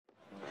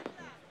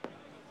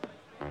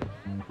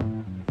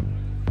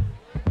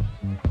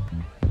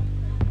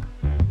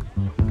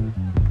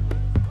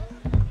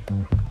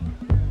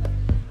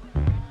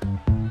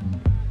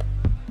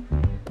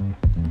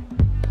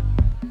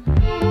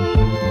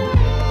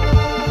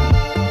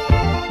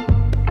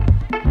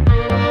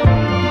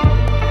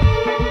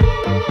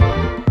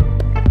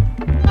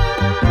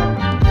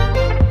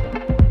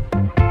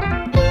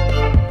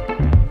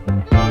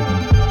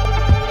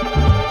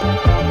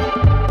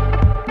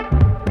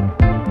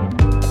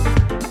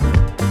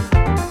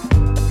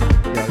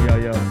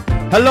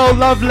Hello,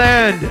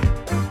 Loveland.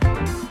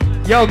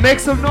 Yo, make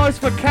some noise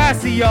for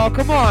Cassie, y'all.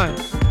 Come on.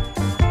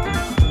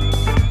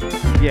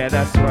 Yeah,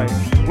 that's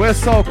right. We're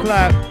Soul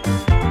Clap.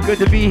 Good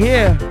to be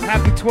here.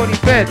 Happy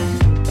 25th.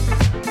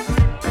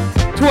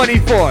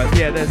 24th.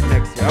 Yeah, that's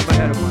next year. I'm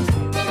ahead of myself.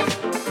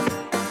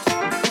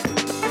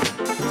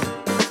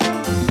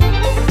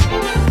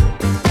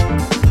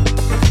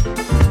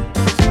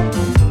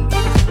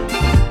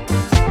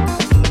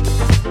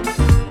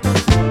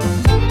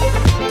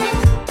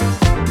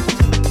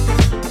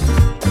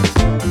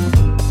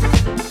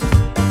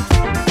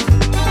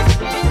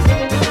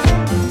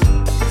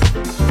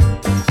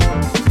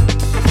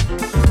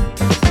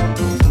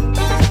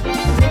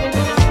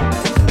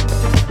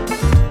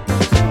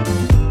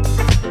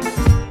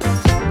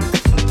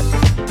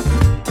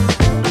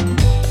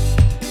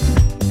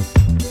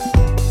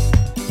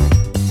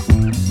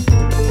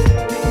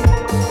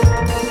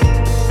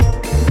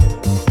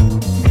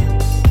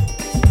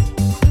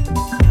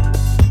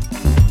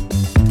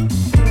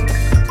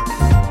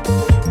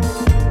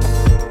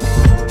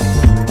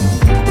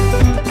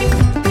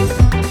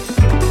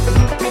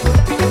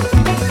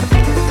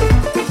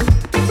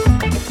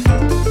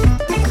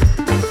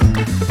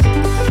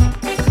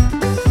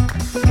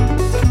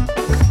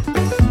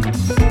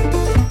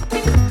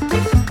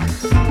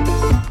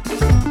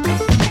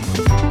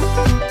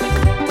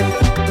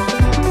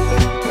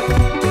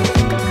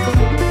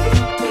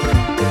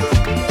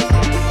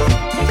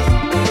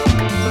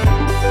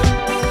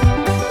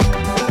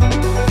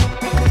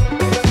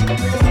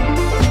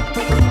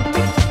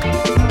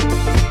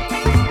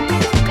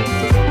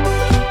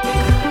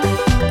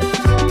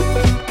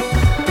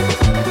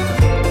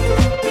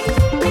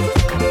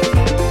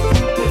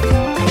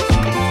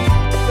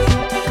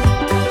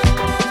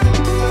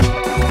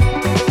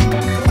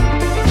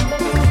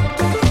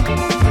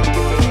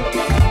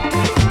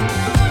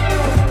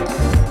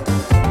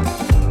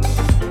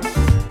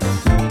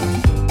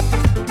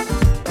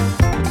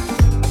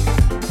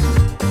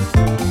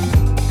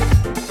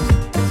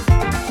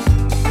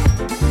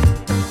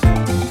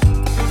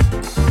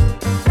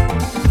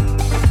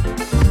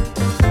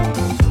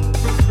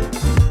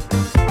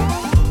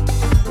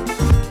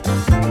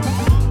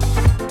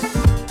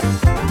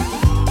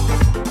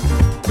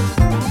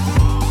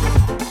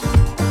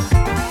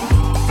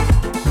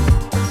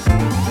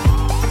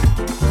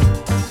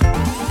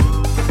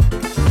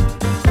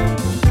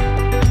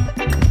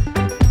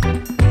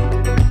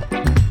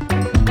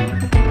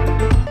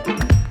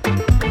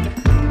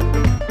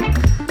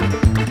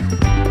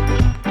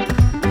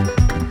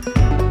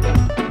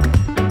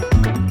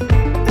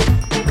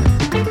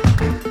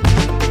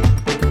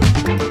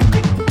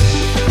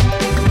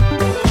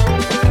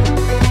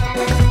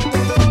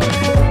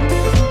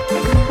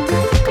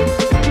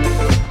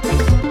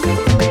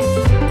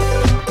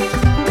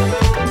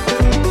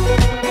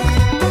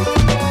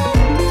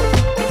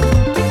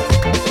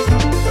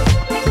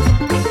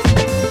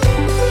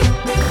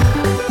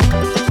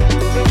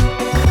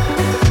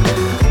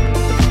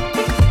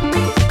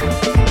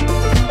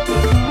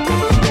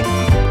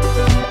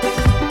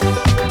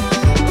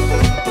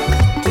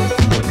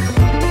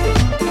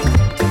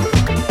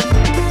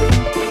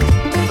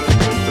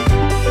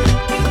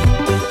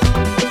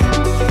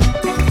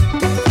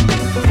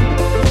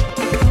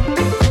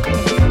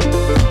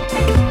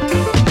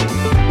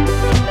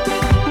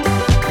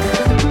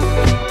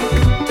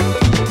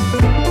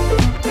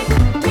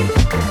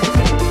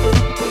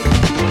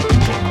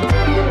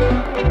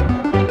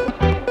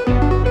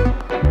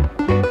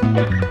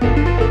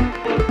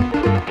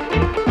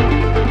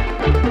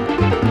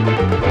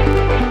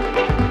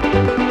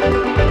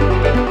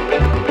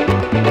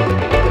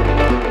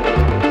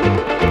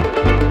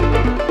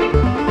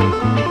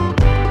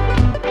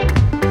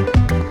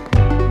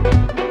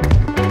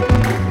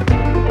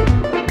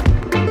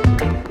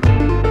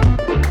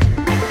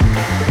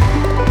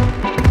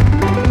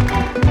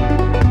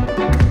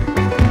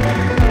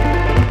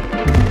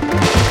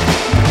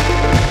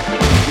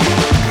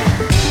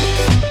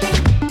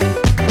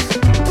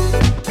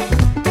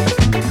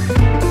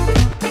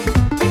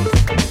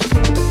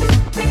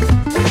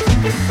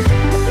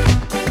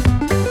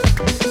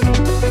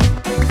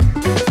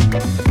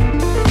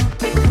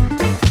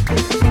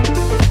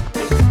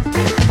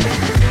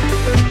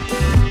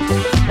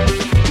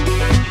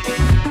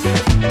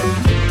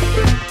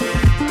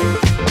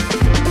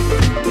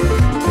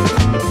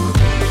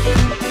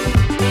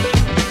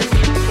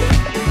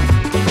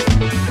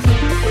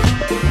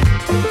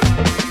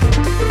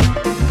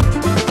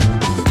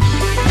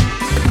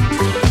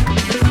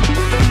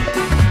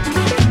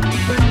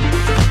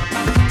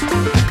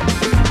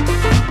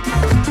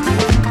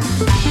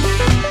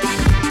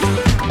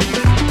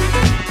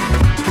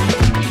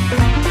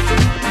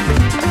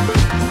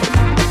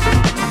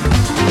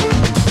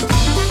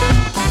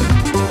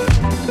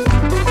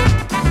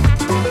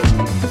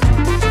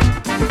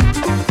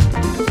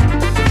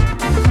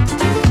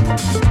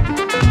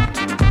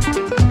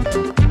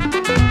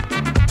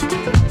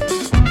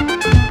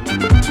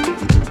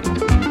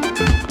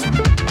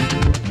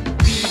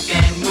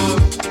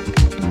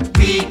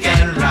 We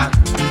can rock,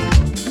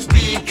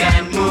 we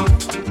can move,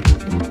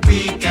 we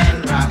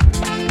can rock,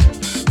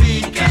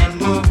 we can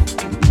move,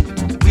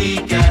 we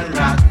can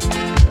rock,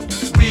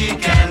 we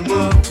can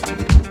move,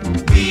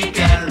 we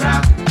can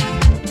rock.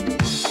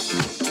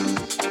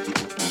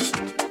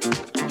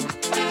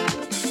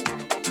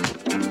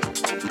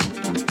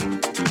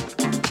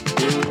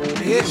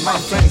 Hey, my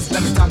friends,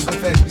 let me thank the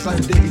first because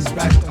the day is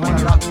bright. I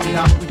wanna rock it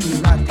out with you,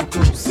 rock it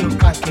cool, so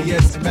cracky,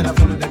 yes, you better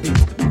follow the beat.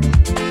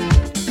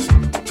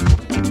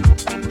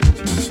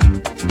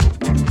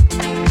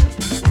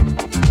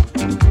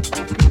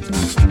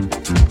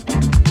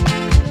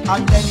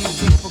 And many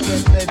people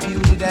get their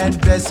beauty and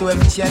dress so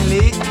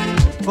efficiently.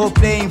 Oh,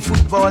 playing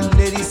football,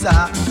 ladies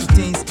are the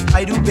things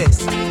I do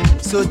best.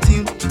 So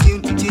tune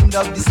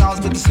up the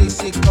sounds, make it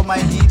shake on my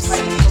hips.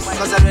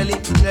 Cause I really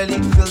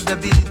feel the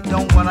beat,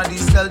 don't wanna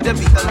dispel the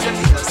beat.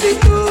 Say,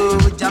 oh,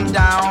 jump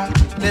down,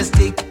 let's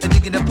take a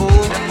dig in the pool.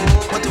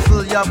 Want to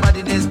feel your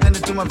body, there's been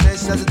to my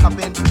flesh as it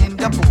happens in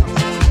the pool.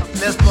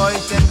 Let's play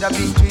tender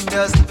between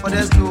us, but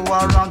there's no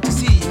one around to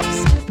see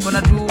us.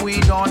 Gonna do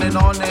it on and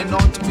on and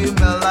on to be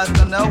my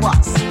life on the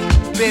wax.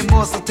 Pay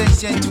most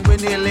attention to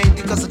any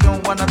lady cause I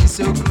don't wanna be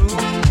so cruel.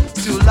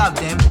 Still love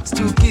them,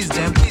 still kiss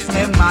them,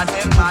 them mad,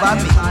 by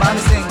me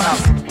sing loud.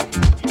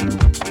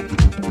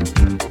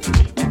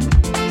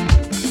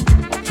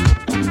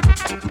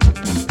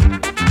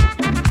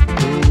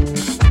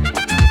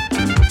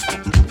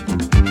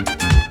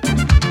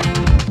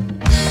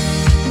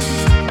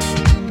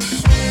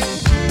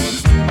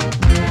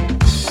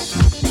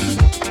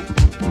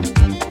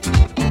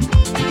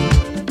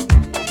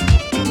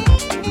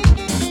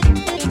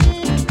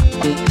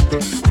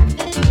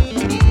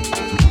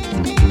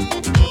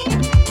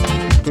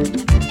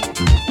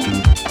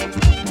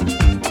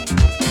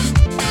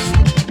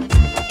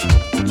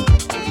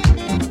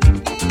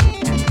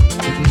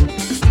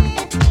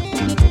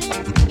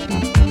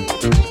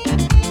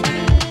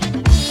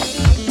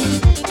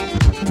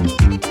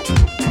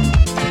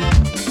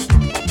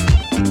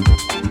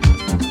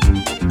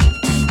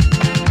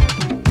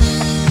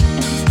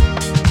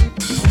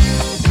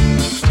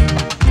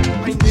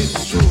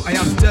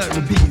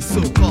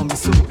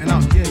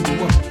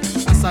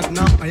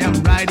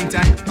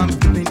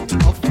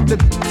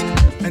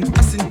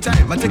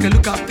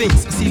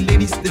 Things. I see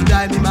ladies, they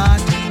drive me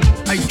mad.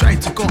 I try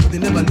to call, they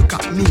never look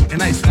at me,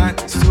 and I stand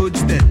so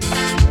distant.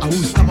 I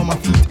will stamp on my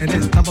feet and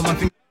then stamp on my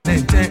feet,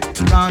 then turn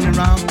round and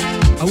round.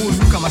 I will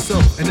look at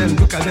myself and then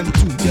look at them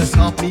too. Just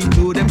help me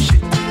know them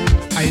shit.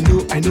 I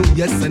know,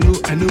 yes, I know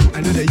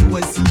the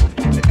UNC,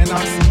 the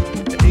NRC,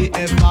 the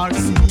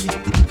AFRC.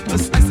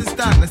 Just as it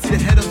stand, I see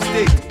the head of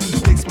state.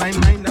 It makes my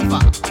mind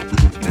afar.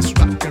 Let's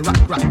rock and rock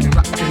and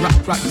rock and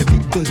rock, rock. The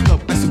beat goes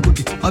up as a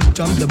boogie. Up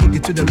jump the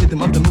boogie to the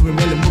rhythm of the moving,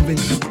 really moving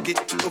the boogie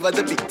over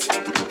the beat.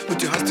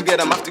 Put your hands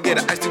together, mouth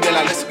together, eyes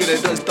together. Let's get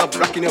it, don't stop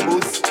rocking your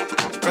bones.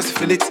 Cause you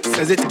feel it,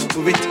 says it,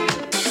 move it.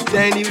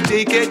 Then you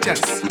take a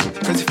chance.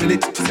 Cause you feel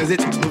it, says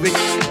it, move it.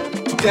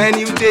 Then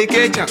you take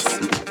a chance.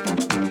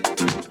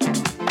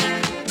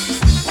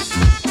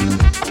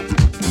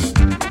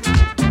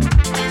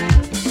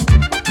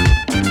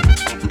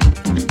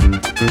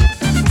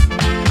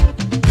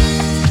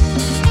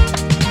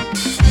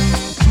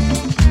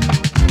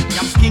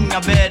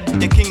 Bed,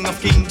 the king of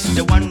kings,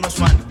 the one most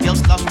one.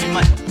 Girls love me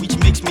much, which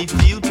makes me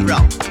feel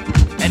proud.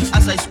 And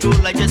as I stroll,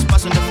 I just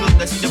pass on the field.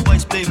 I see the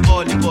boys play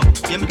volleyball.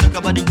 Hear me talk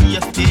about the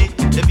BFA,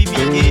 the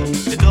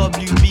BBA, the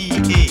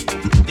WBA.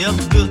 They help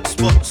build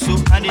sports, so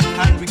hand in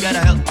hand we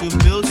gotta help to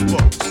build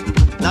sports.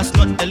 Last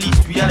not the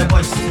least, we are the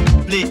boys.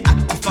 Play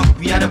active funk,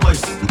 we are the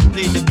boys.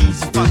 Play the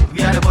busy funk,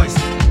 we are the boys.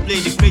 Play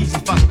the crazy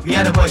funk, we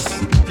are the boys.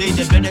 Play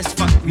the baddest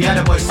funk, we are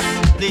the boys.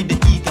 Play the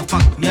eager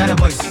funk, we are the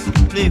boys.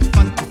 Play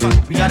funky funk,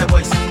 we are the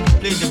boys.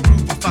 Play the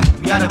groovy funk,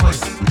 we are the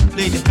boys.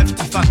 Play the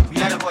hefty funk, we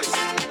are the boys.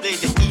 Play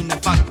the inner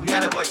funk, we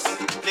are the boys.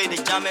 Play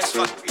the jammers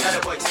funk, we are the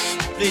boys.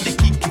 Play the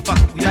kiki funk,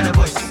 we are the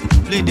boys.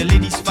 Play the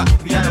ladies funk,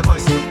 we are the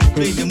boys.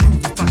 Play the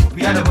movie funk,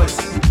 we are the boys.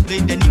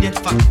 Play the needed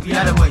funk, we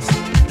are the boys.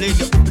 Play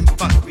the open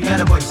funk, we are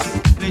the boys.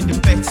 Play the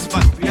pets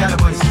funk, we are the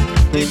boys.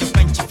 Play the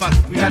Frenchy funk,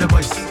 we are the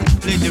boys.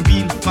 Play the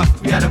real funk,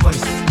 we are the boys.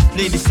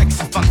 Play the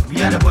sexy funk,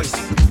 we are the boys.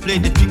 Play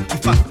the tricky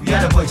funk, we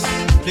are the boys.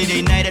 Play the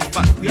united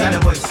funk, we are the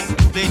boys.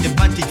 Play the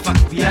vantage funk,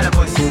 we are the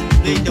boys.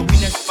 Play the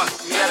winners funk,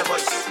 we are the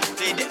boys.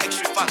 Play the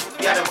extra funk,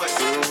 we are the boys.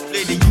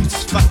 Play the youth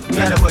funk, we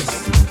are the boys.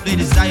 Play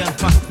the Zion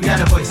funk, we are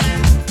the boys.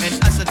 And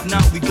as of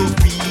now we go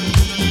free.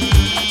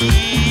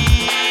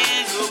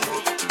 So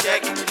move,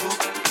 check, move,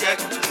 check,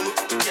 move,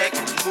 check,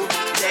 move,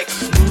 check,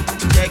 move,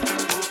 check,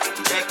 move,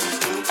 check,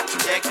 move,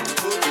 check,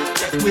 move,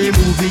 check. We're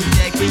moving,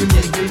 check,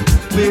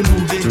 we're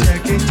moving,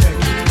 check, check.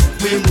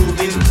 We're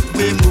moving,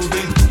 we're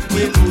moving,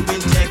 we're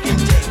moving, check,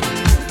 check.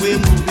 We're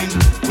moving,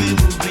 we're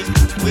moving,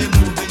 we're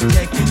moving,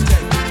 check,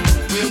 check.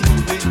 We're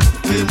moving,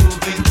 we're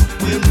moving,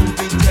 we're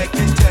moving, check,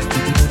 check.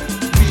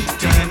 We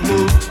can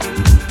move,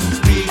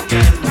 we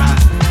can rock,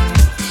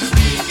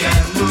 we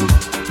can move,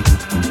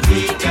 we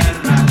can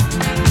rock,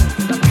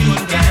 we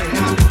can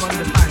move,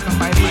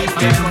 we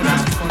can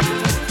rock,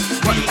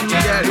 we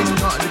can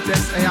move. not the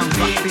test. I am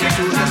rapping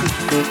to the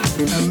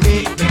beat. And me,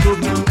 the group,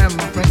 and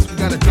my friends, we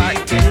gotta try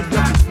to move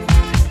the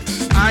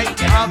beat. I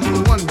have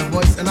the wonder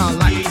voice and I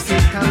like to say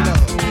hello.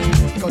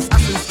 Cause I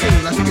feel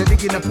still, I think I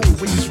dig in a pool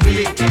when it's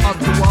really up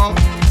the wall.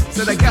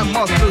 So I get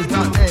more clothes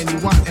than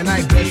anyone and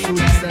I dress so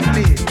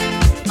decently.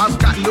 I've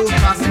got no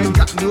class and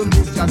got no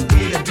moves, just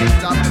doing the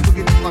beat up and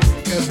cooking the fun.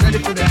 Cause ready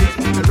for the beat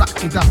and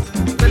rock it up.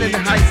 Feeling the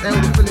heights and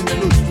we're feeling the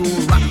lows.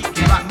 We'll rock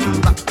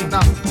it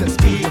down. Just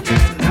move your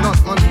feet and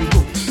on we go.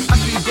 As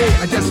we go,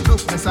 I just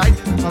look aside.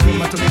 My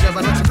room I told me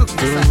never not to look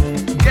aside.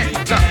 Get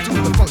down to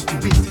the funky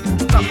beat.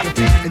 Stop your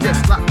feet and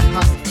just clap your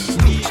hands.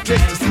 Look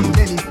straight to see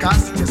many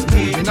cars. Just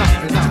moving up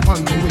and down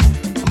on the way.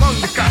 Among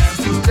the cats,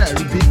 you see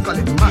Jerry B, call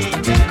it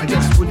Master T. I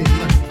just wouldn't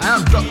mind. I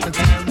am Dr. T.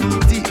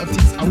 T of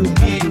T's, I will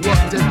move you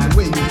up just the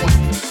way you want.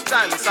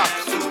 Time is up,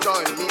 so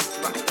join me.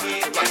 Rock,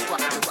 rock,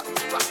 rock,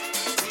 rock, rock.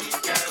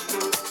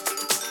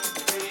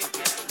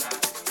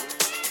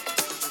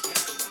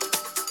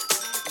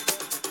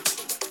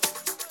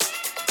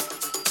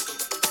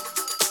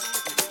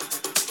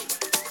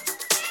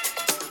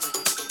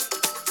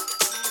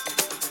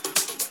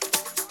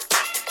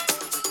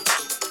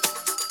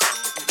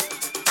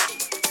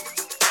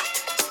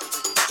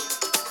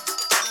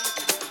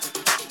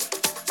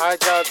 I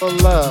got the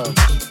love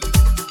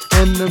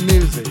in the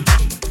music.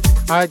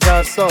 I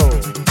got soul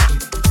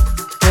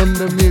in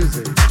the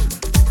music.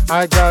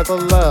 I got the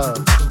love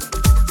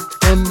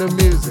in the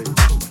music.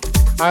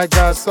 I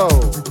got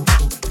soul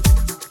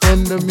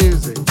in the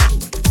music.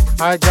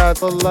 I got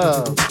the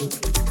love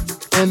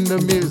in the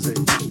music.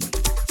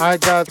 I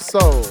got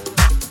soul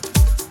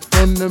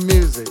in the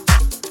music.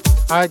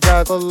 I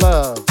got the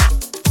love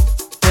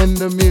in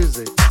the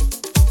music.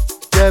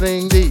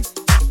 Getting deep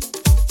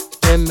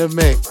in the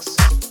mix.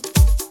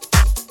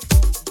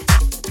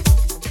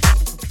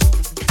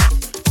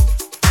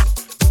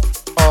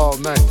 All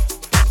night.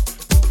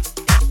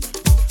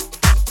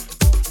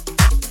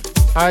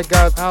 I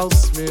got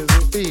house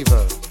music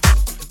fever.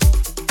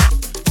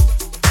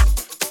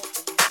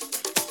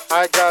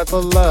 I got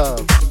the love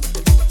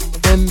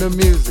in the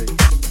music.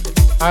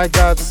 I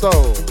got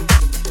soul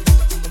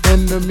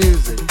in the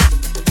music.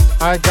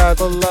 I got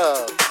the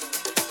love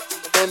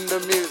in the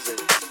music.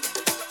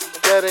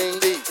 Getting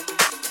deep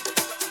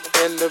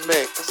in the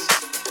mix.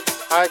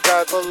 I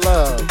got the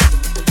love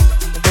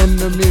in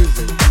the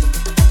music.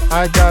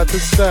 I got the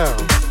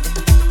sound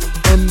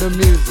in the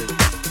music.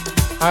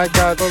 I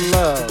got the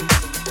love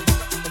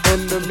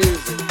in the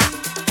music.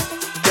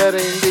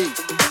 Getting deep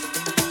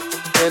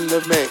in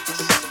the mix.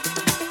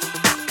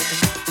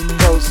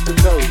 Coast to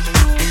coast.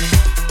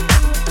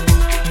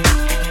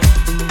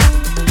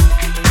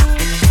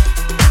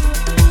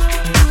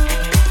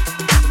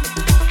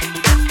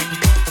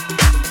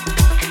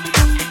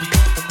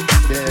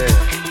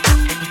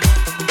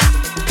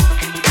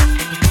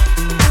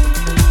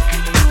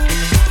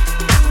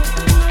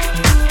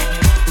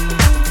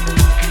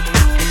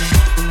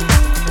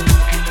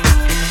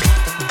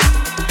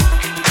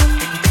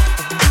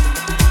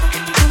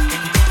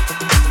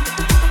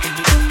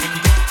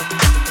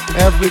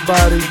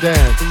 Everybody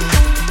dance.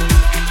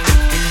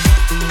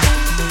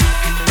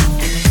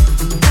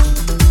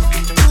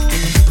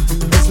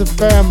 It's a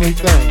family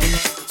thing.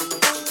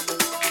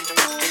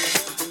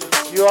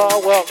 You are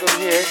welcome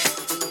here.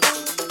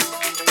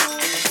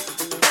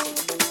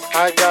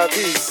 I got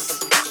peace.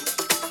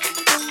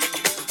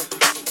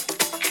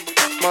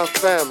 My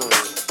family.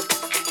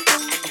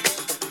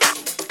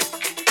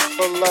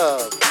 For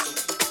love.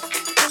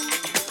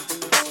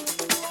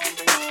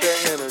 Their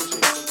energy.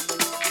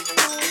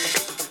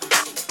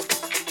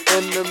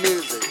 In the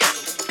music,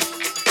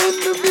 in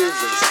the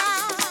music,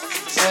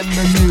 in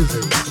the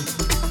music,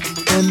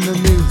 in the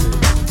music,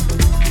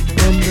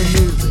 in the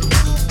music,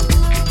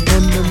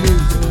 in the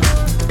music,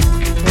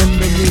 in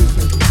the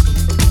music,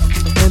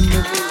 in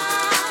the music,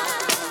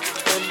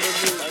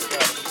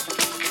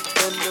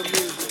 in the music, in the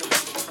music,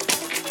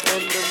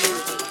 in the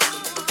music,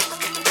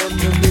 in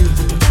the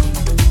music,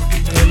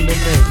 in the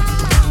mix.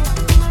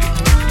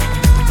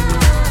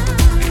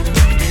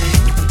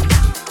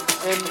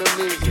 In the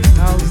music,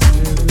 house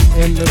music,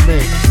 in the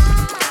mix.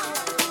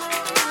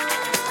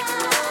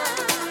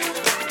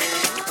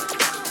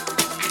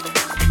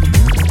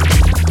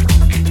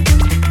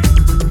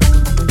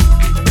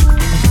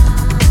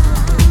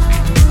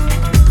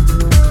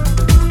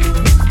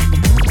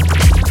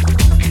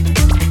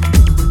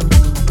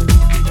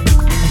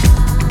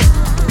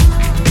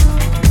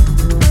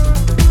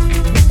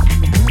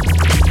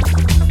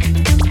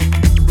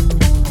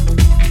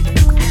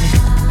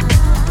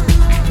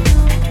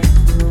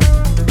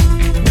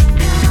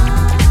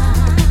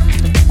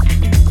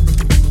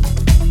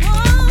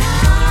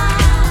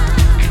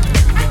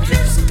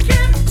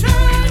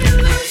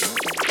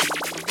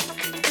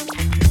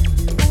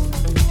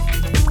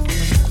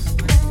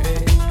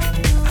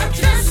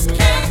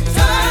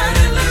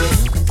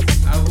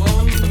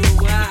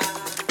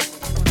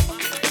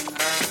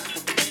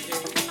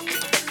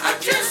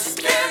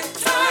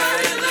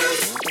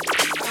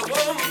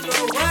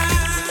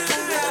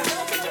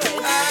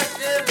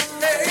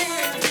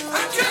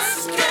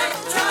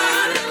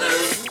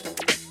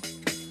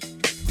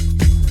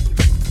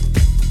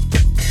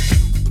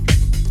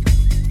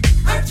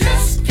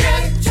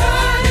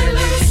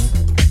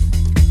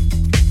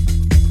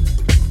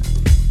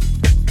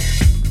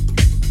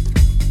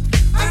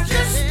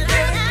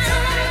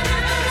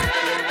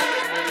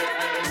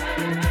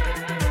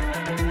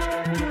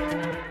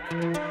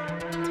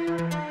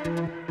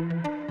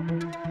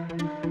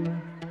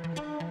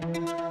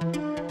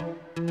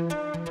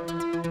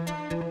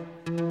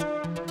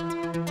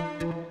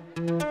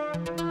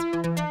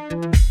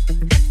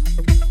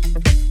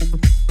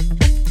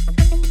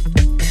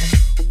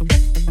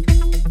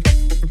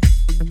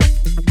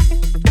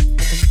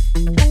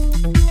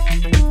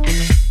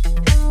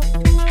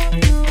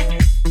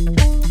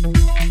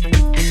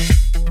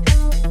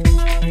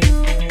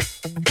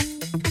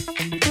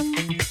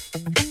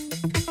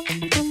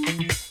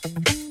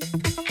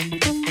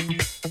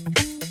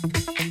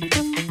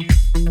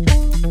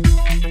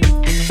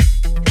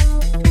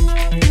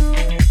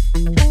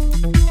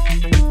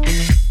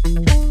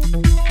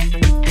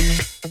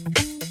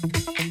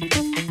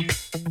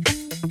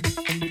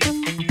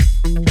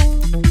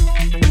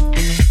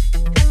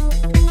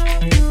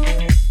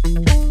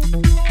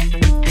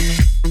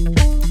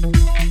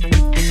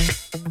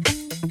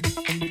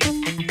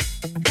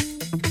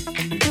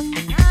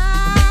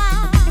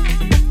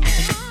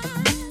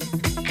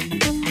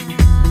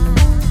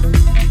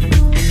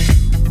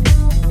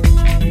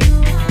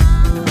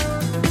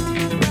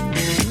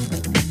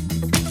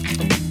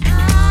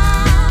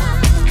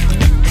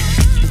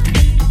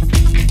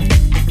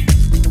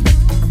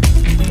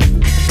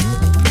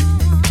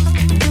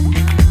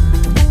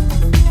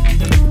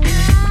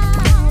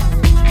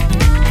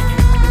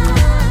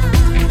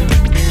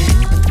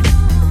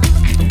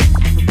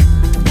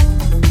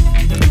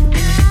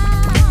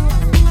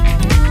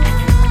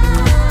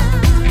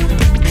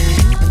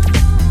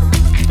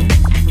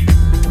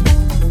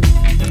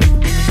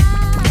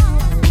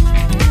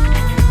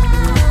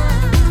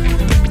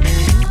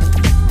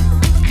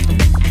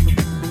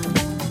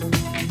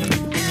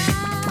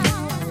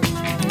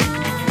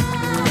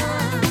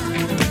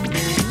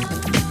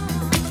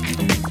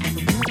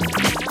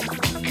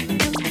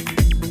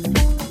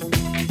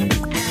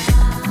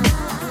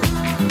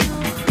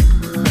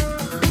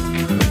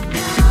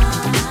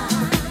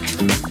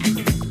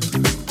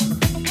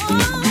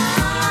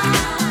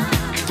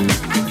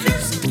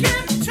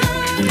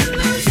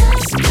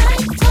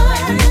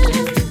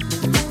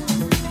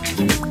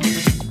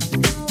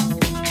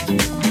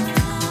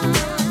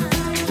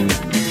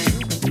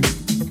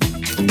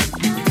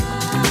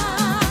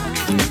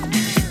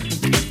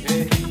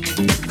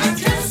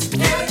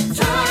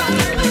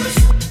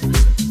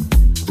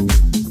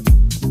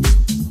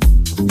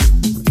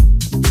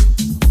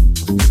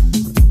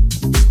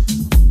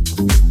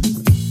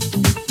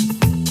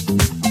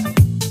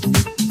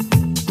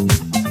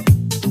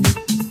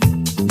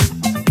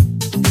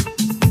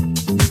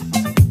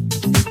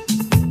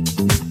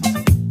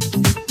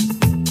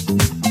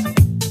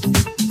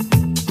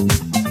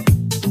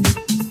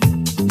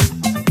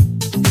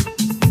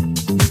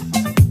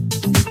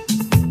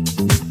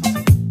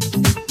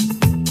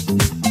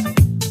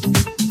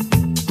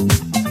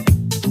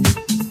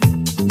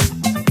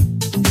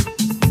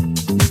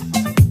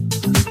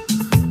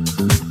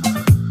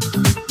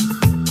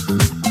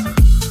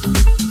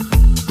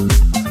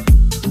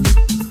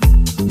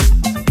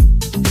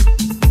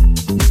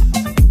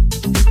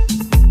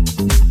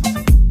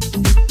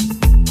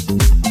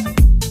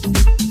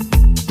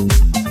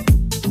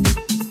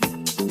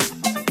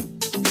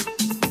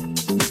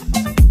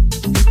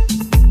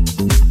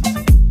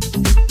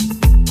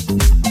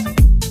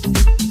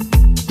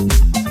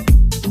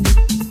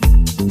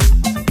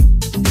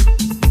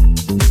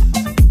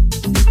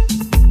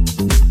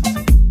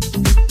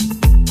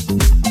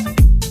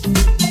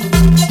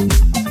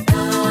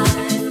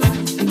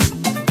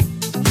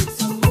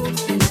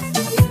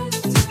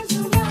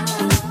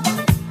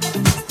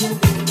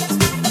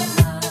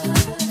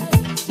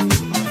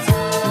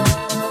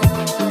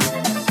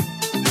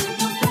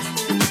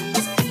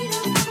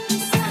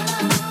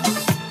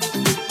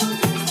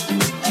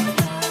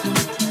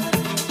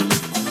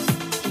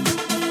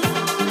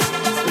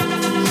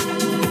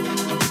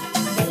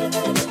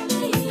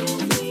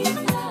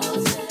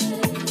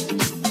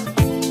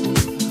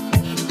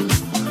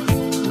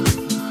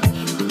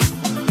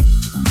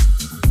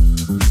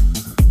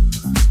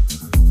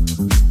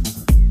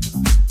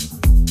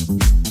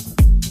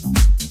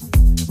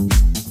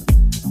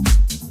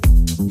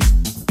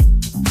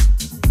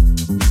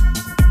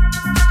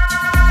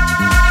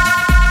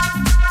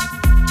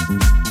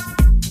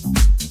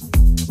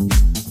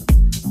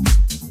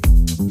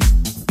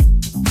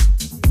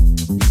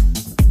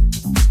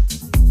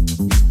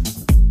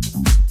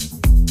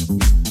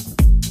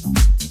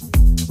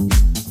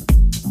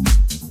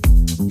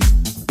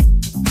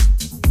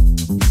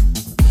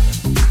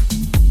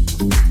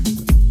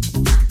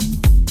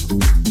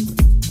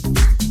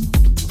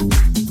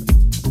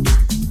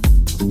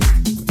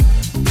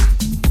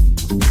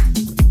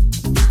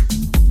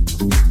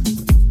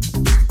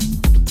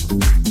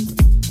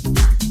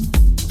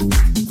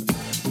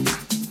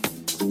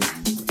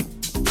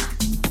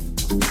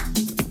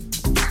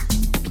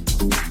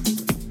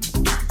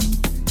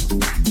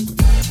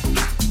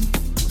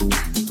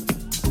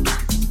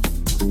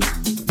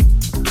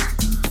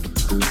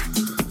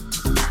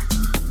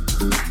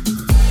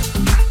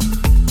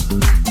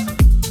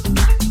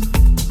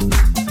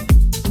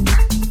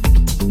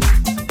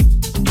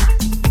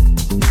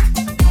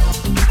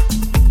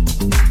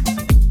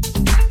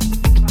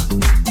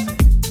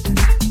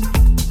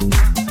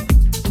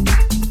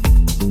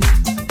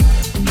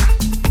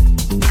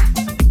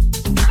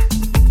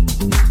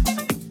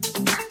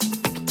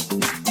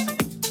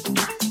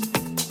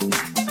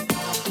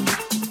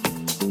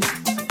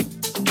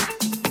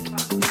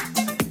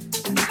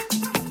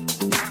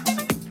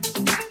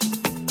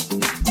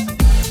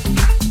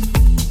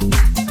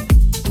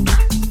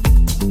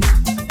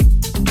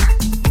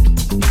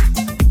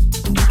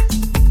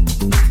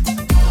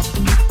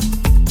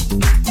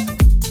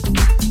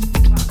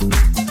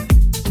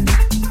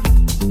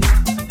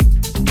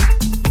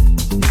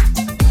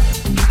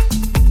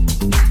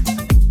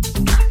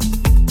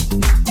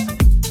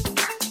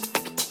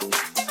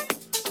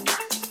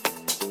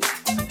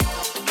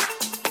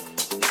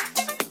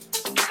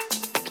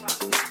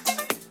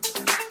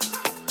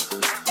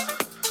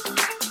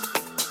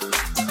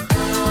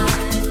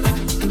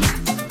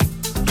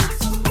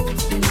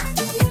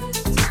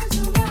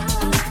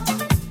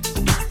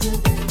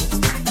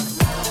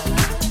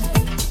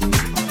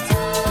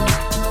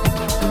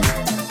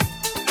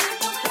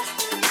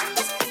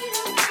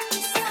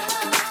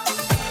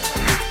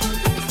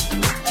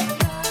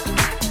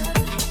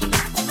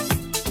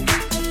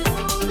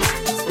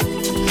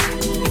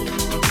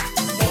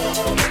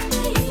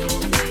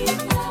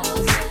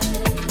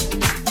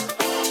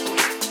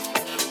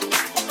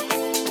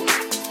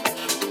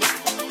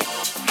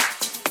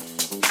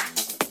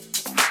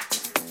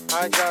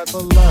 the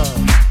love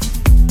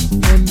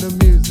in the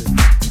music.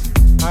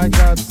 I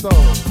got soul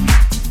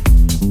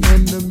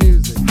in the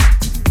music.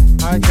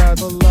 I got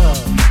the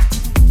love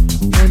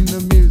in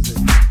the music.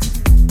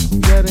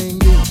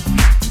 Getting you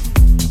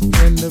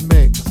in the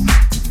mix.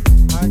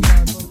 I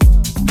got the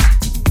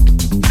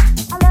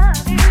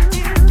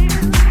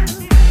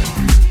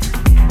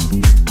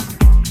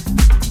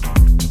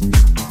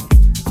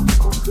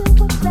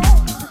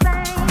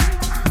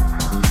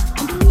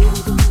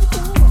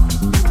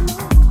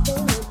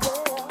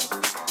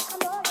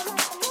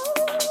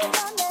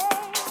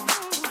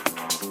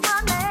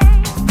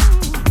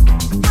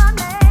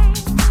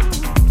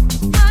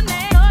My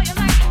name,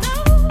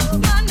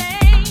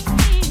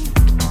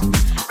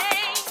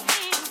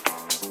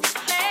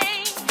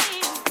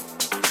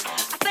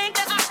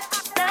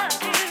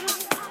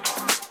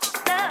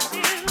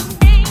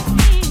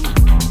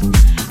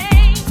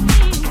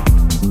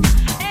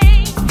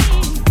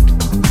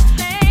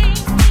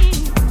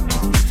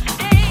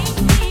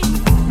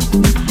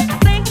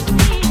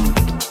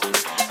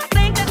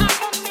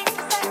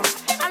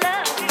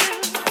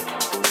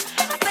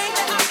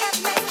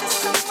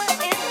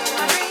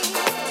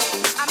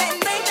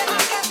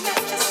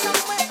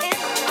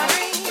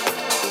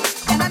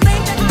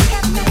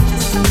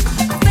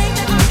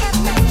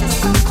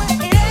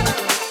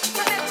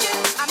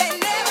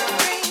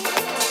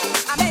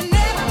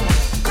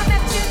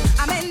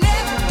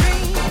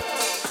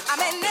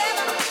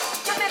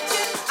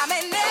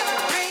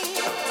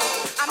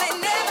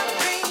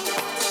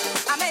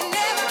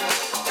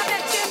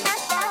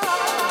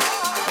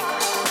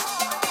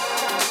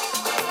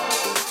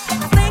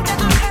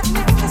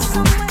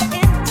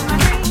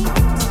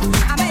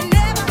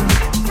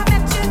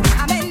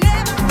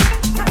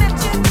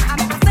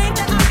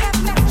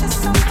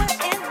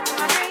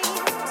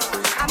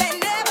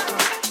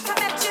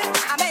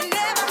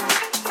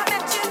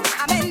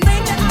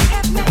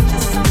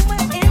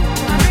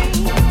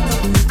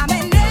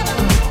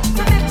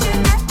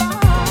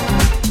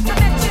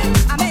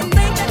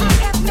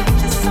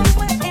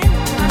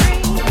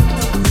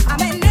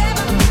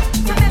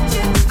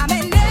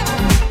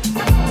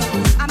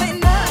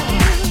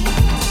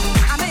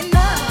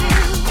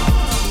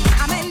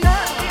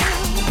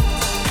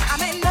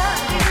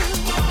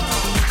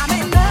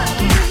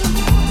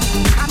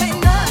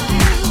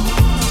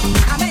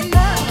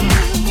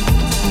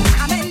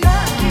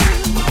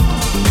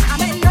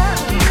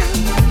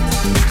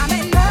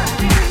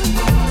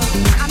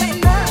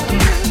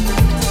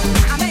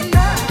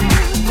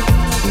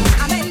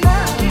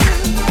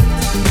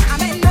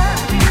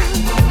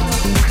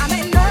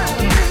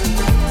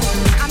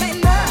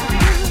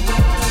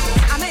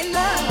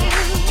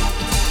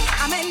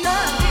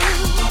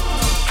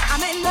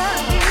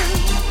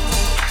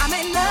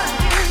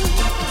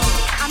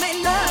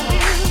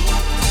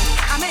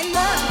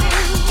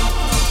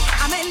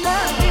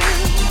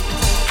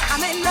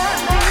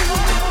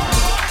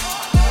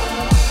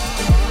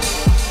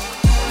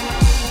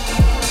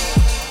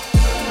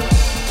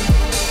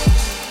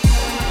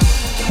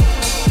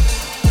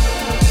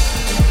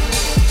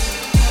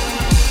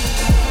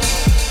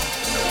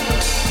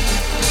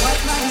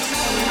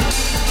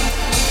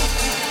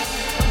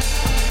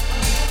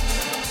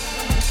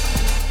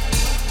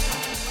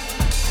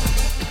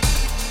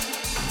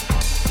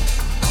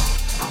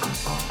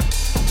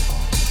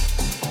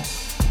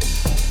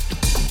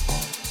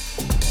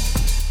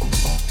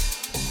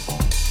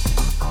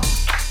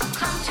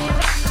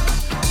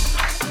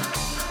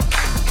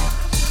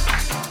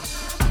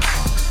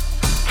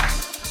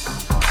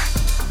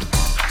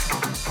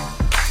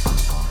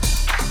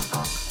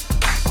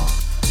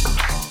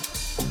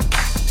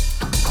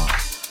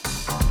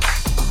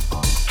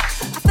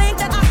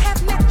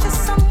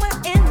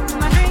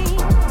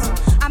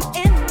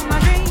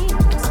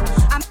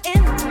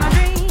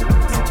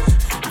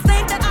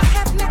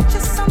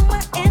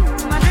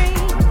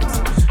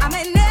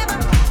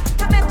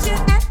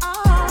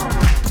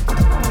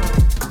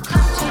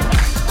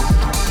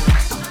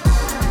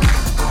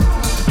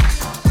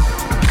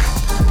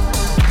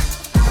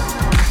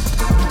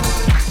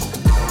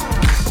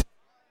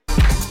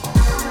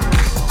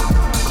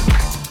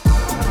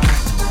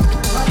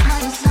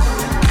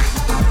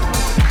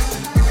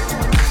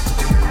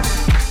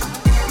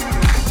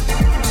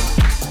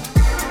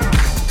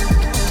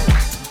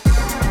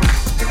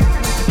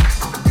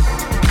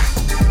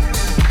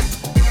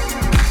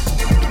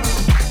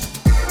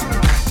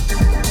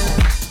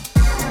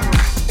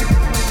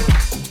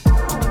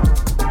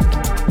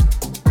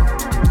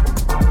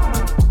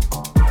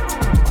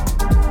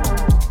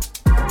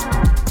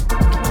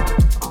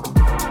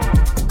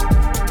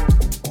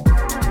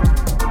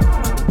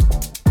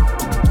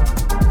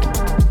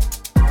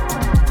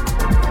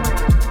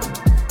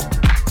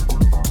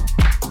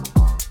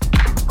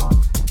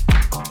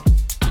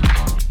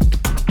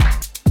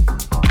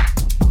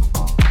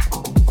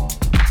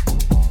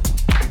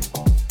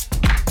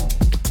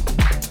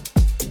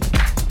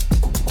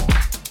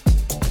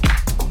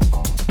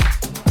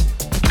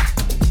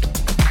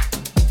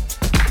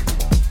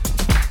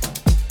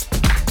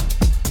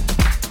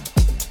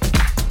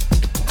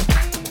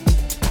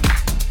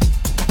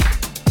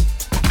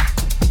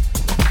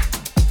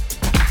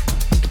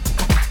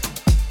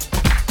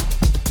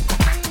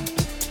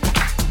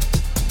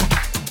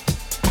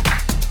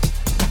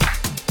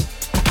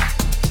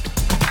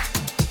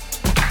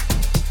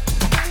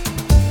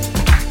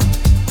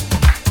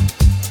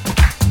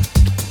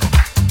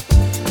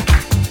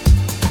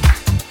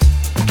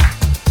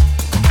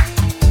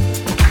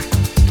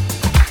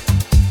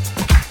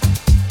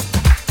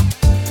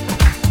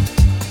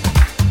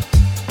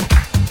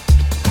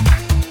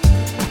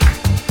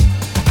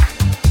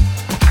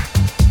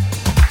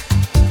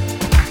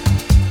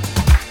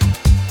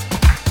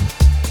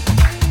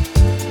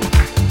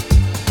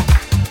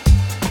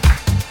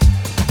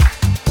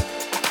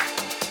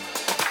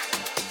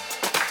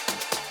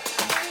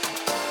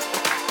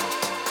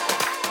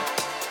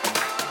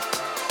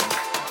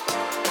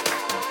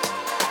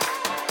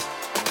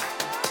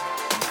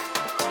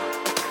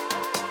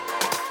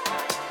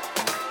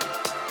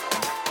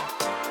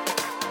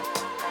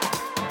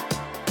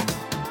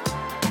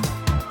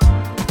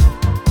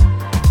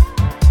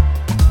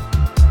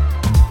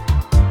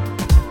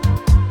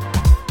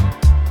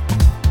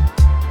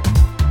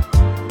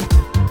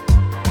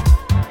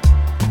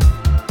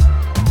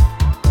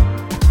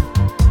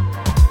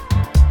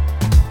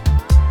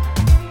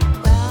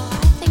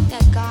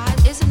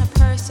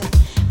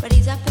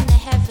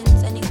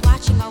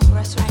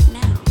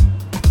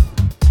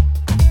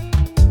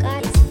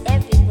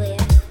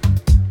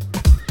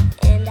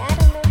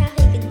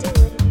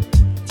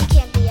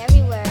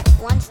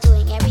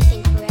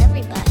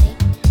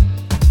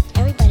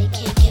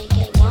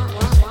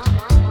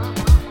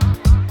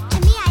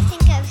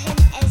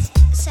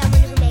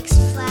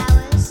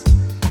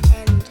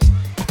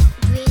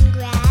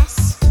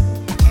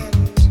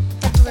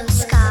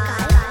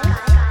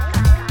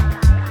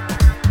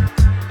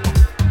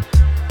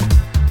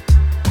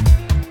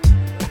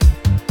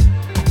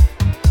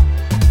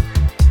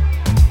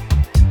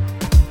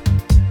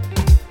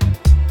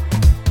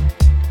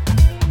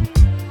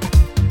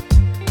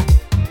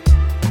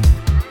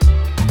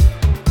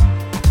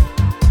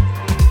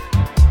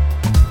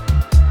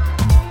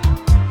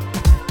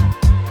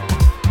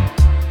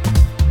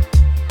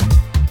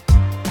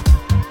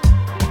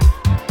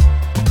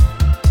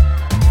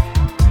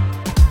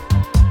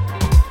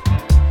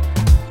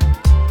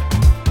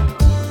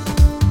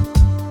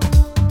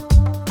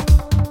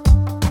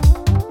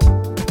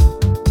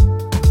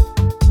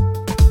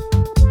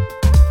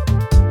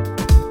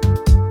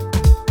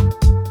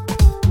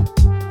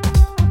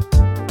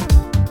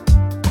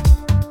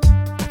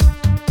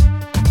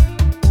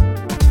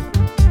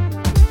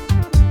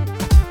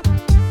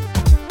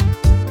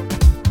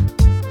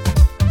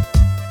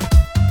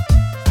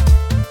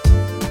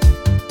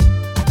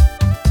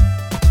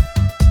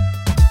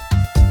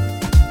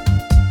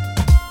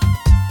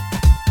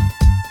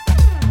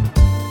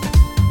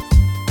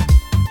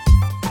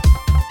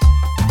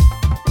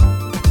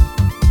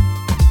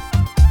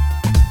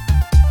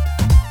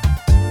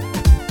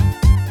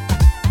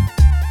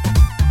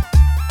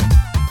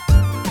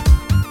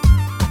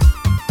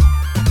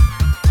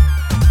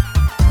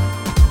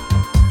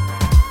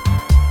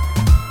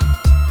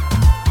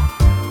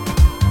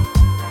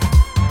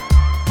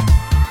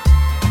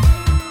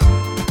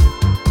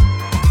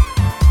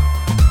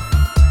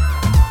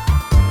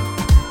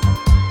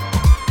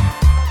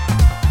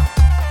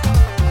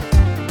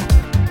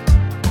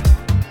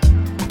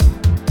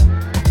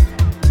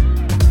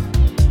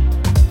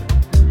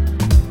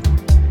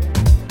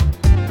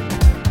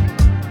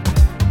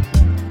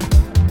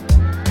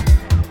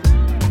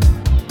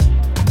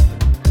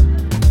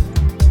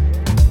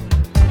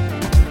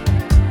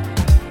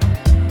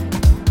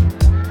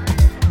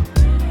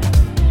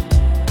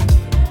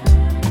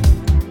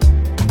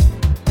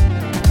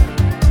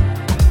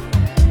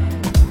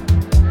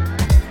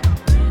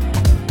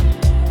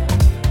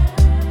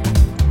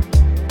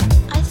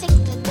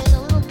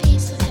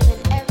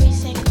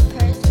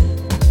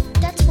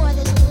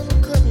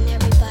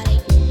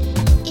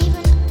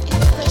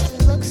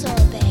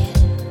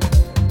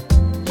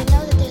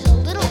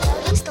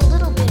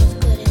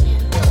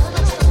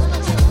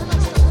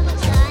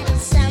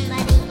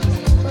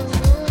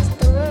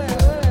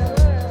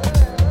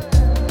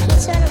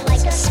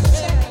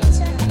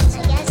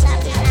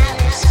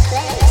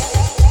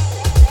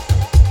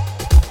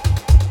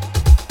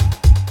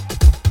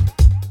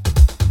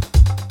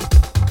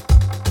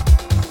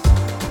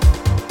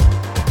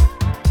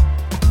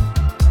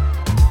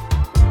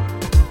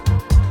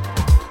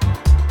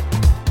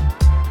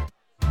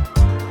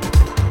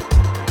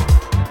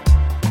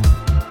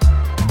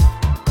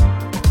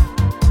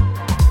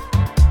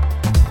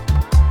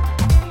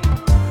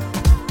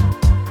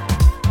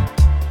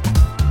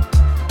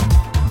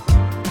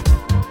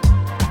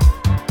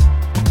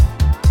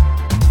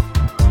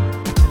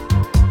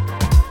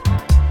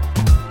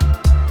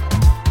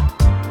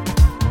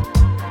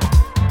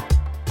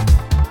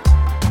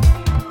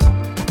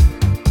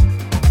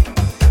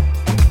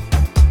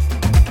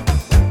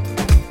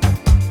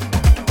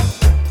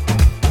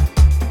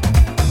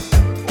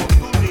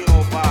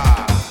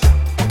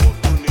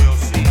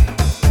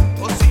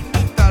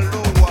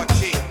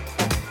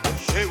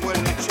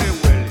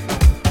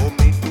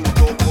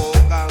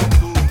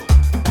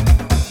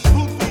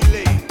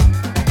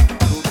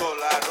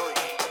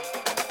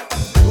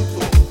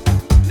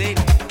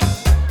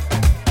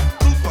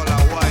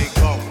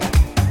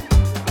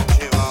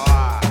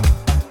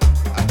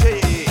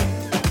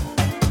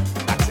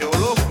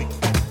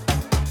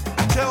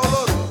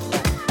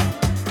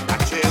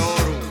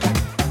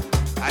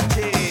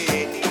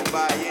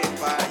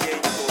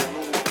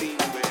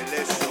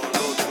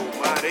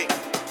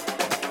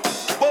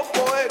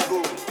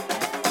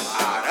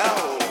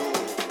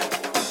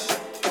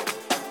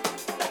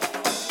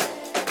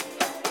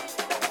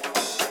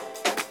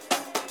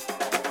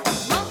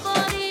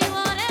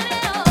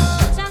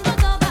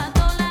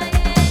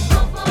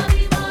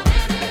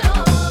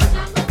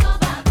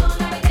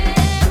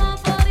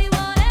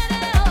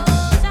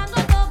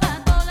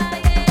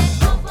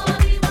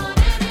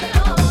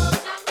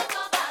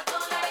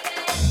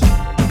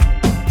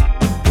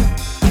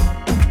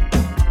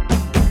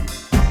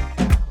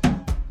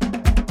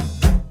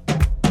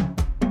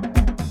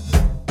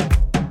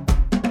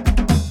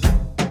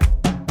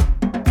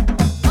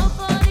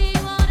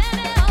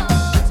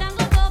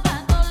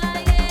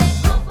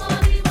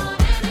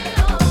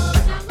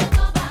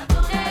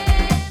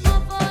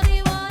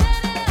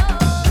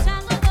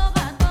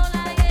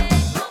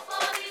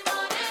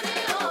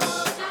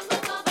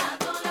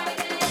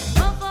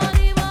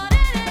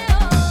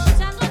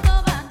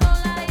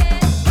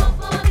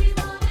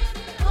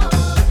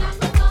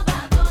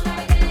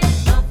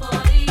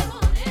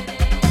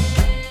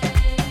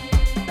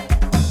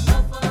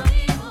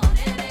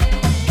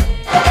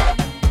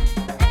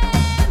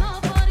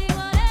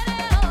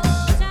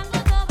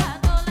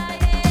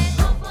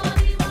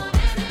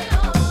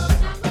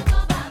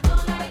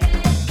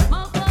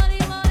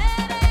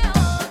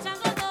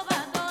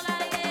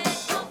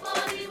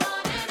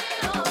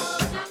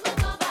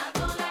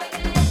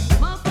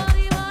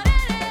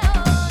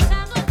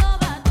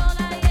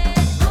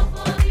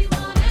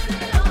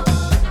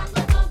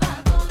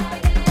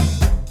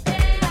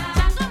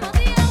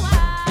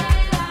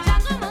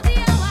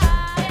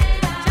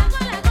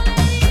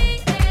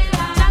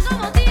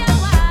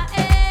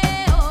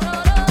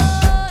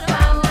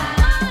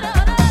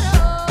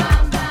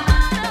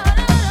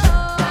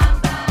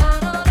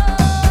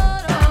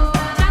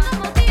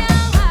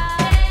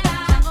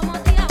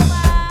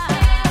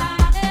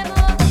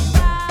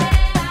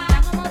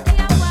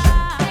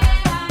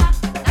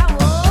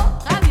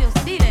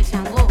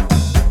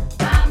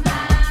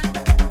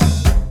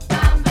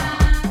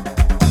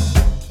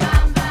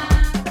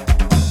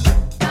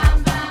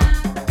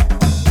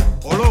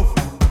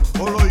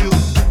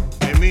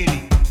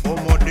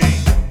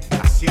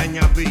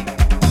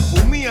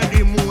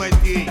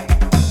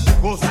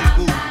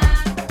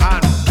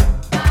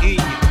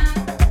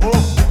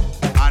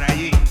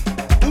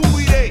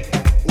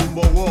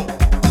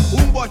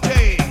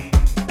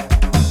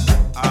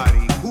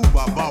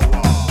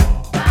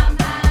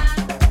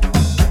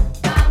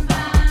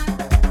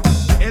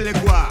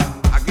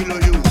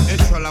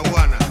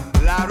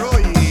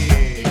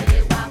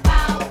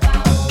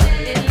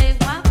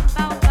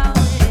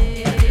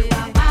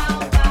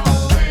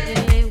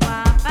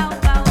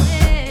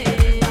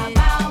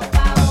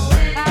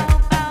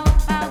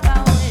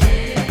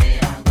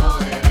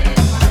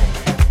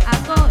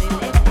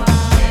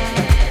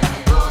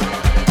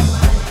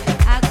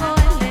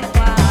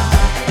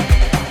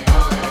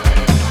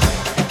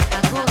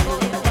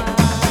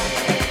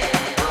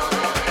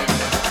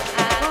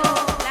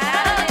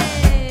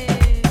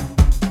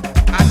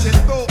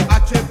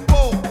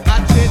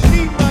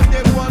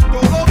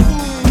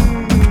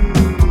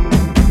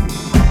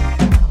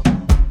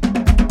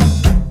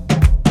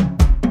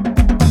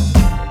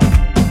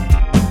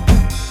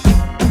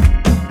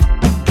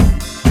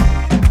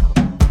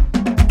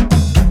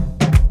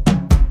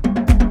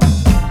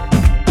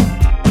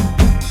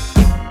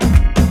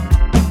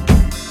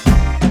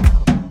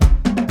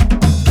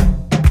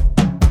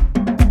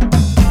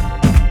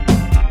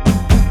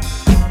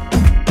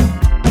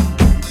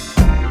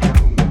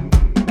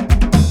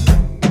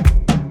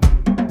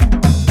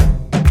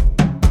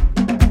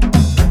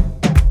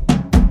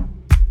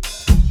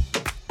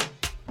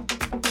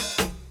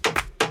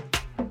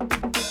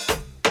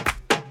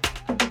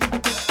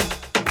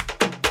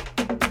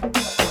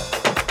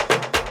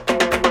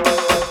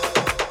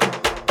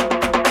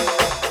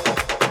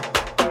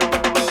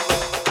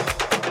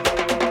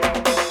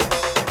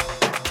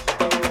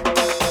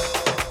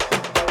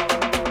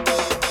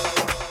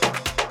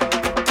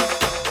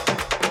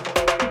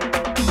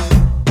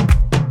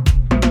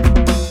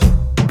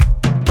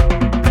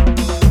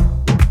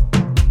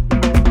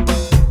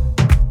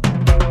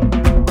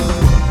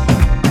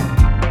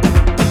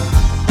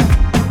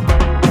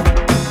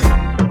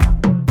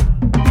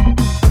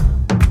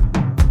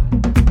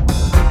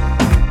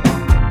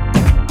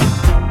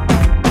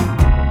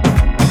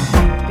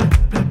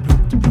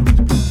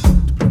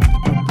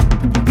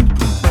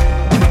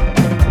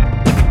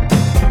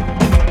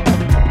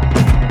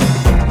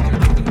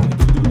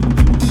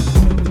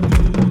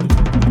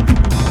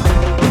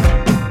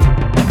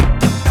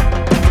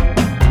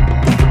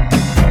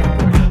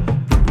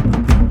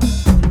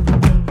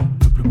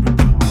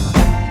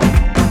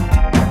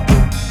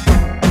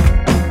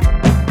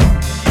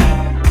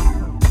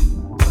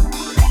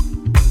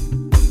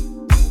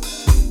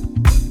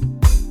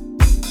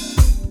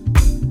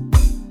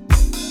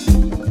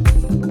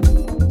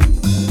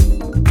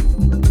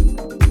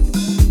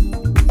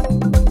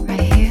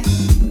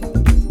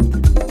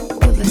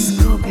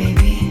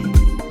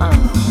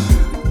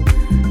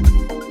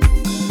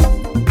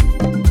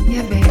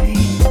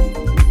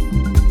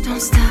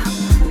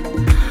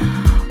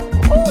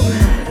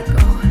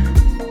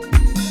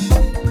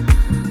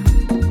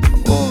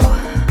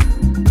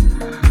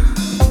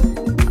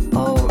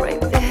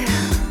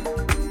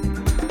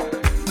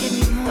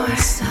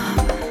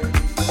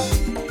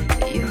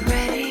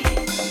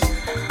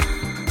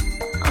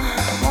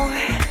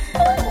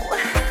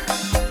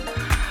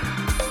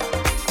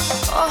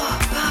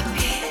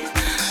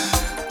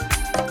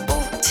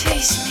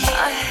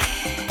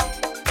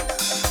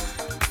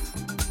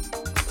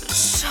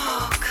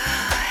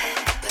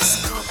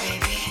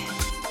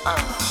 Yeah,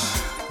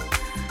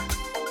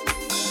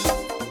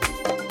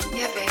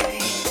 baby.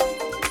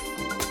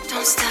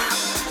 Don't stop.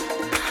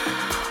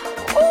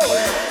 Ooh.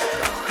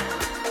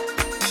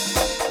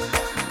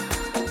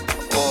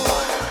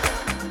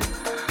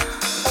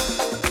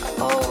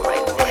 Oh,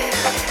 right there.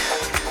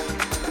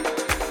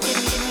 Give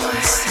me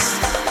more.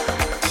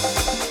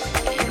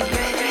 You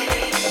ready?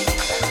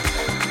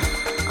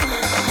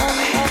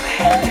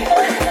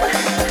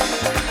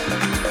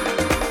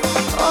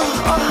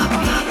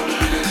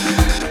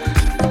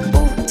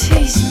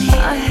 Tease me.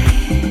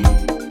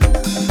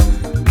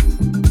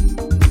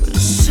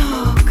 So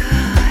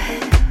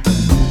good.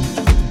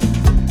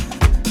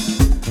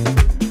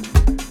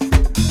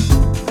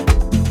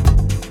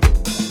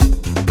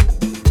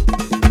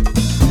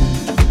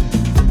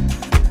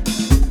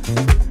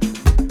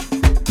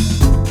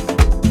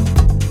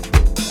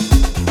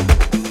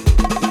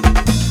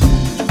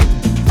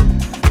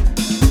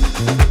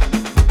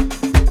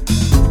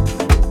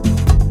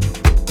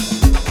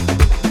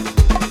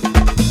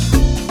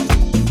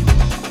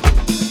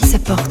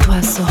 C'est pour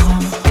toi, Soran.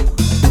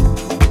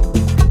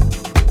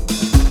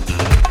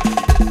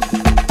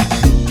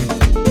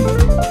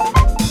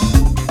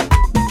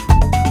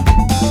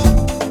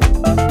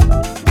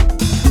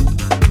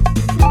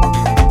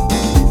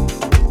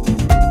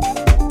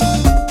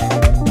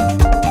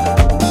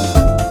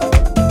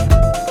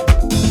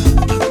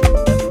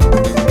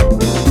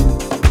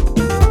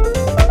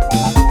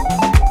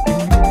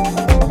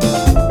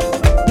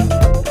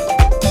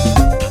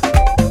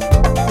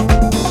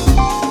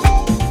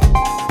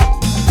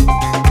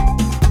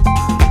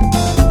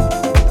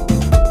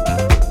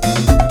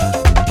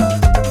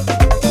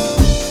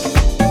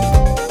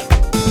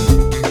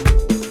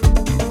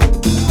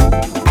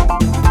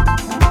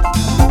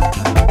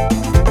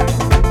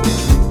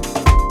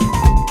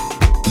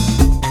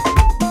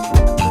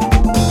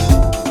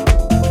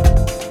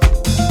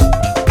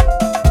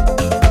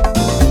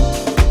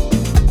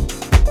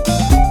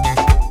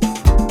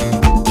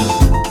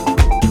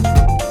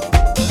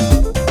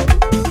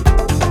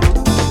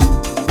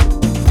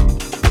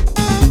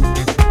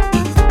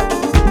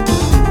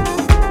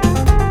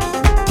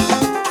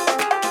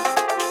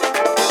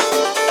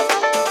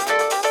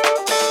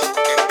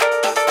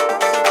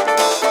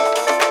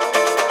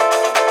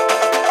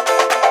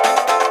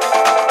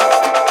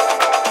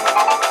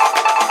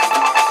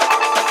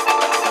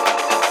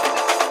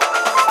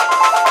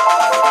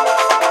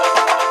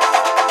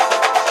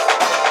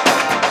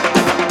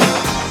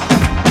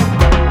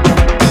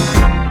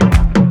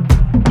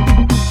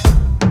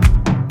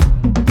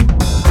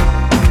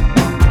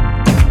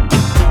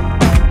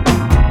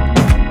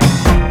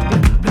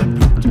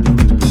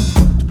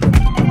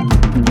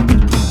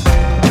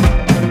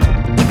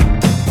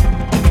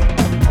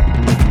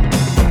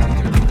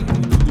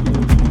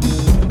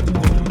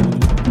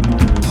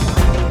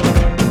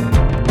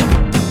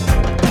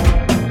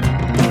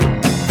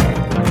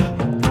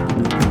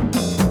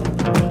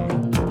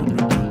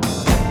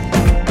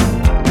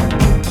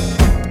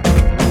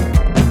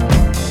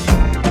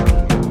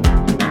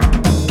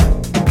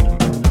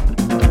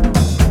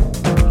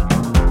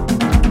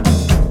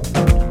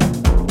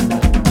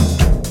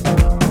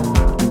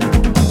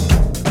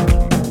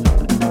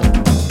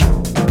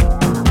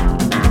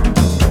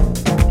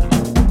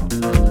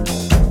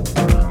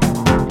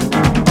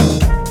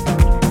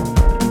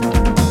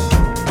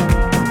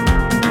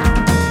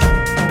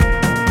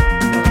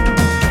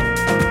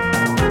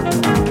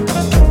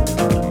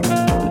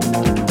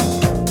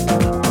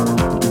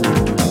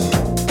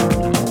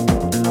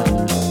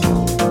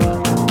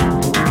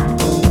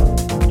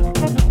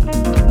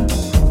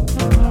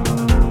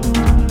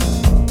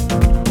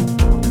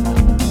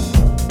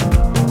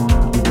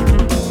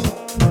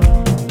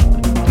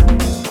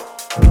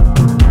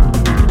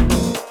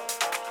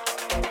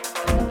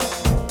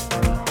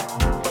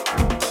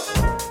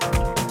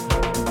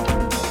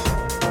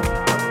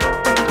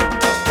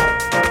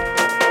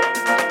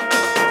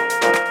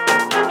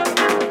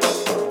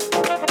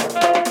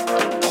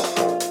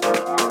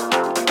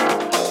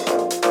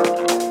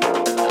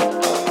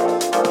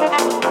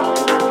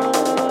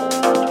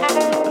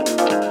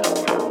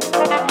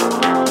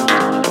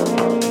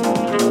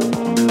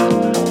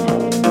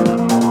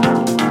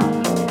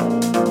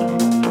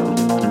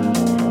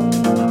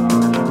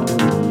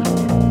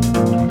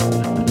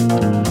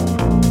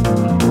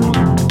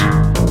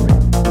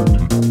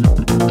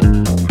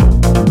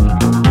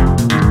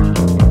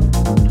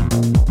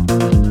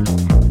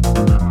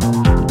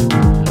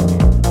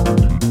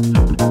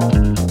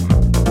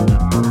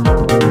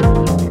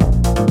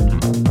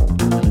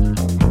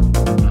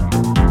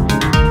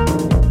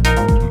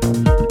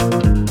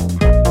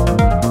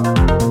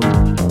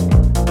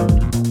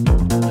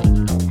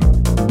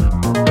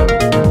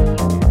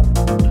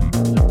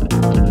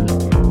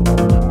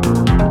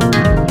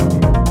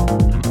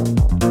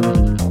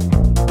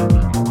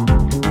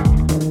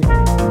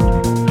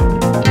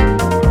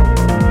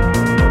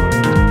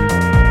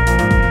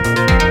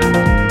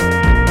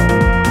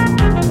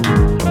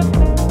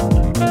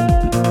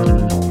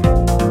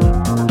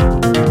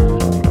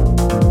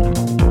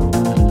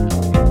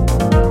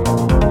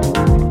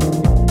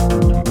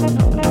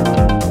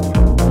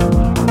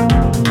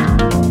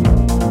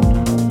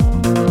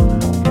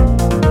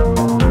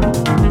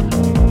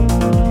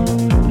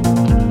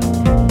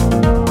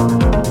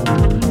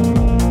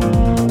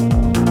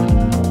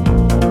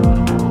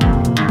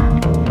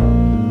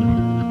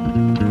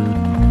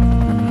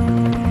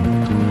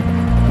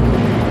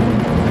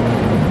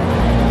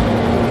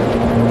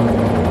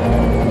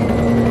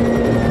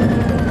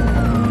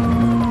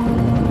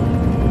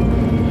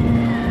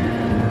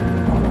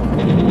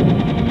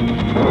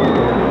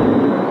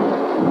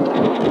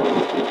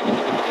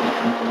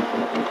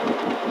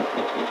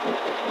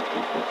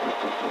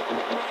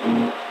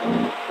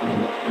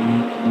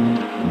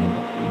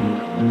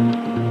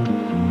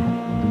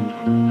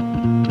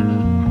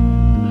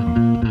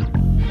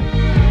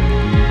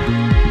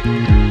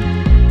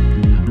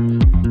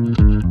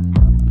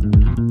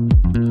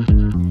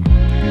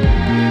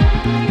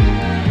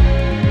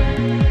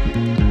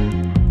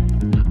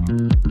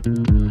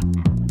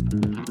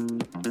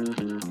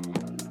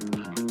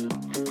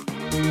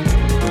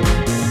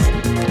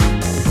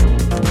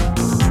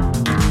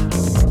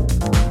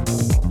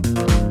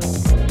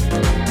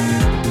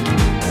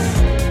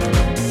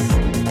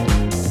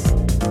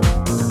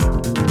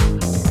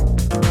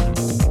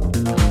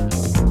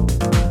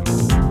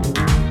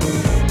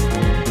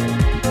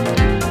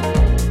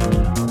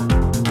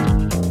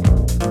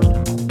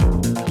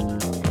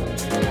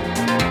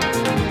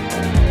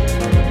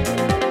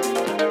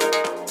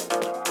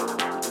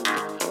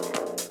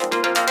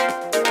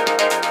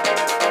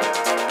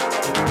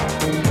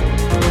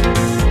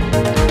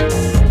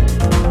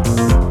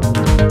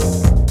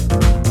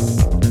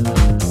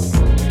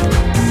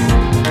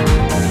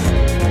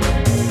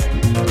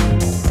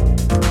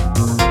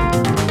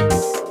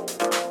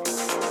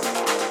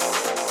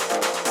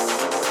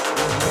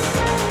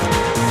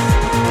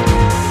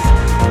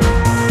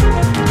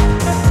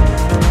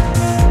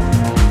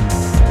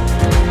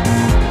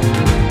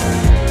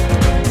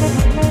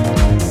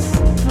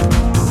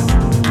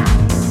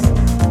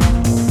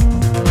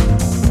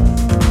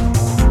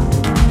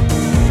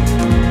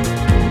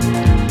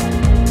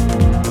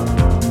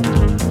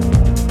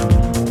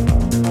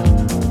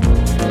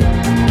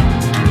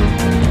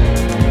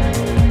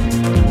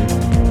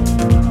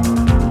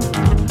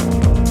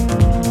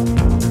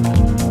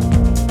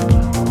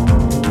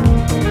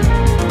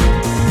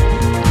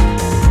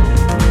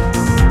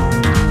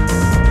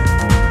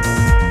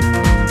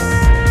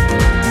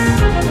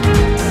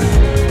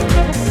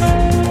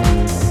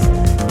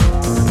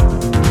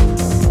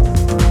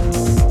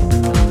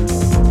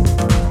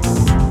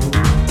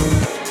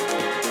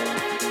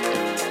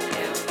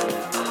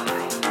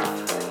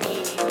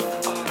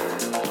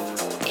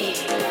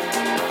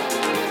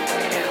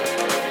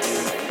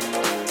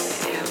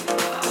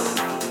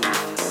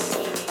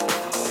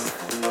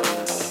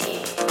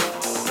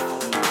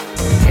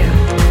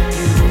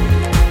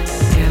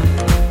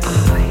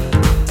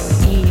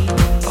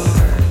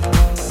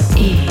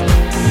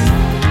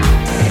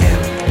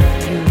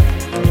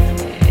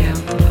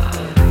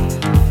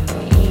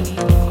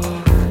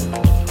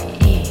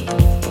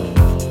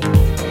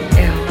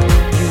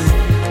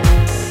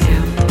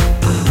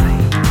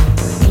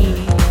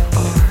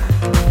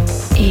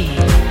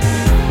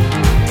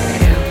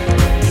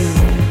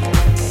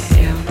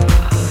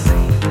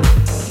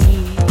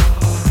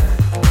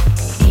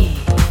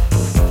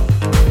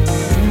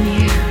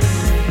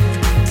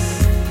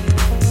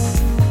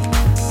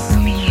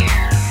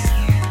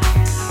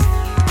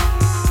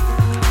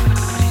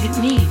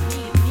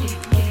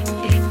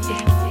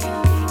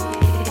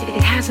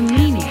 a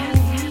meaning.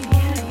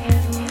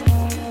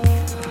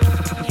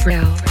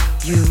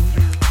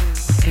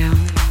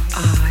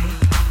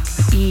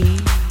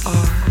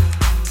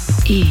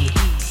 L-U-M-I-E-R-E.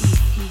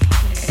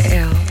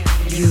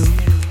 L-U-M-I-E-R-E.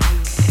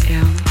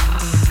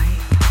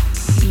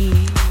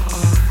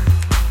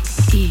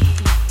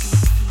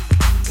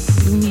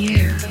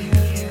 Lumiere.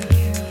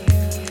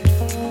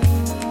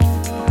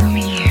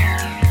 Lumiere.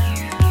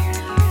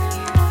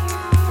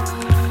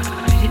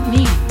 What did it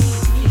mean?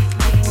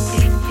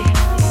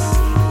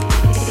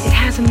 It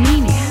has a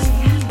meaning.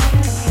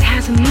 It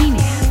has a meaning.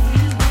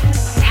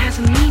 It has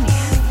a meaning.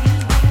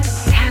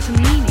 It has a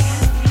meaning.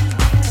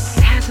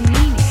 It has a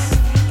meaning.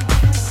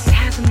 It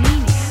has a meaning. It has a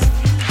meaning. It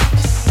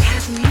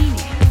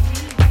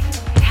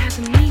has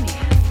a meaning.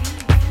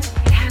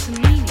 It has a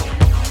meaning.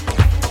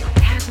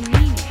 It has a meaning. It has a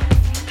meaning.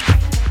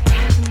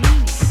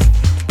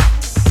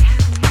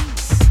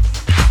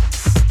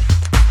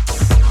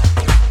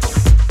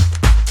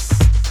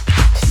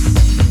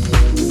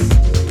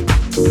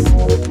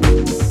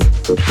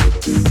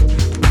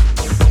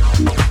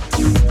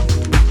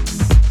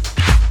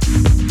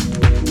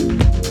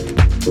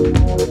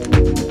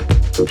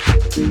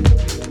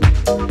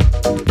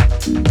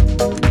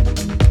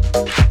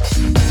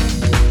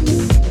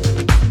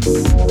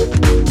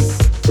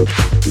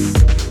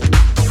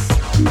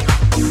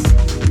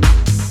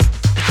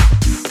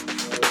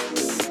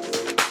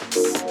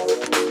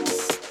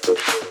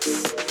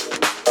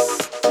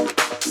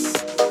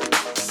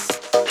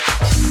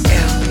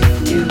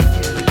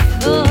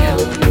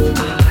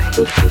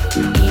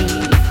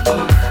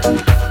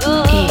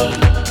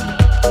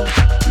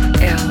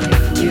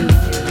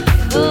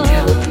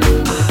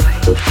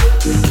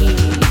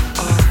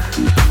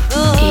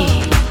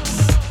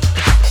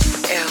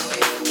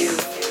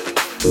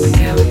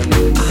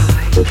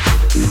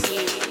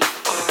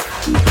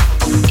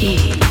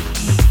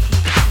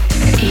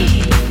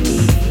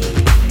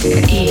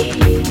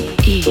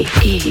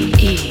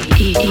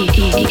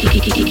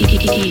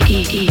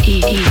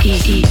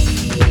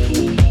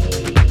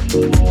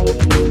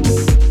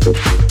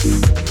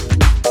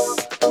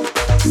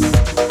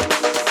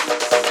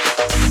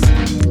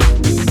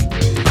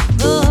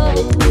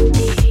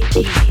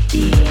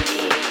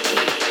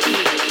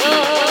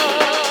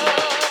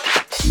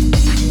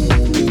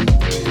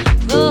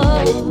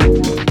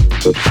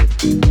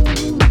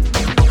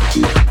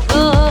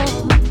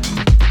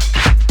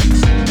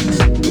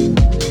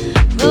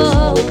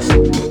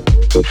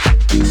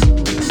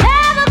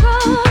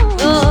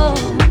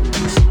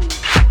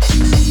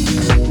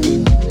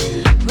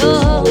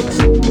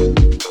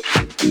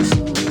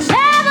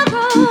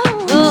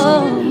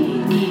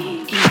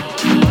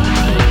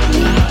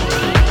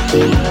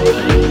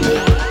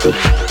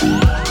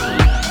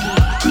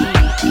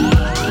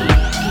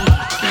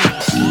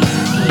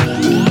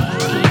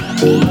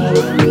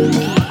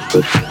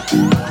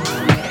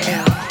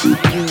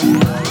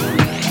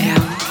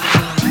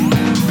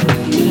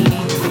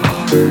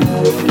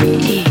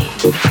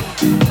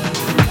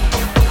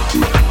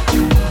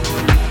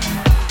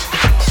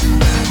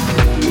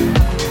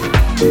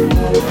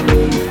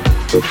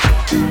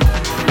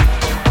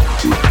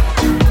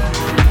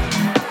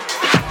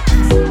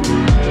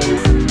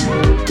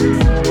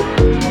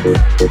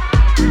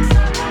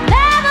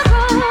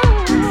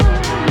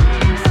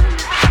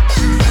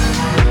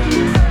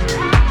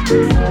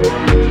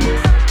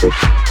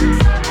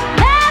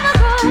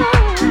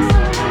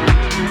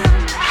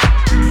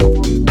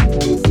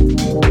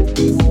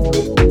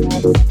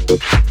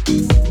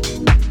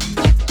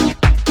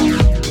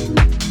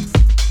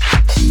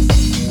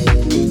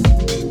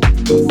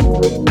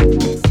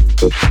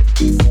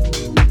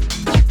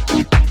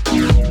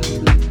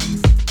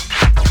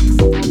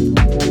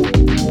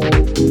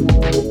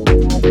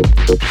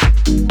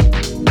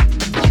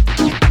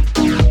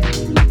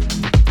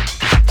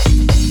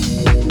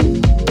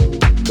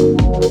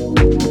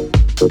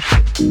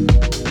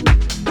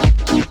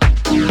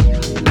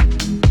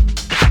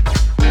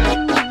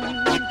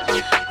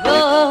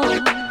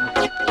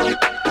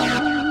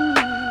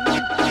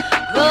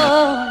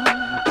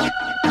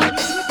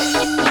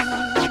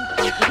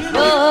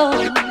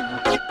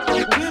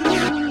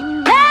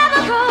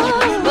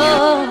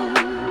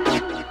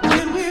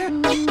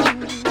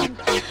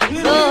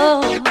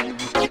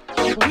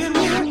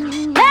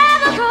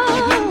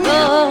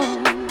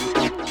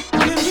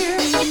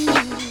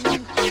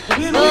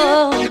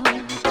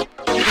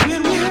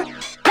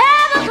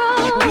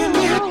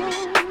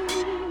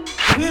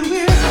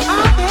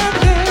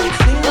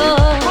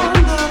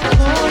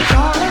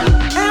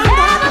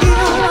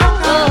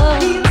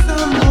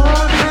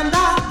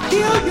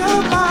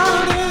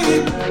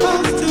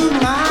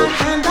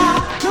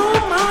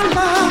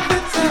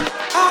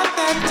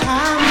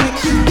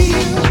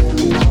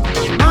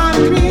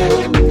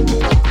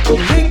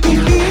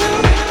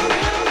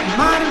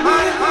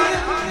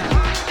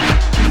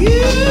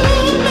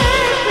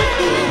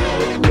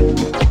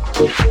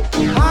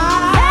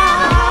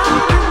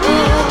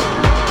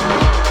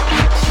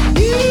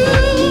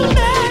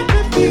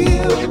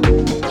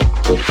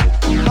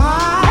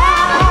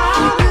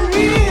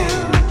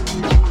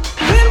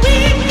 When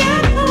we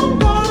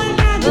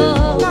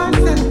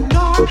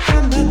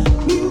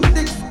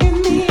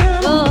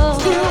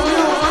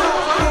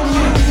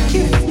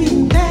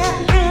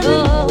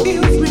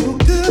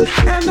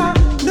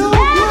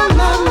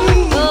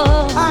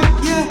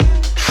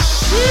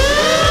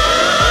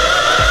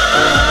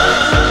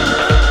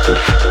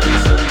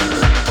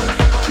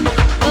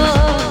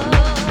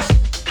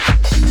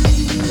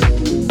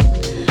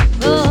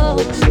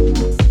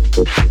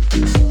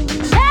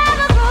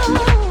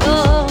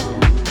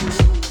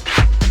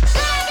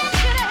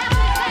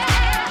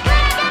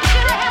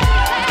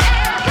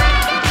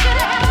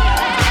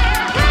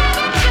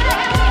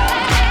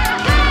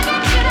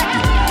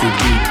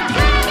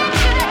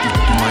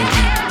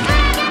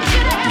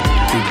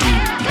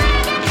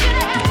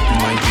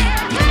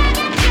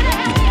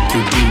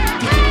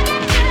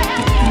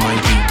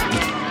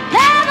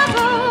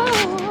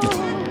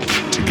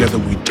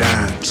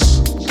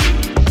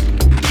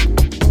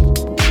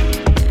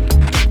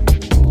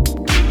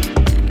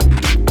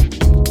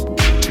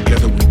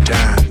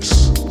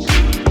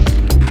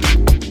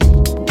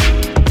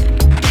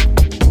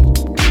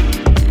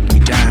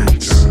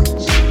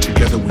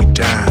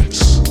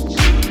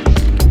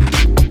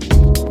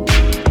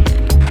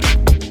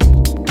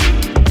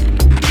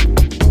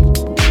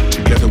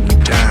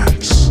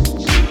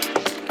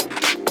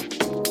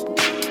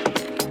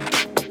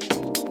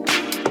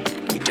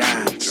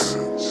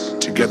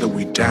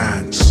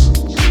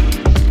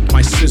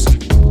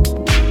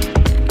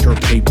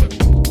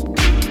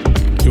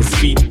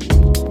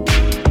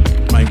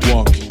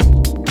walk,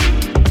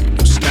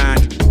 you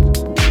stand,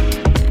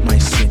 my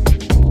sit.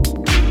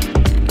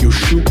 You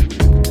shoot,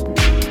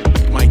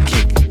 my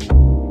kick.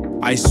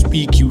 I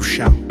speak, you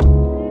shout.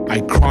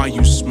 I cry,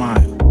 you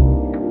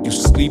smile. You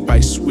sleep,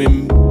 I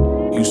swim.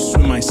 You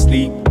swim, I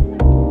sleep.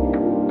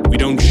 We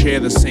don't share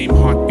the same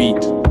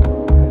heartbeat,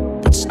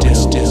 but still,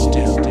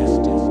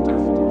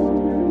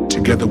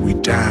 together we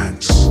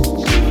dance.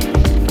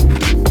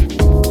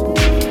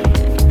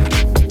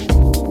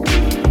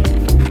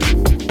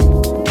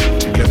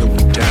 Together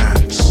we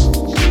dance.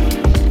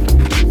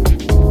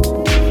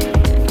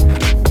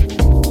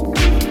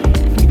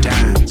 We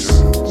dance.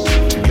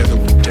 Together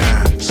we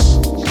dance.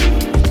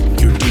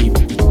 You're deep.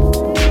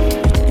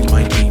 You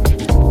my deep.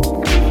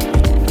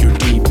 You're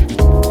deep.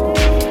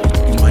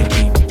 You my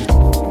deep.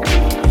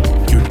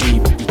 You're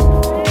deep.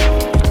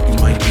 You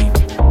my deep.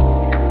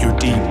 You're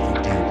deep.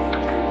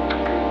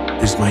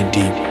 Is my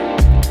deep.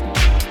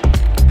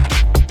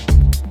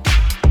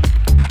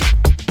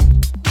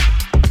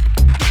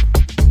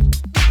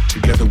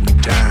 Together we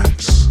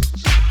dance.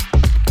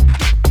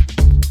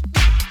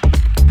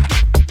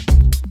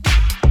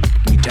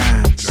 We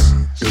dance.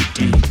 Your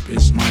deep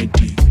is my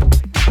deep.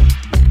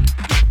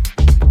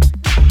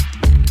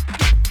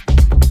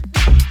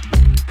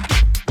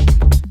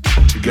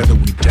 Together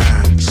we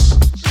dance.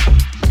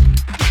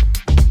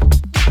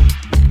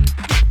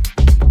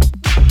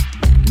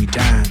 We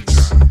dance.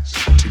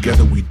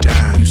 Together we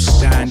dance. You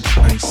stand,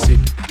 I sit.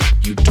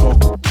 You talk,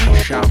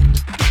 I shout.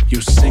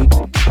 You sing,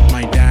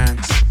 my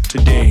dance.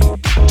 Today,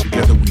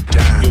 together we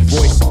dance. Your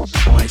voice,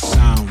 my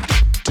sound.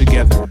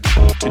 Together,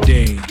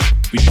 today,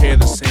 we share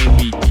the same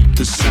beat,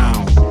 the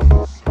sound.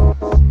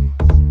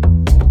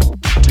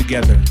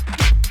 Together,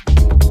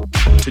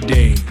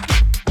 today,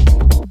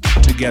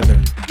 together,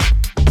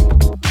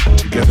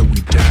 together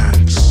we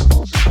dance.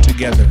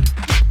 Together,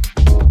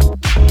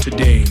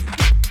 today,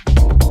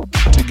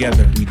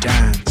 together we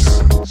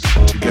dance.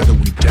 Together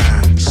we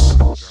dance.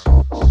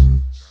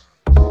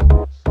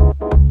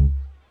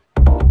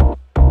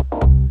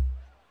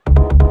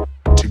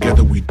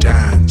 Together we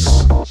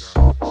dance.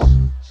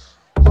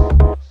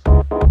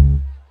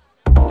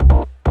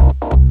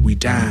 We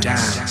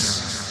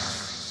dance.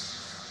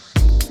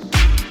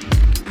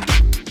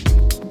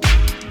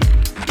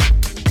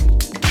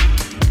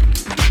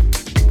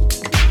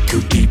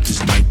 Your deep is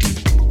my deep.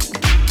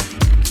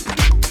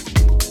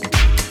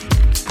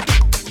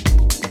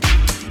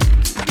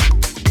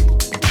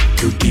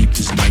 Your deep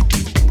is my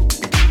deep.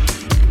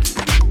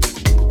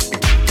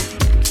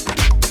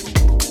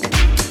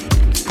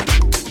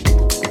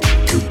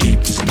 Your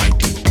deep is my deep. Your deep is my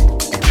deep.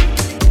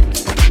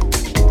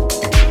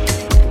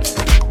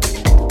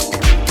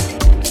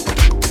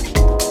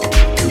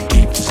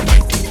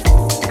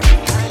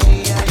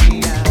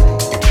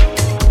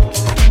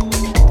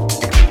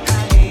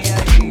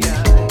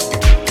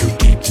 Your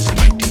deep is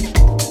my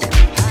deep.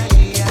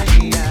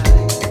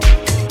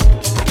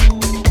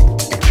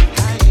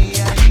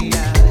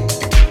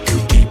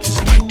 Your deep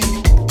is my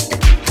deep.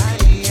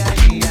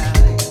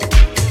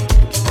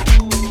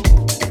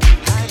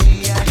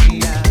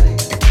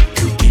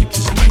 Your deep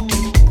is my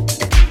deep.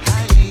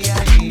 Your deep is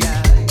my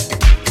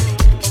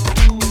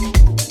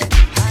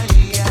deep.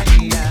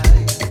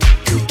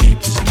 Your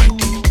deep is my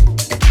deep.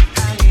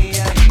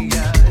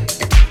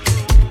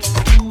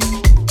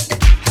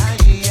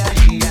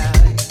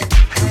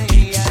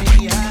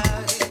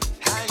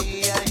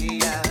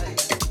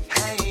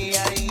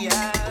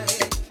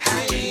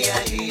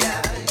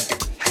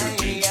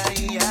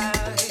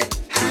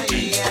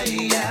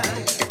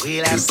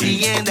 Well, I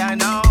see and I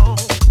know.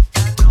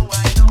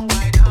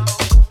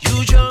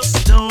 You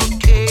just don't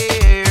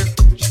care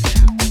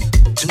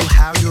to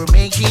how you're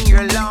making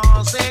your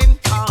laws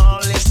and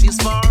policies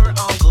for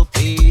all the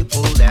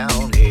people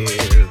down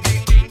here.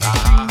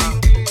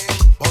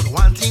 But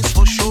one thing's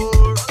for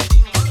sure,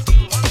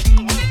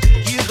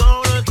 you're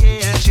gonna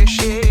get your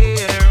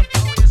share.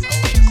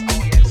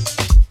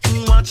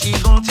 What you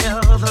gonna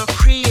tell the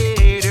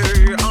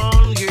Creator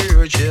on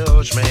your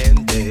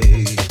judgment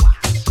day?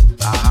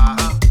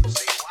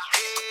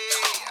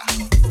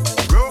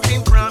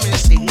 Broken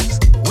promises,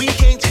 we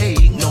can't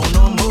take no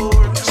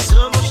more.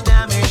 So much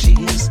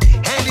damages,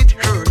 and it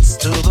hurts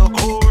to the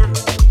core.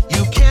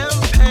 You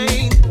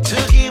campaign to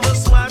give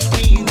us what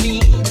we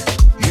need.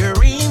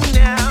 You're in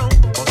now,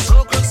 but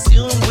so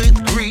consumed with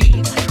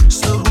greed.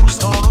 So who's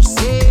gonna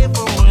save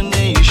our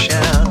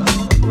nation?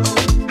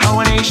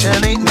 Our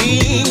nation, it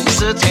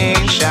needs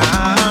attention.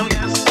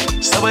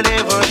 So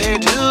whatever they're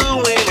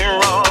doing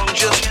wrong,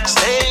 just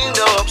stand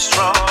up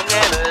strong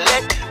and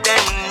let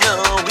them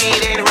know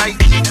it ain't right.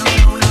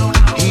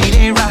 It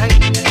ain't right.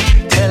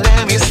 Tell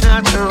them it's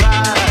not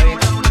right.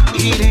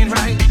 It ain't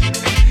right.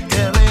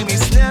 Tell them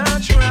it's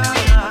not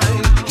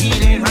right.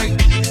 It ain't right.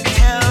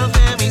 Tell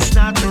them it's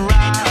not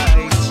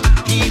right.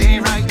 It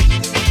ain't right.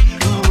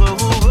 Oh, oh,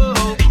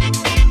 oh.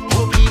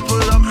 Oh,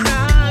 people are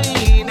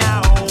crying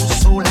out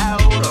so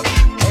loud,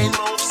 and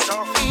most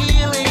are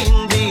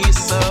feeling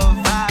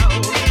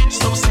disavowed.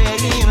 So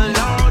saying,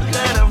 Lord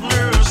God of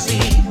mercy,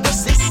 the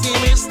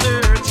system is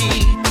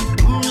dirty.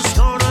 Who's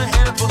gonna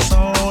help us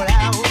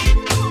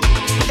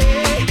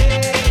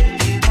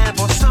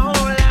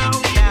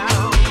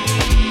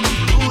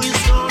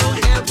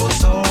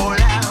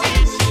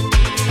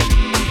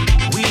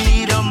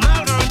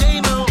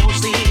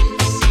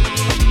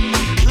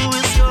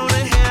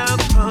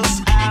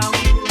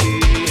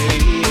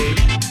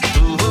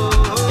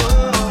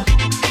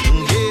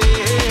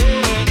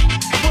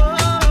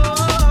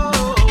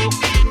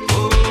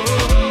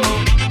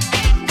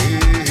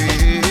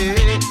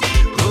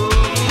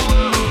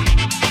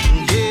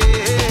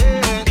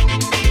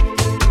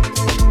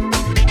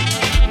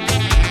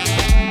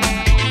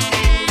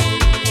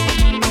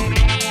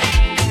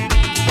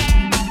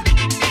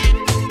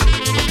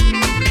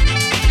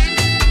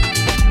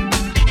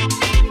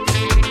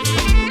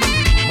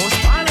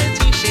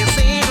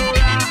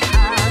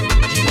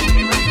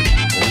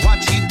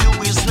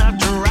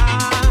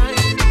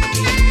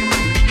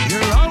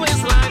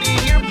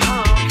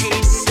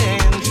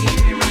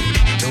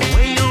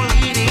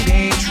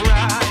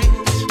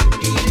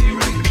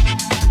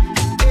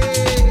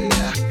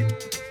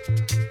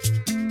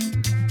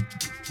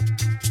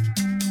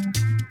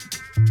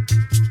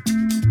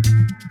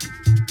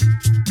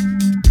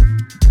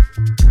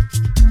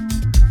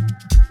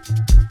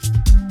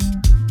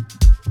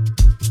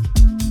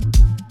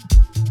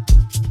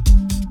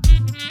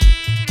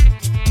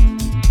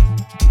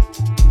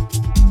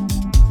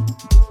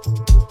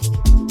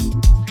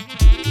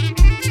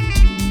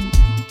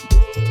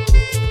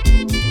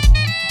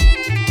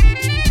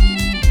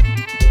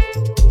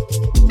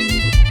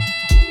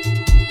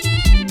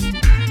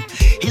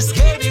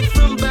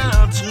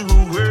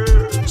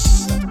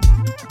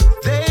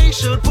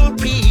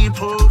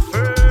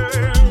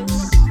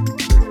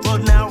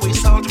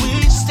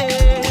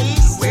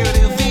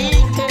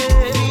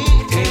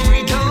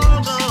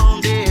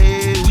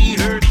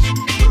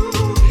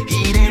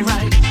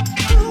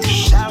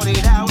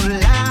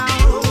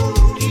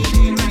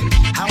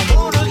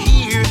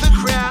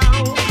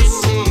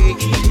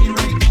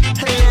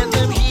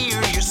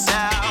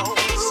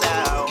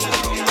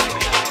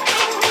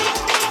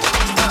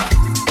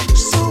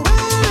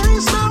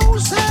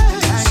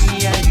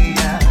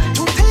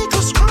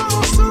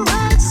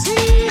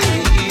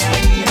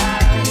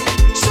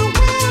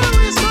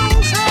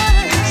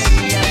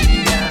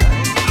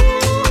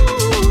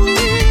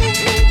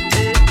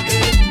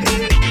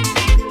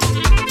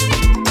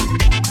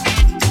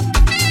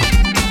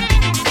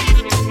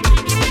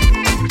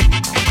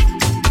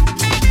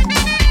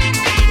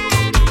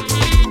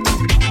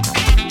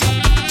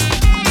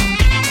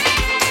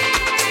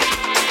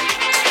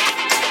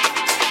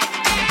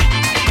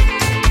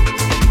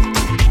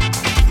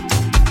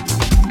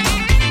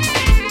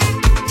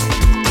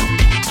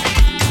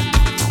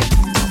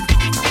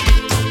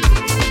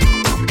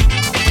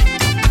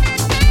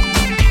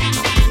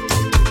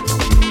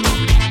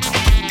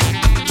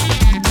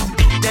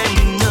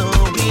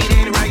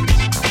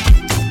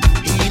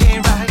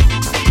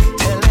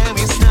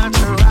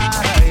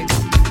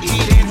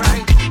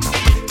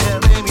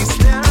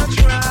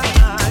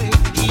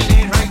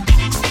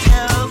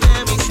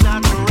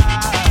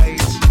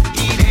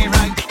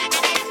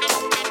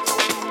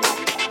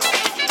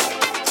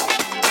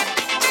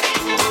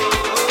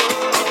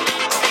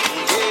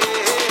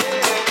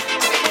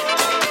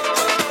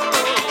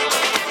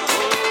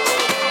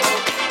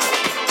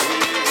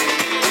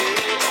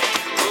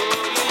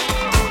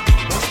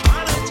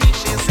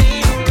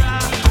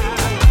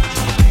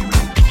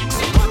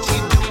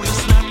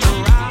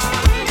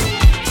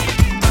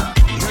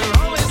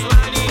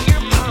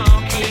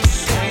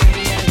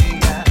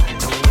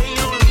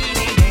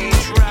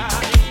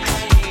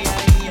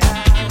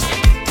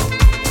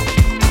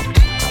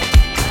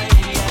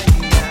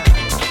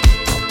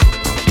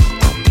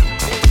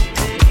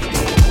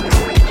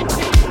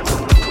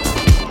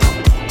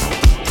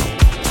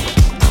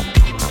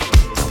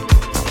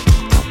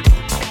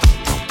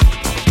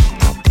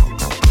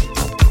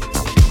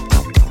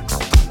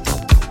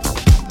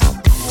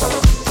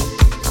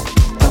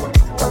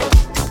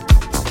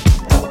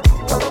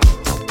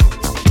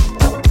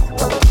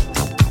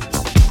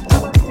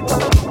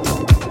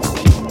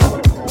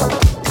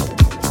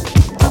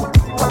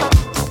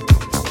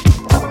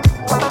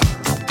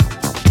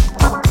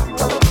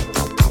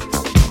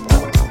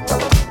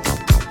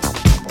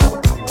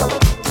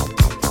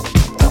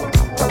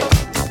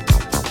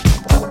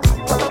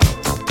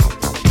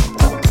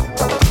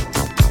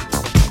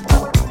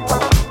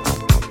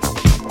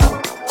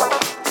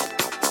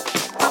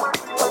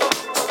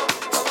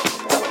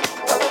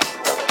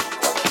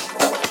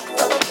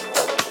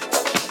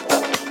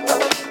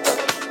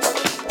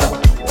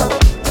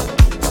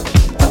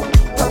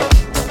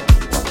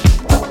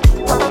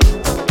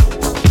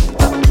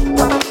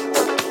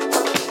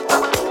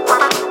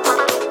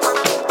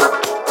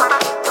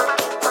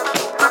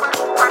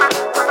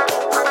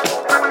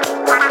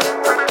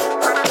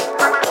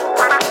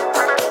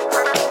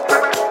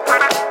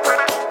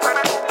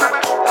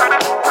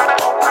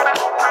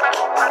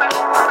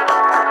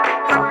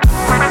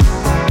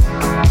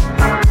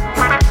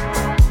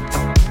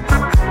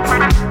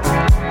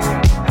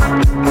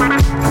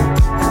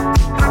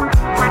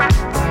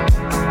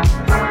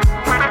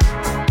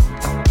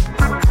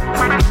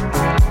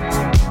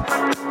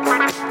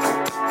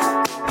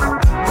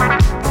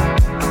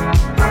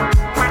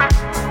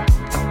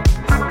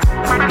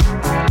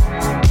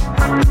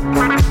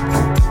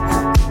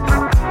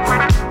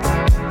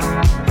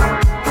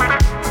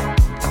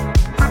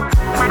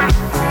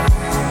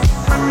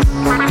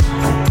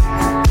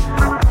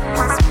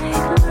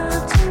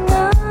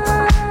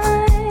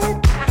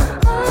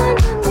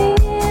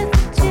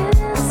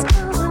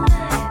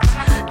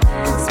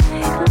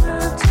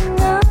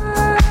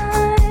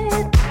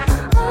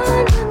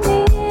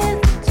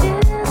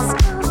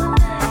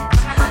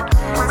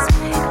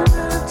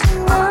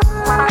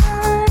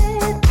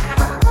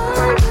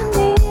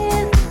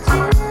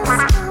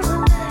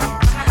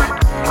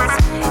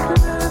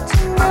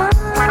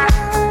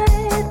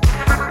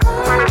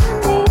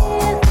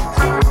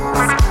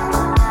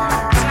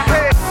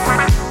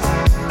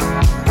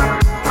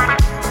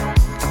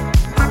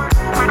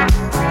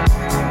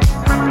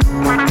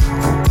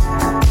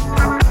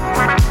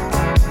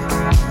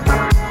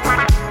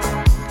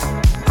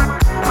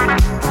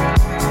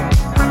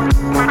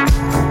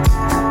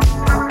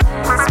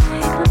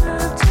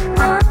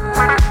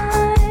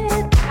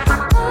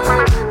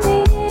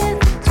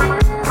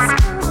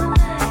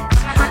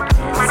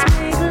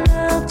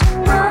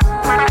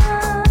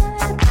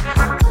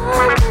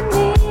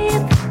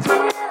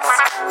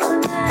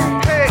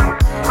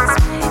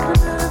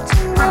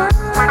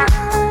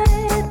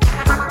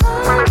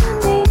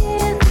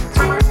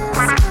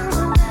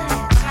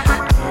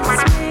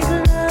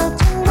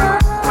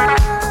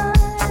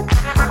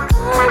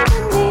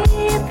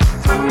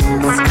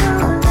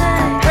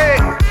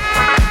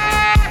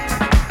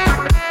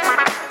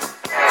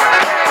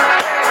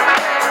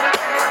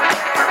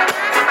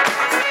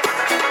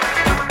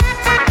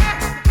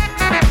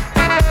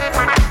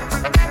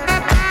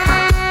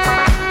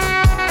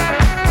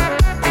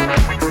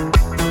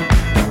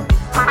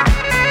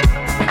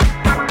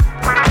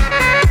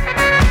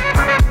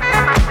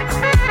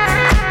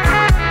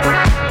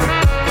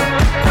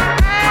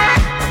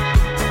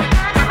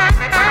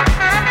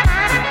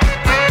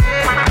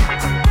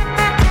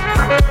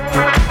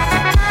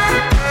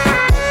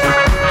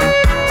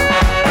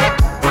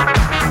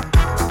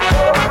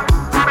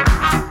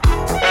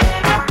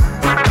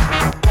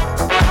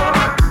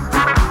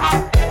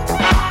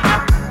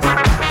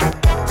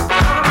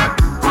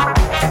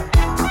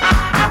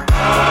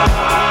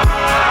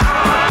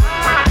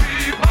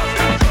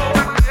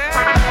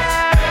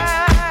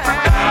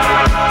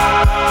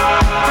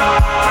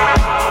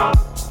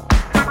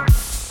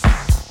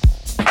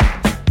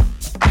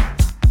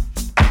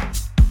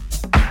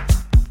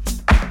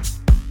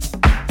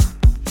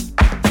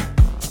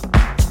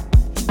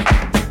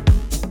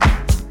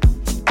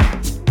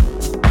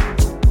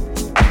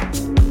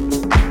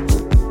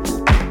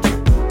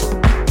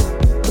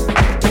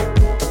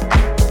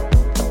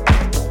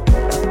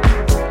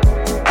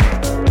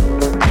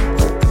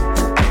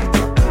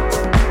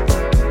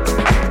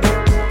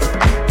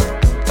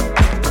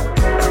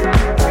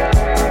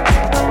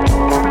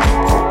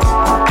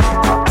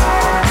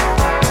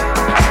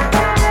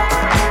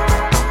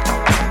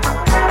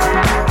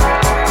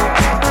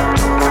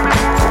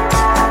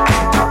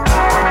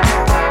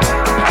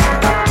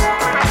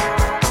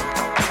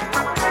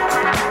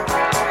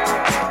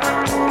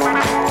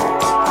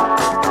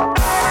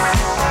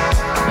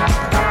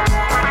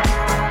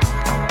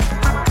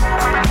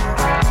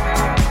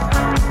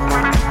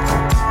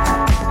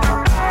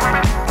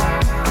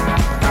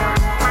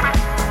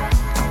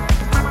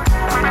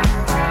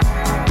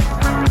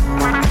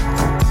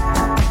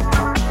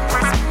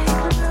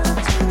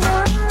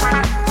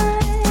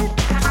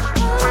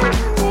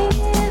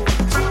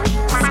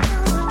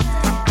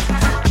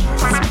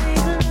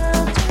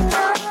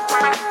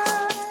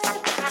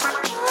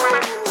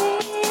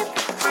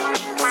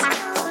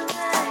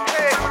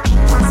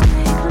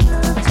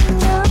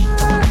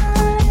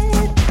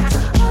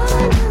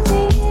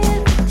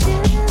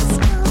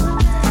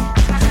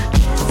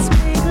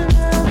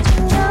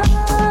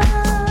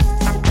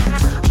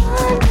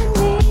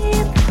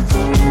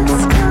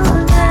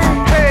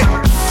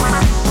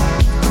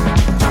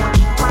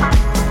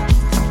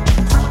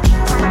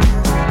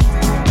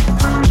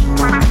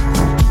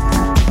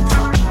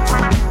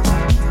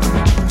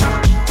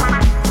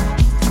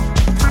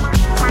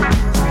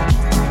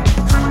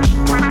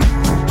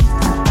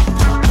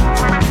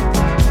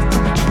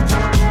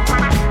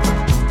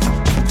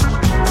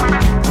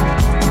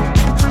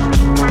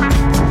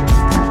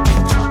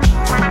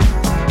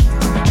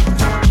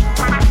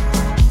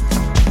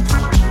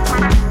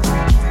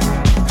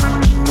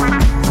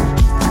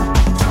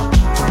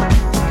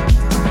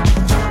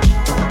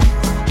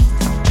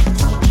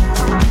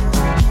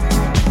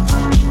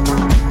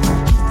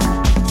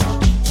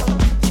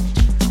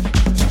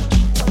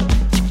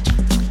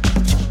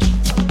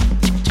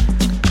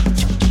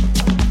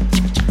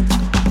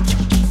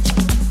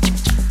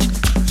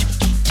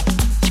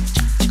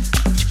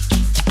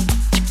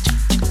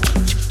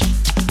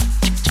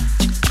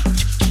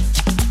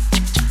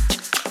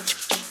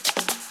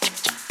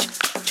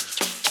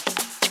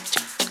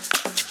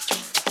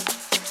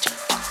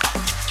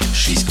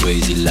She's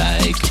crazy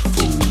like a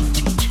fool.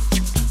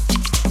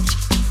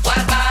 What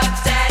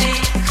about Daddy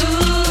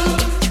Cool?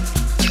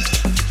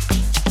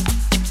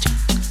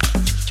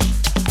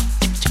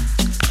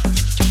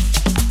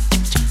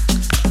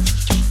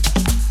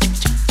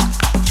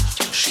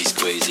 She's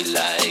crazy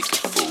like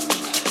a fool.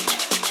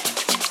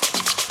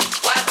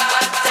 What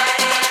about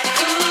Daddy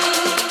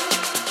Cool?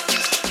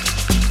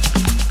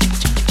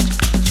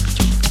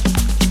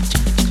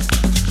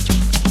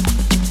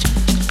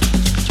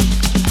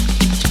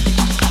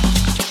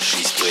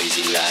 She's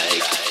crazy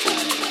like a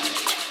fool.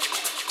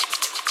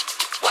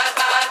 What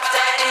about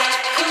Daddy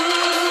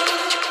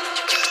Cool?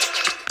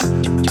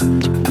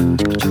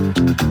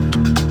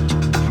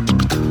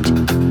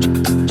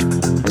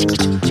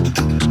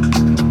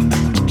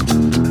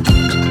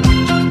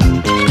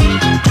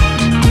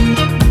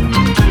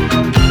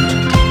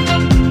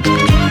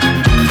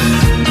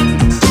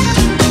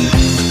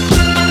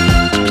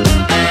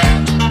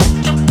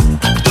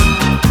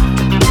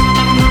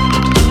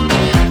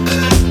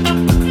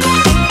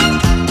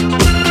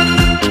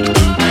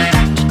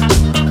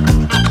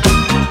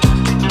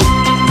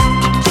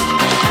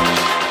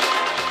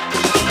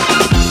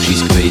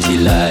 She's crazy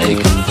like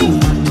a fool.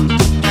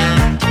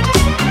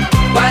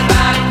 What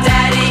about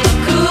Daddy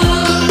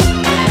Cool?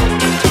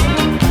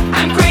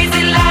 I'm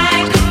crazy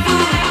like a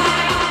fool.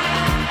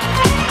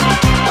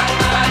 What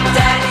about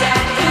Daddy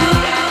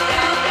Cool?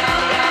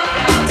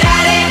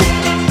 Daddy,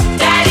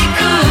 Daddy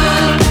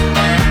Cool.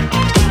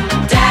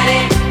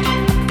 Daddy,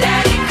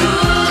 Daddy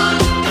Cool.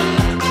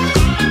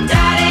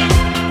 Daddy,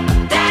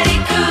 Daddy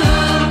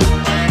Cool.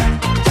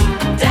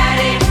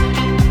 Daddy,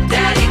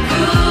 Daddy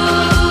Cool.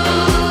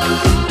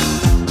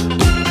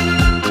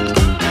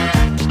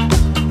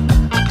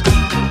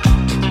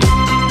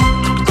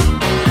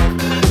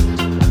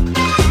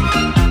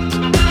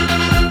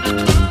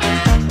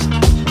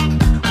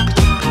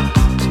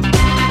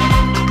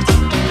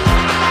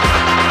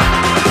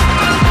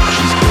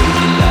 She's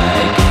crazy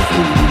like a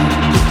fool.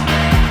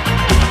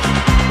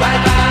 What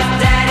about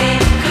Daddy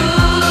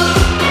Cool?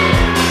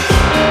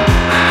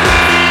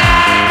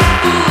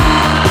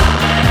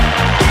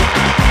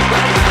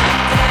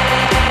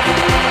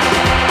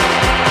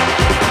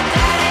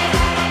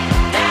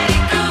 Daddy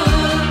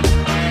Cool.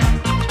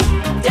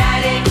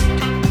 Daddy,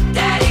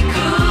 Daddy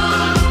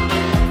Cool.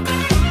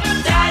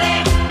 Daddy,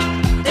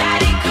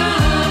 Daddy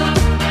Cool.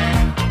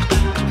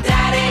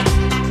 Daddy,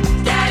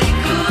 Daddy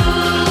Cool.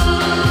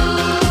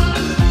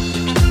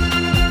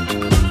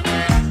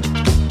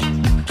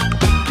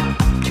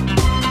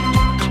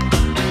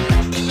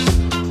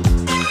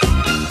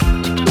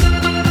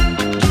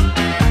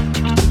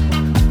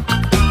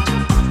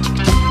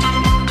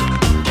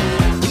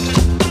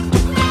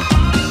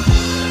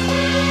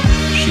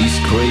 She's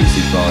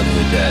crazy about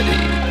her daddy.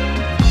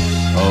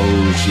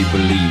 Oh, she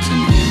believes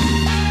in him.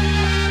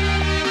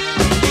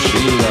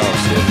 She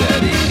loves her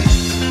daddy.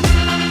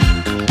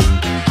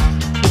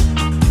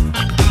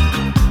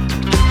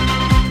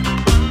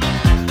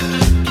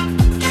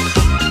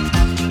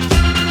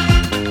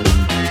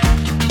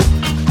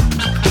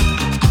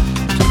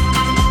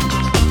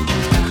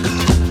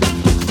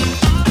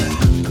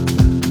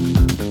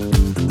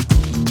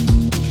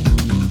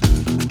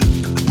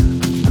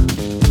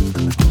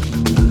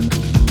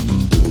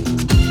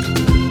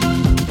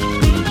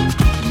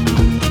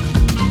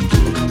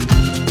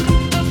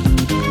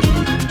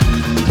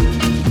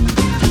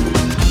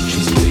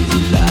 She's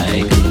crazy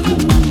like a fool.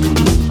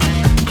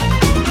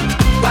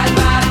 What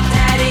about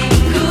Daddy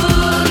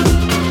Cool?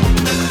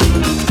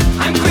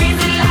 I'm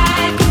crazy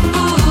like a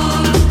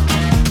fool.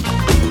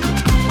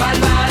 What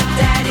about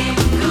Daddy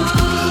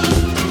Cool?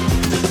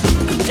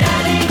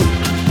 Daddy,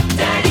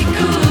 Daddy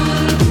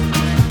Cool.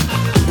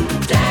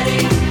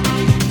 Daddy,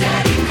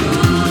 Daddy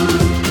Cool.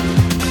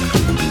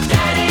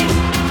 Daddy,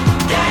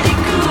 Daddy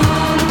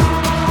Cool.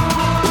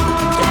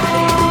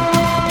 Daddy,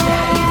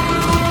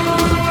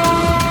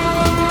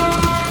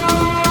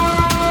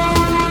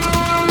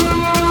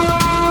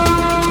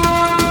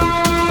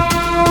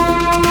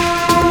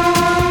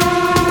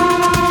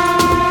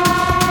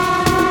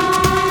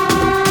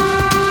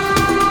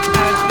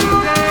 As we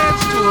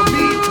dance to a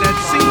beat that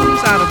seems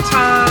out of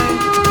time,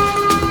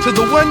 to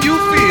the one you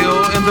feel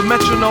in the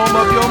metronome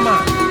of your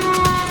mind.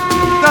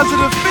 Does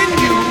it offend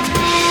you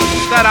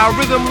that our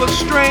rhythm looks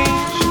strange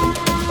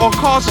or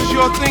causes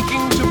your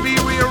thinking to be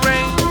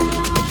rearranged?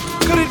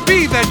 Could it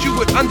be that you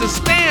would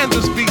understand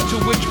this beat to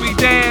which we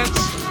dance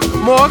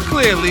more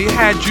clearly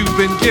had you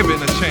been given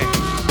a chance?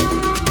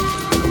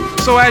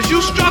 So as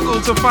you struggle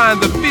to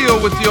find the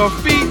feel with your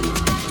feet,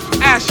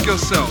 ask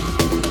yourself,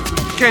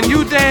 can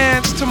you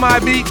dance to my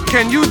beat?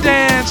 Can you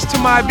dance to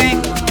my beat?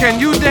 Can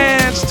you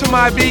dance to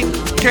my beat?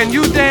 Can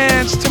you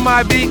dance to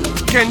my beat?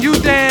 Can you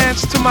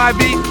dance to my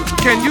beat?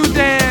 Can you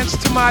dance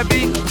to my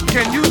beat?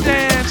 Can you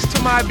dance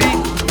to my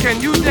beat?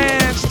 Can you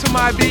dance to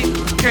my beat?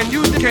 Can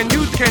you dance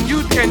to my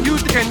beat?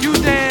 Can you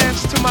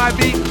dance to my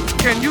beat?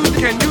 Can you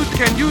dance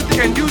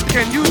to my beat?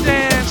 Can you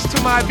dance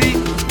to my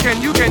beat?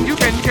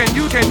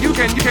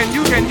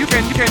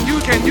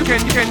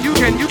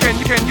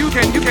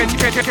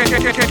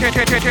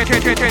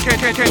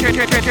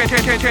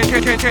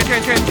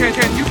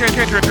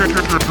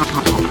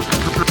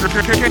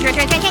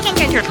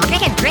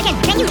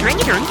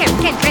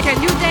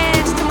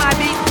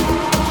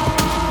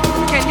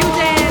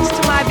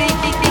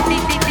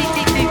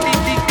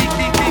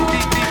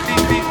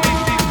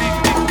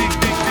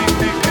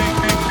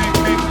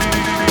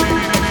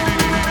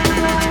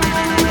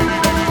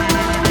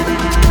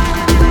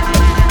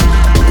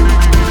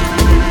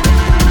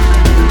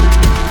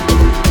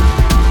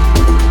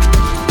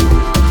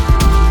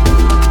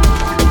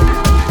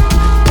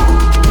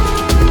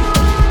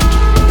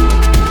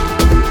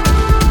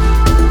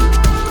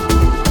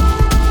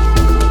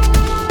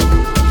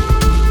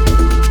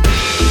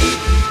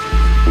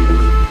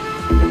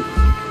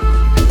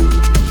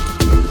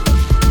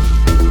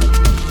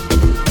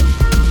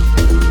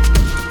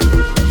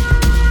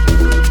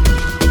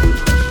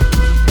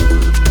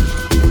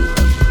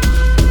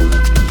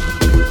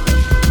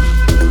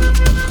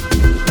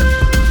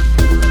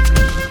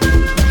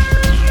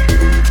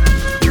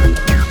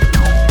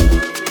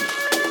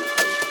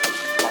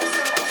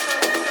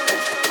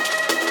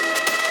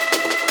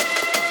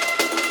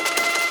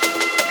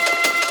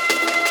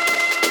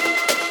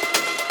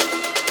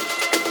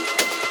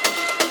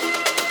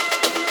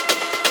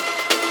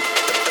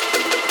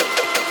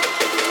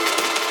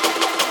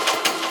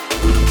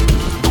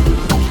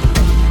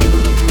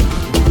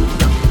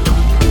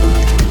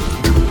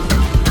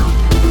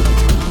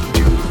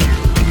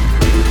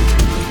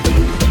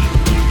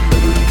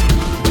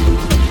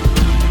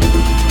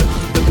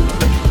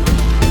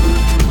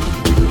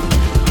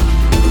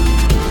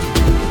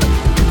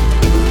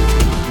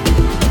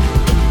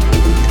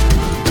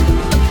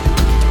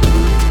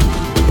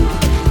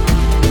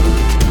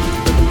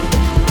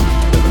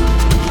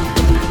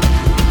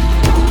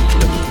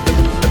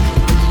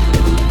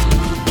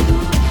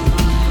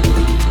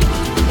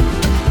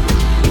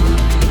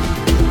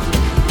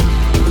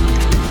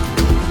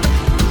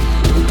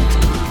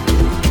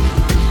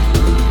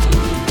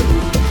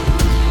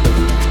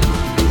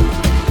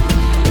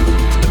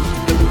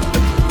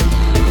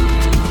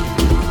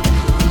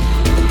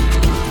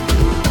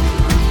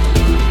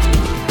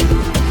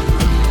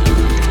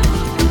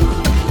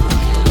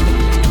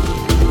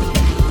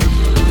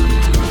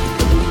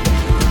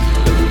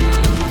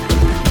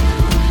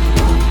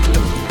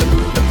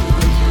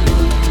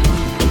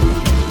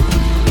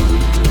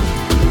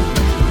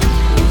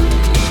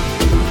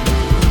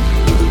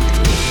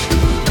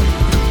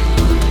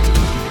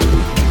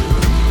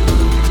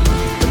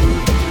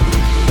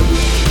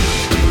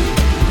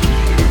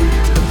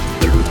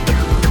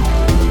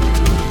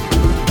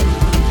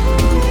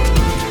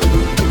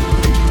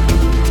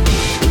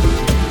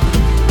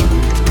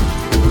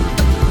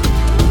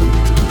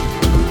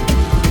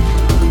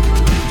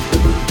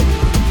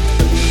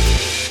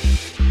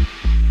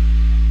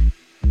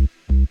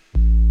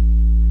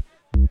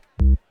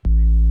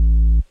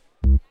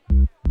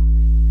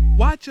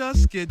 Watch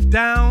us get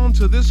down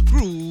to this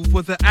groove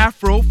with the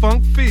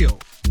Afro-funk feel,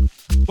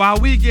 while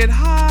we get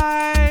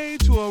high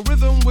to a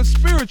rhythm with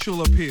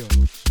spiritual appeal.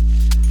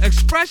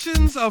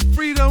 Expressions of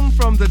freedom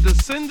from the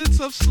descendants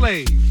of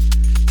slaves.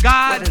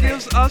 God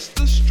gives us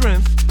the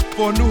strength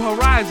for new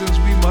horizons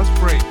we must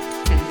break.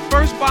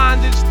 First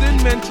bondage,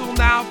 then mental,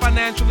 now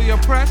financially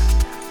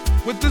oppressed.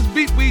 With this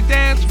beat we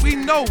dance, we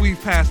know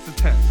we've passed the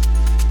test.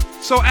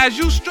 So as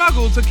you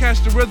struggle to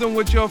catch the rhythm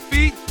with your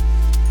feet,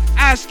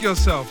 ask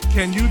yourself,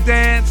 can you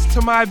dance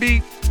to my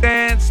beat?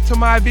 Dance to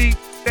my beat,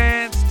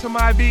 dance to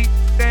my beat,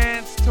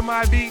 dance to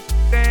my beat,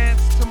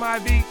 dance to my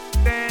beat,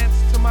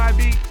 dance to my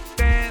beat,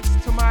 dance to my beat,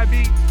 dance to my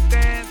beat,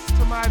 dance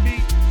to my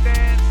beat,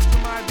 dance to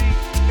my beat,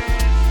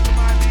 dance to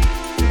my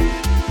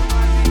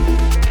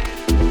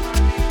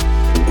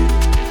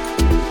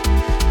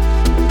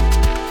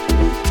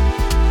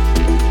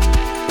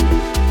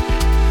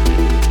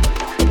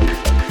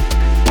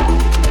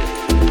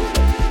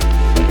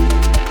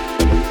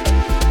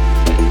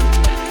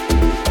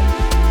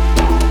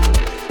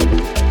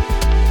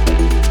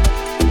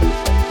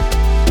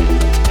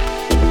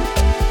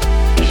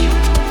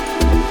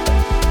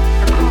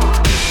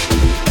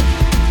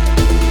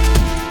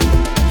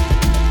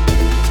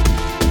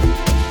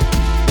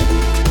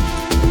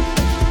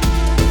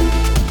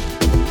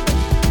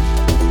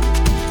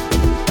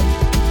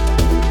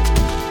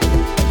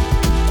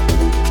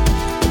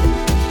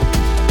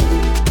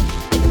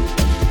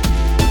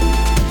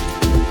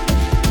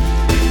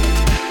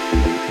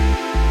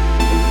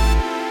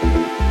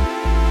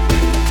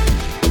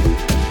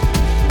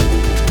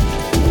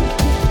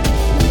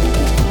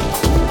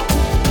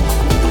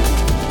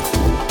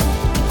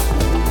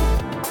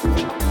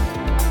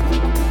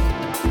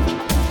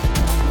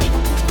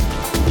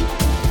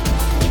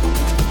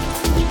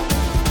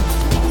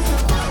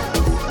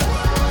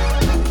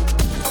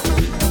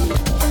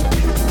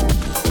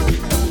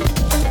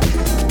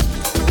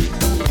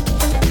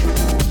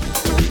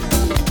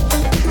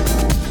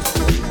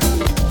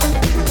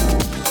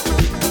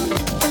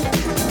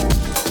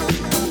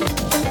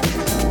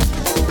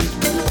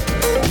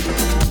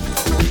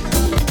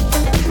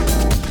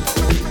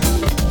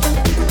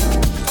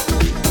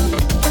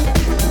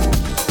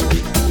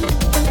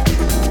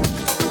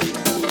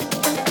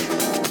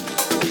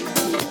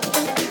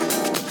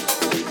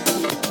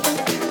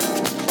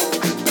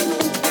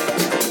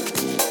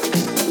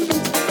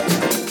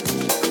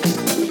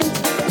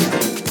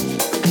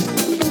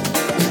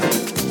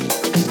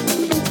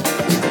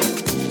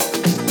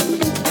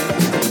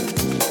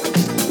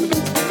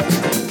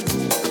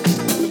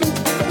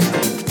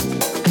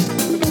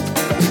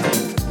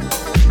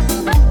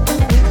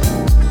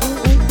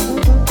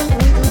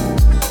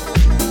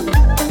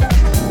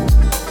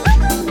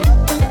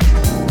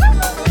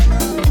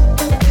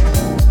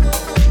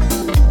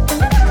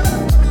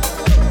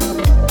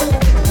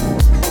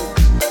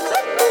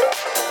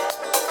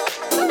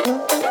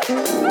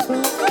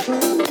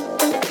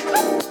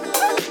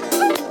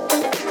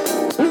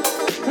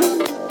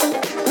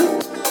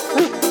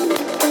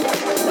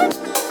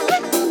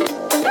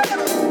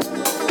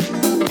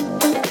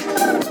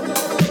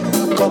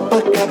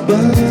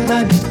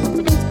Copacabana.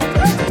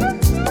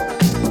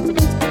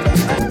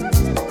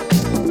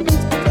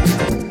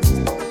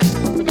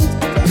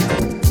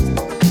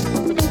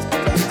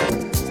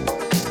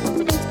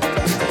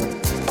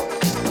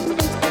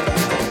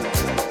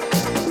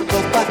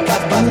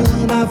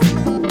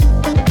 Copacabana.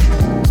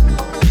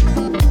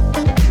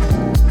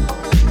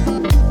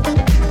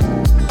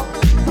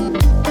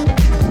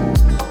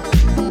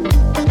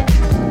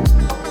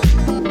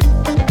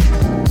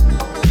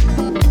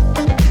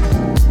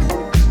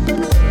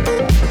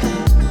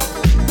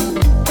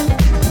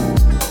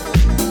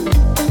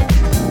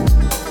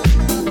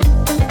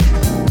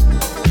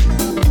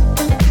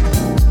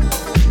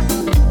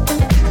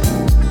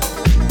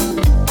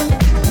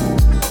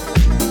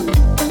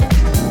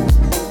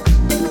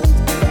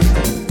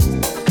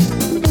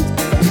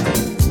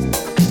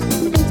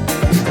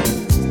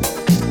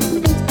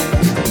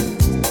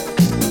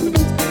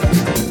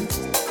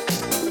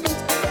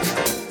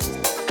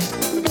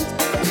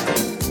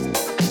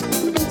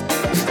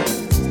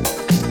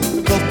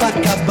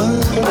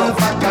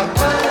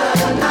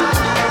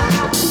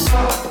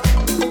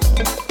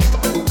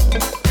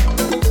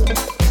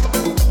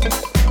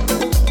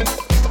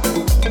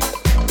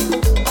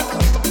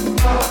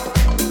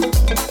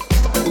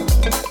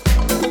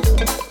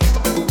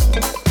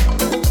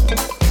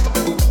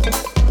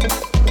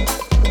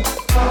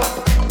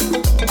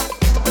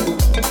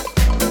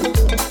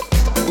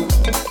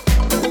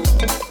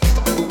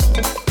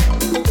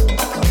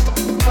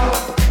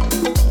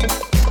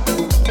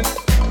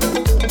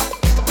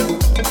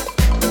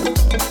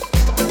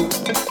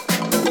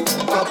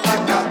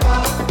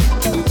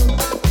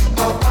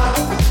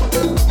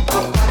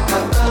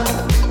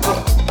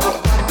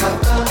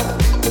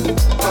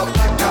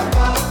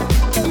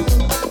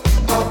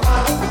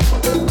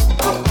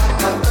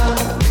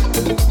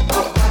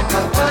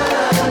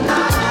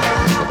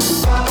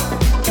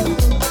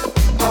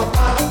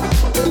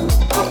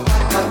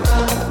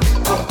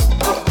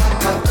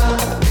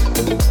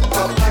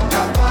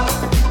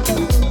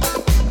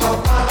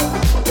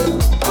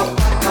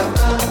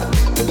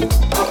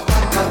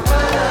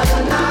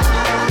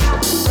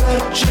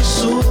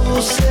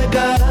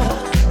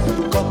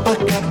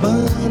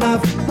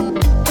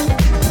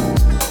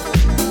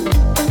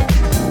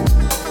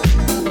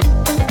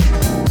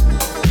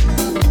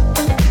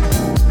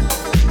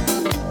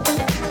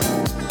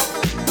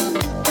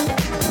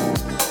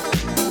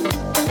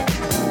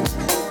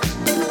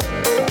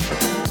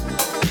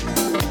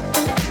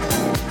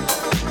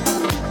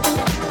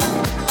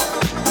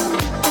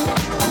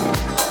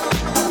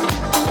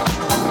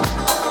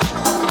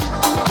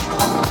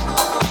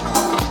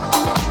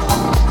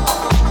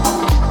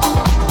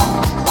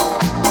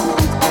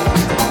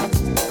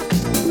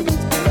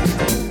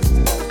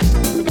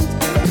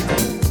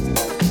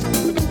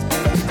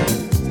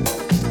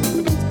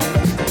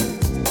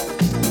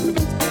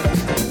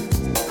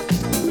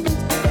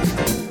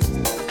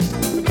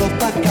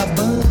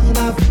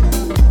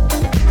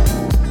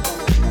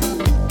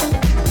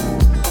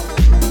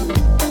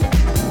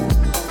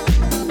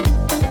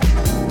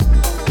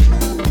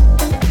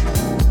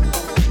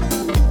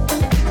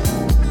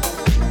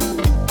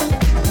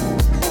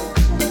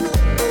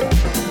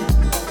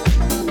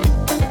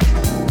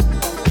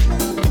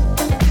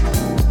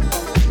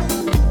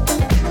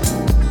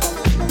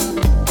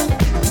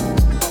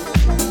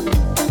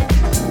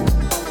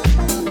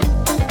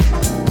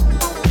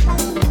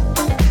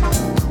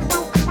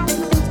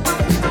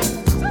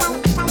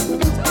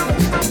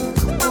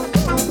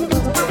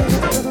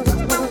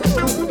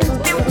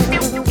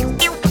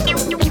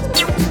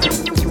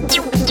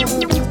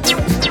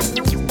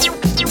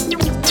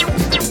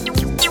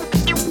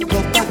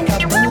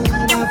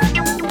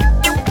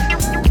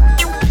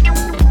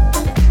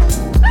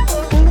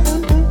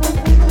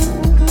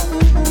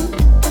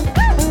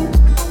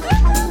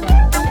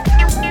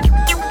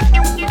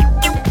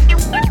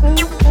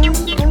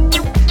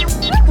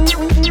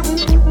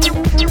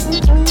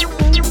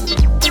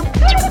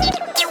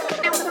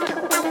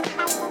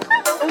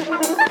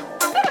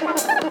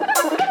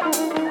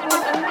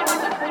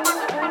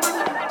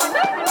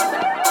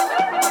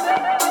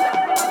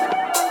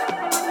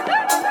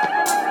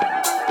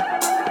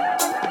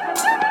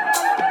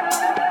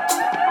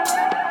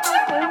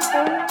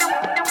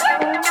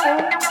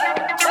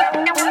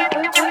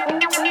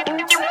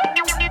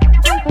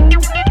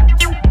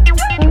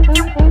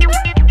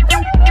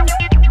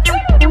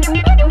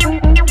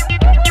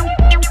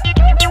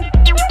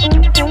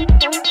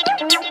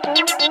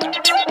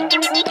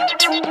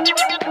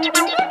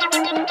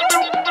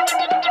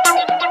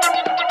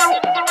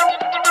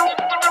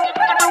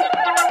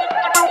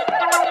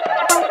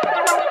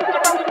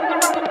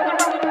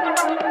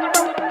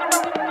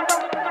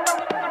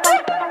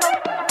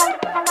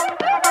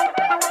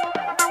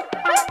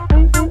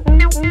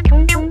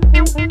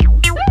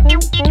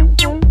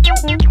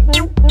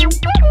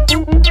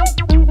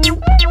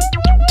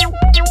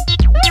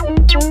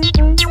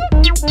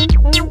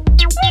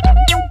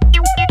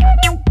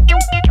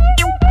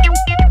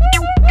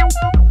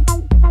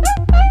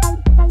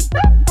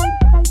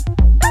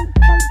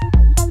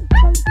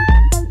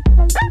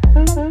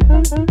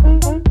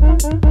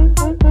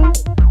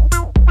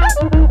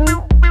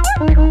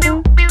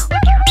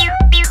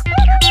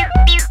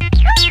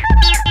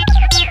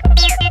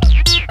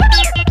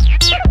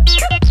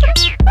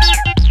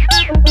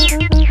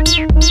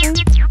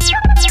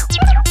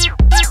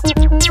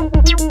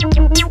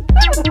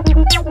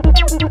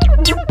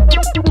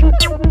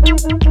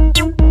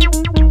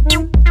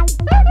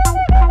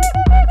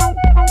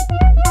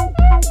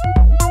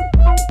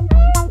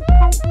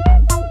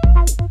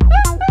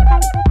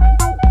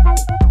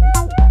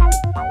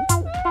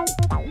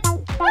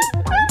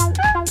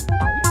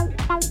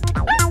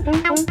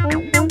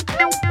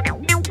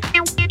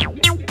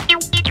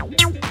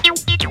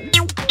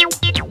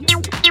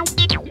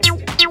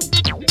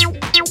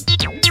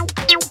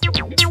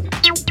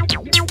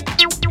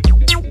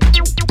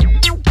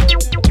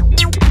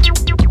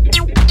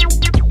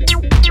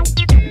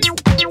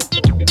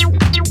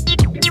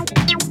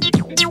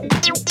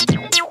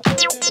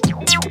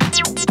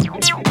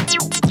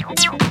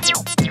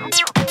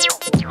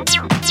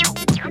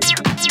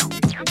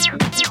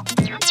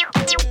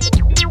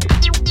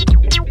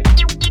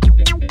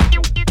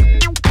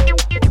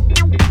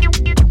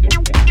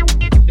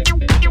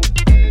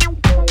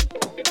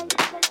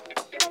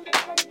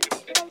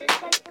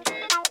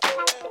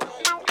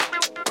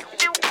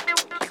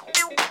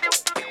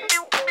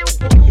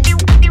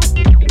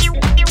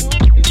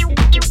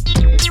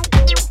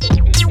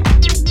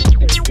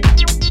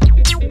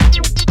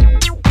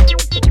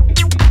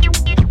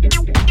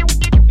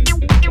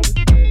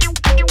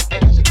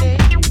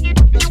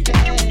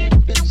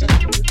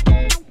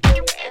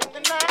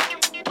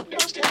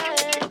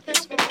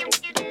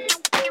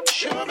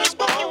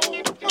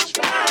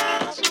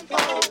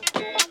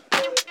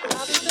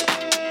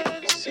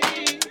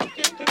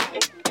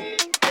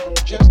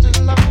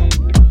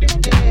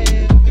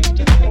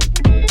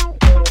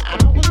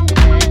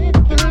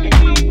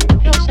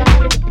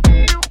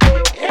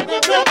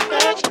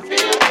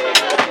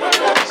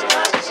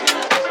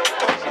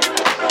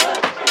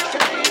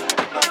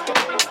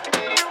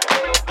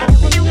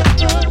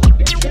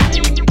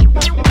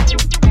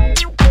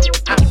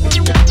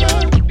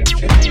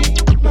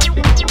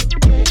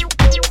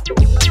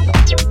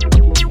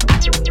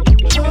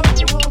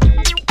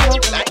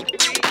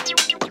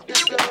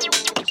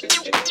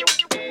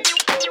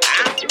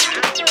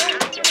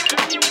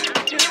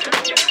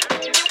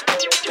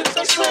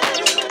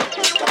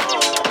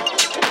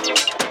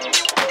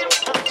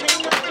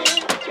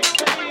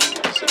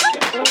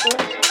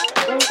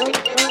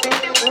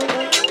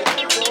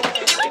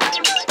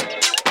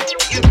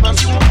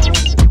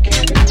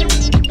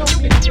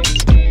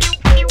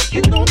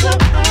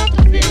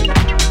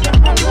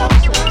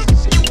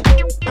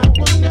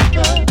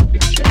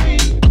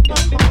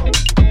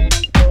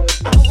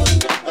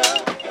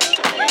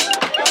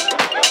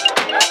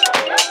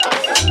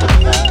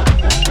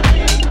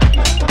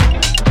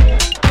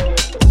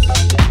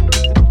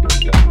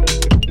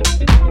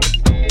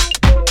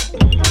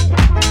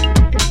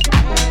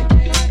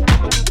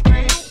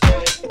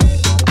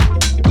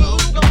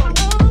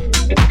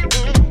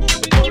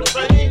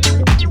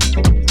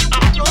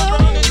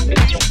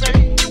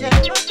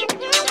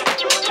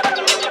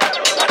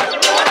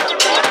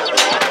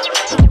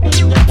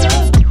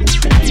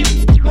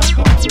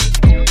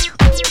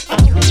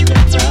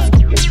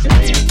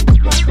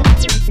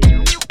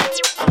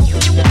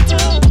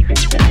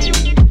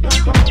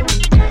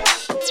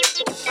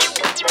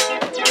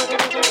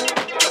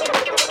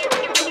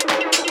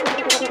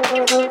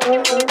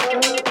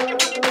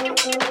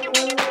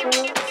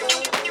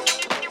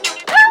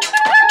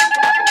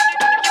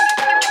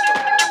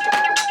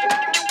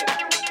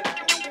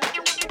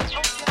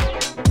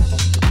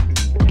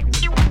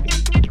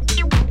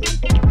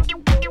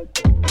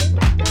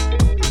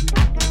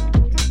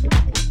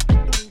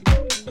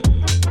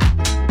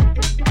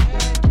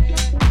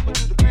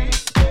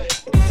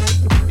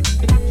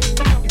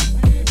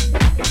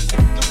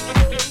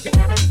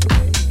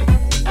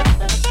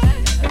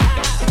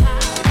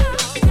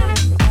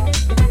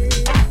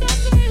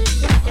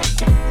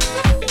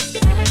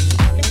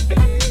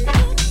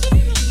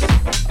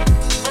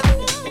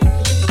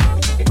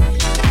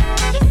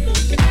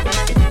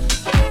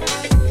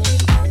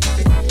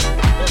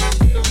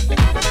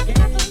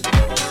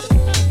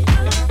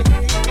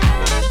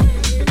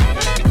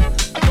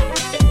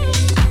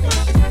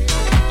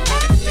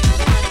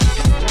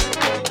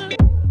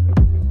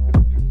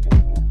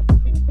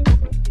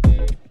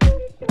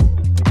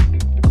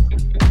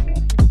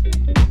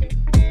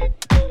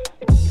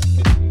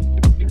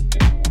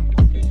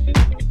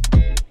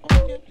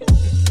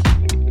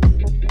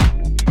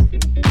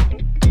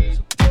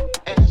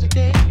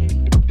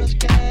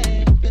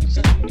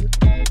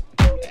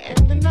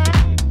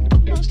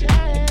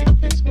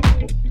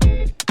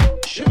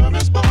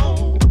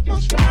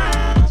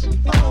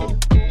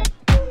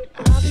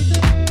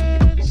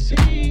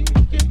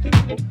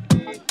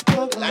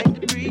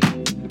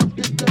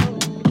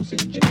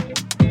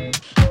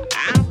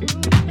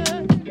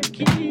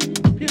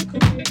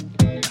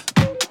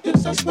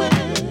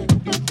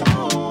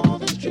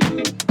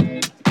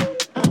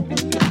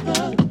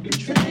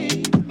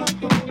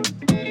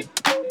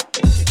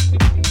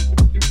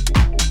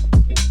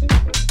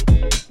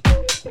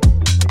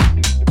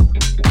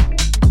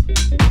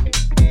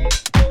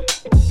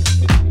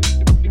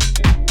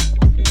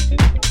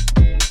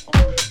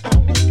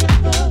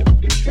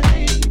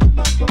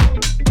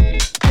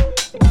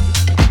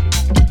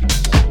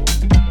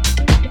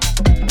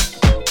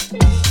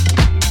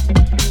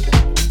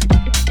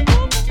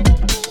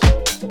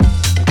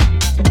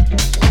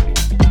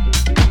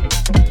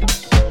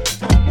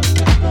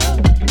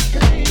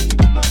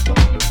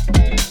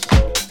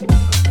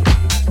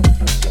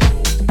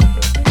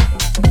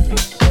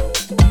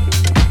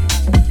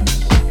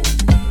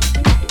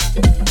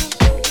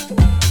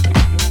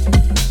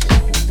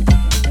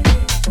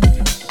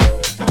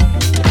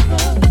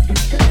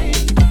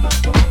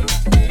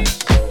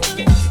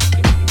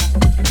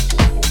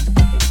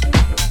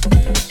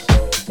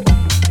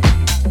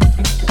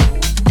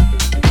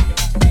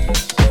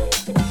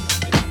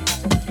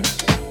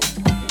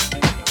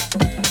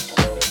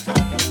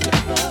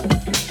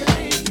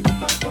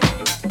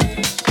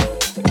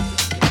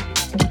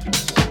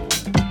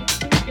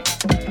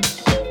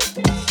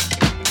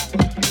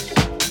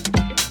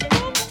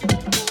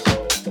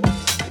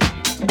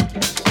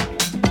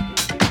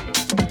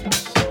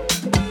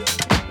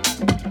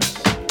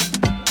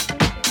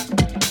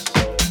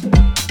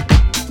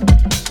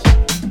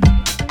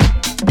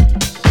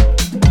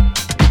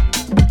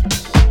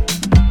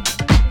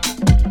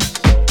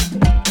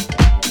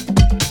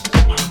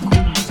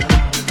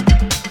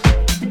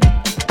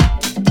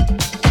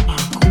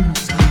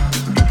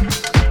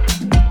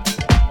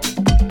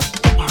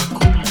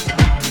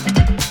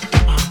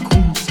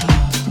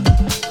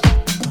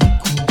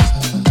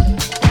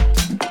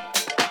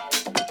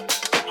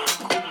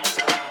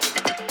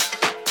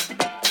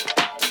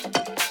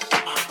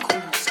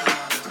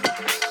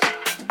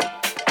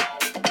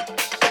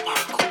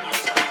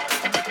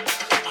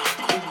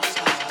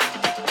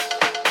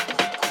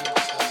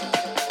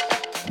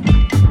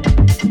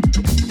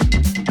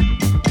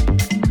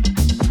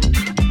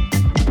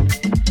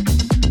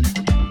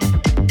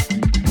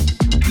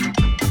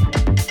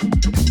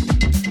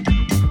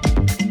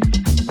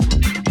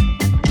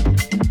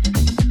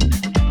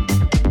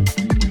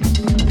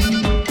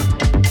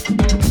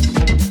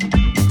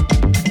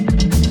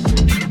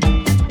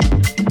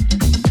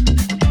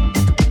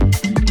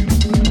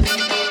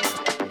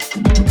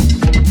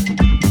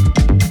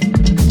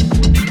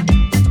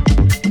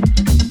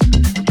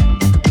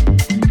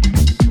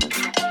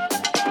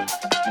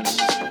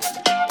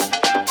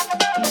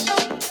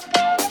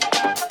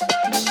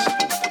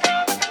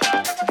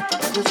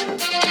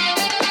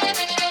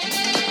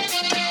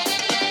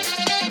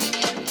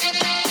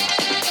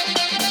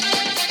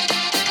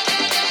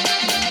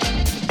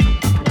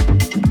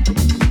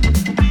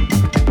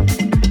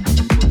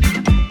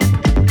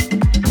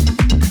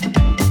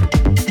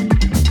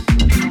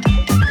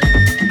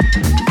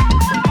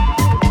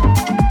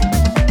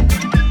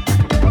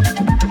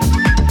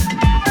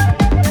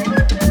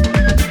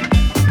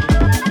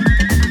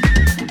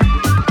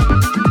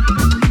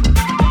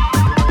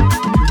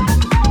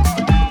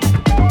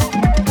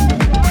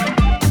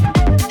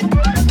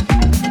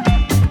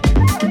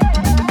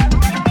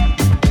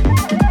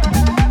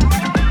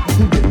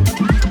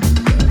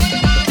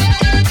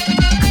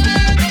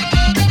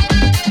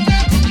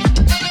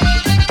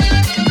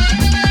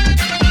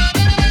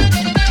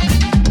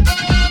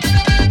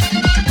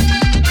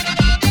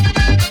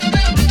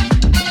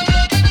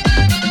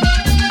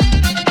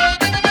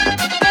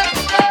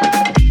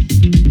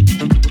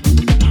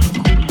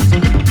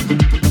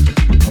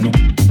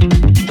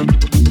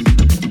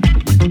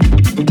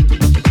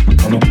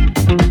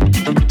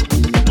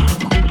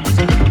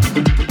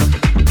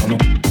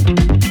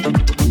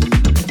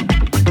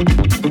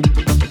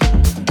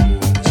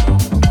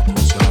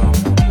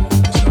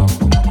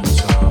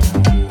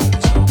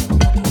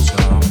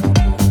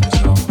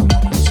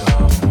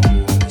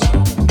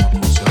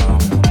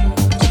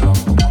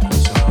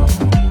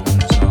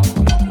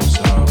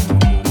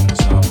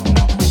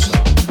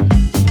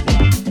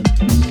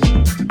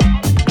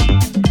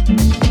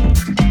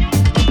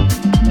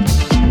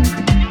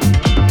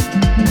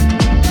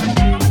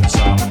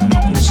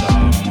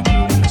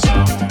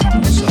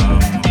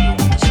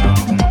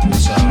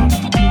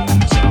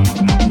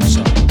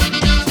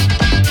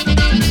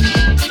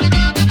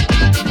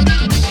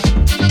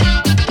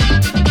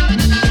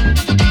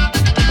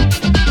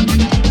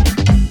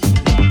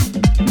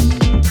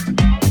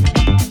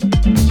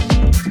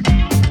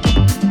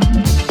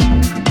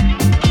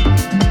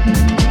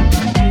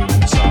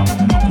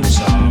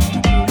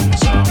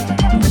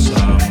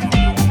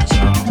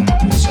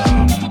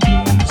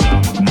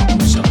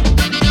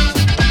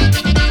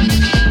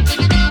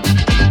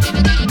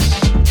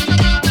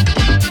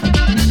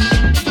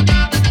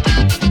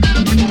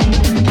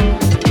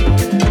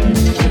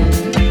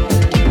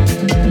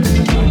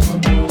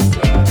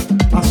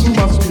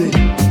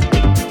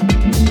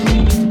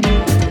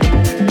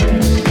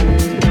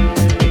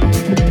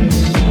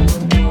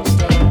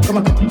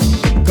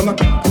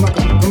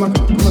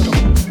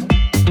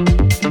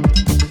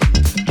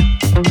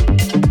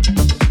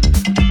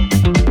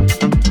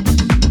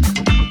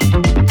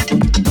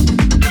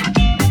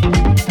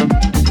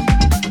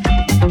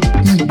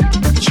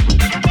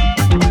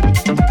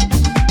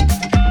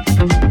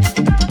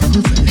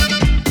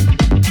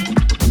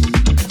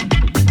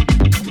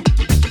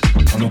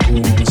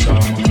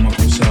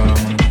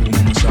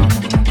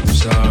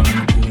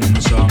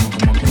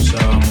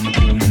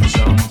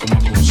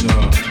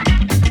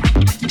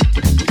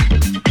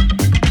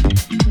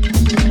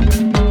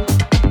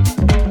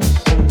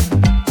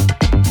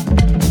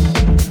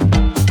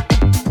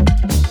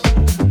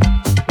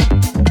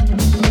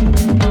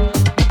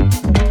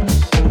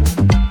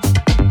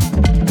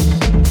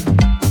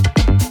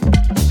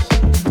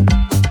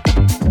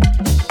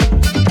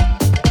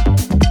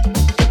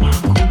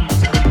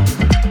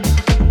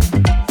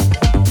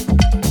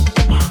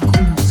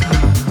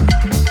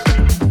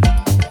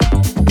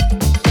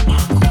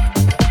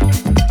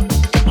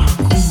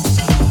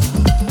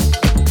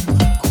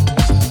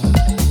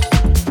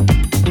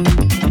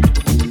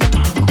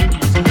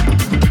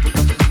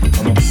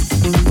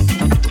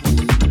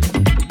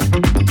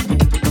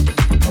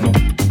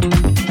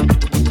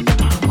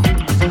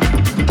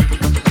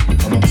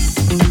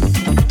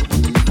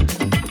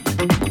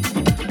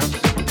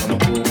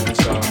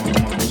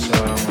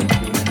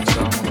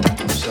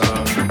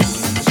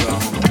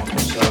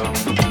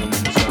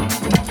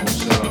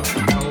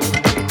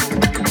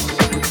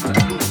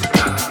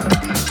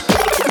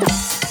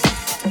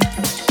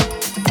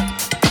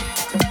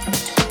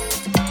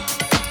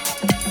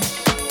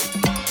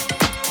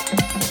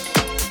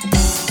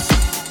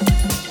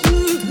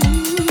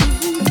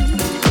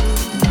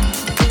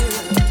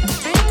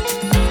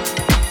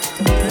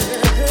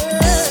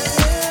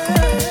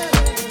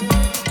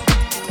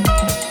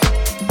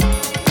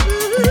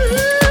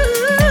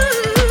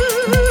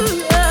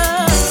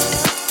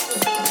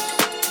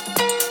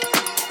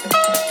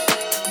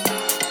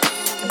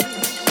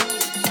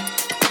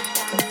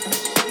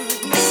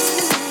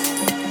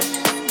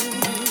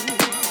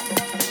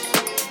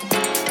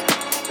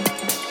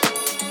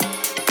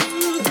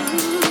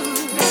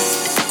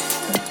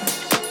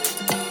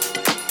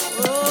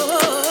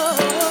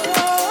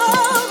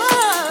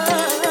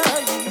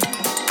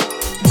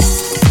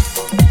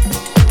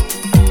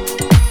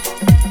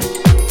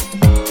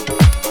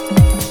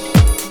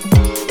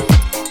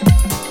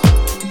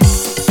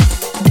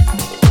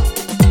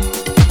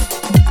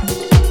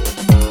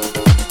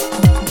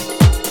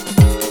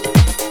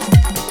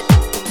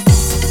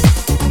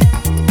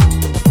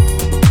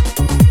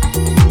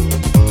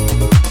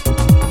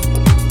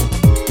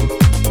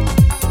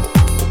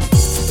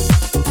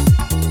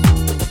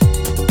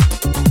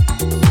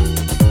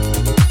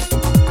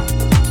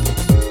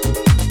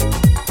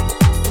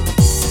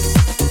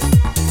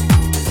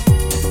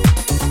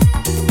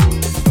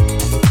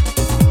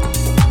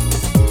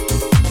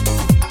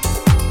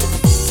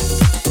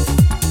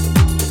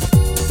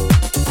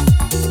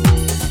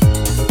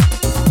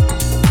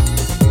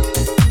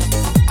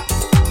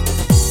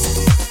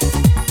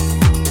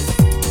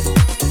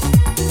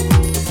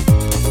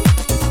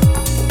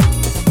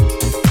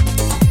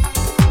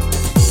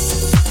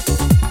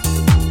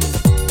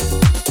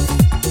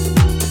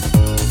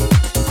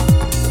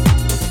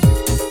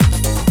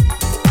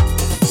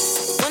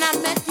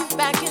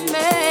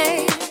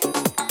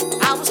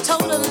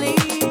 totally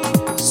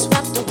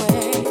swept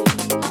away.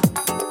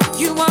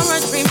 You were a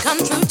dream come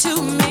true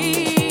to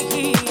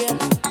me.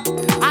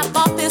 I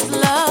thought this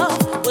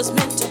love was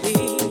meant to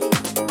be.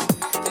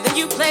 And then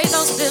you played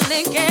those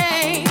silly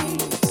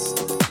games.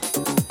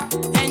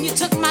 And you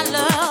took my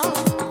love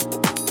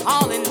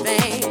all in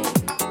vain.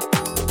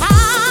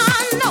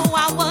 I know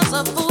I was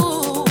a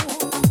fool,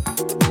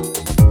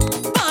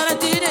 but I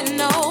didn't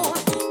know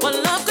what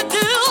love could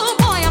do.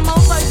 Boy, I'm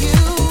over you.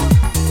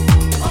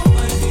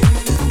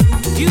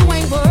 You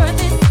ain't worth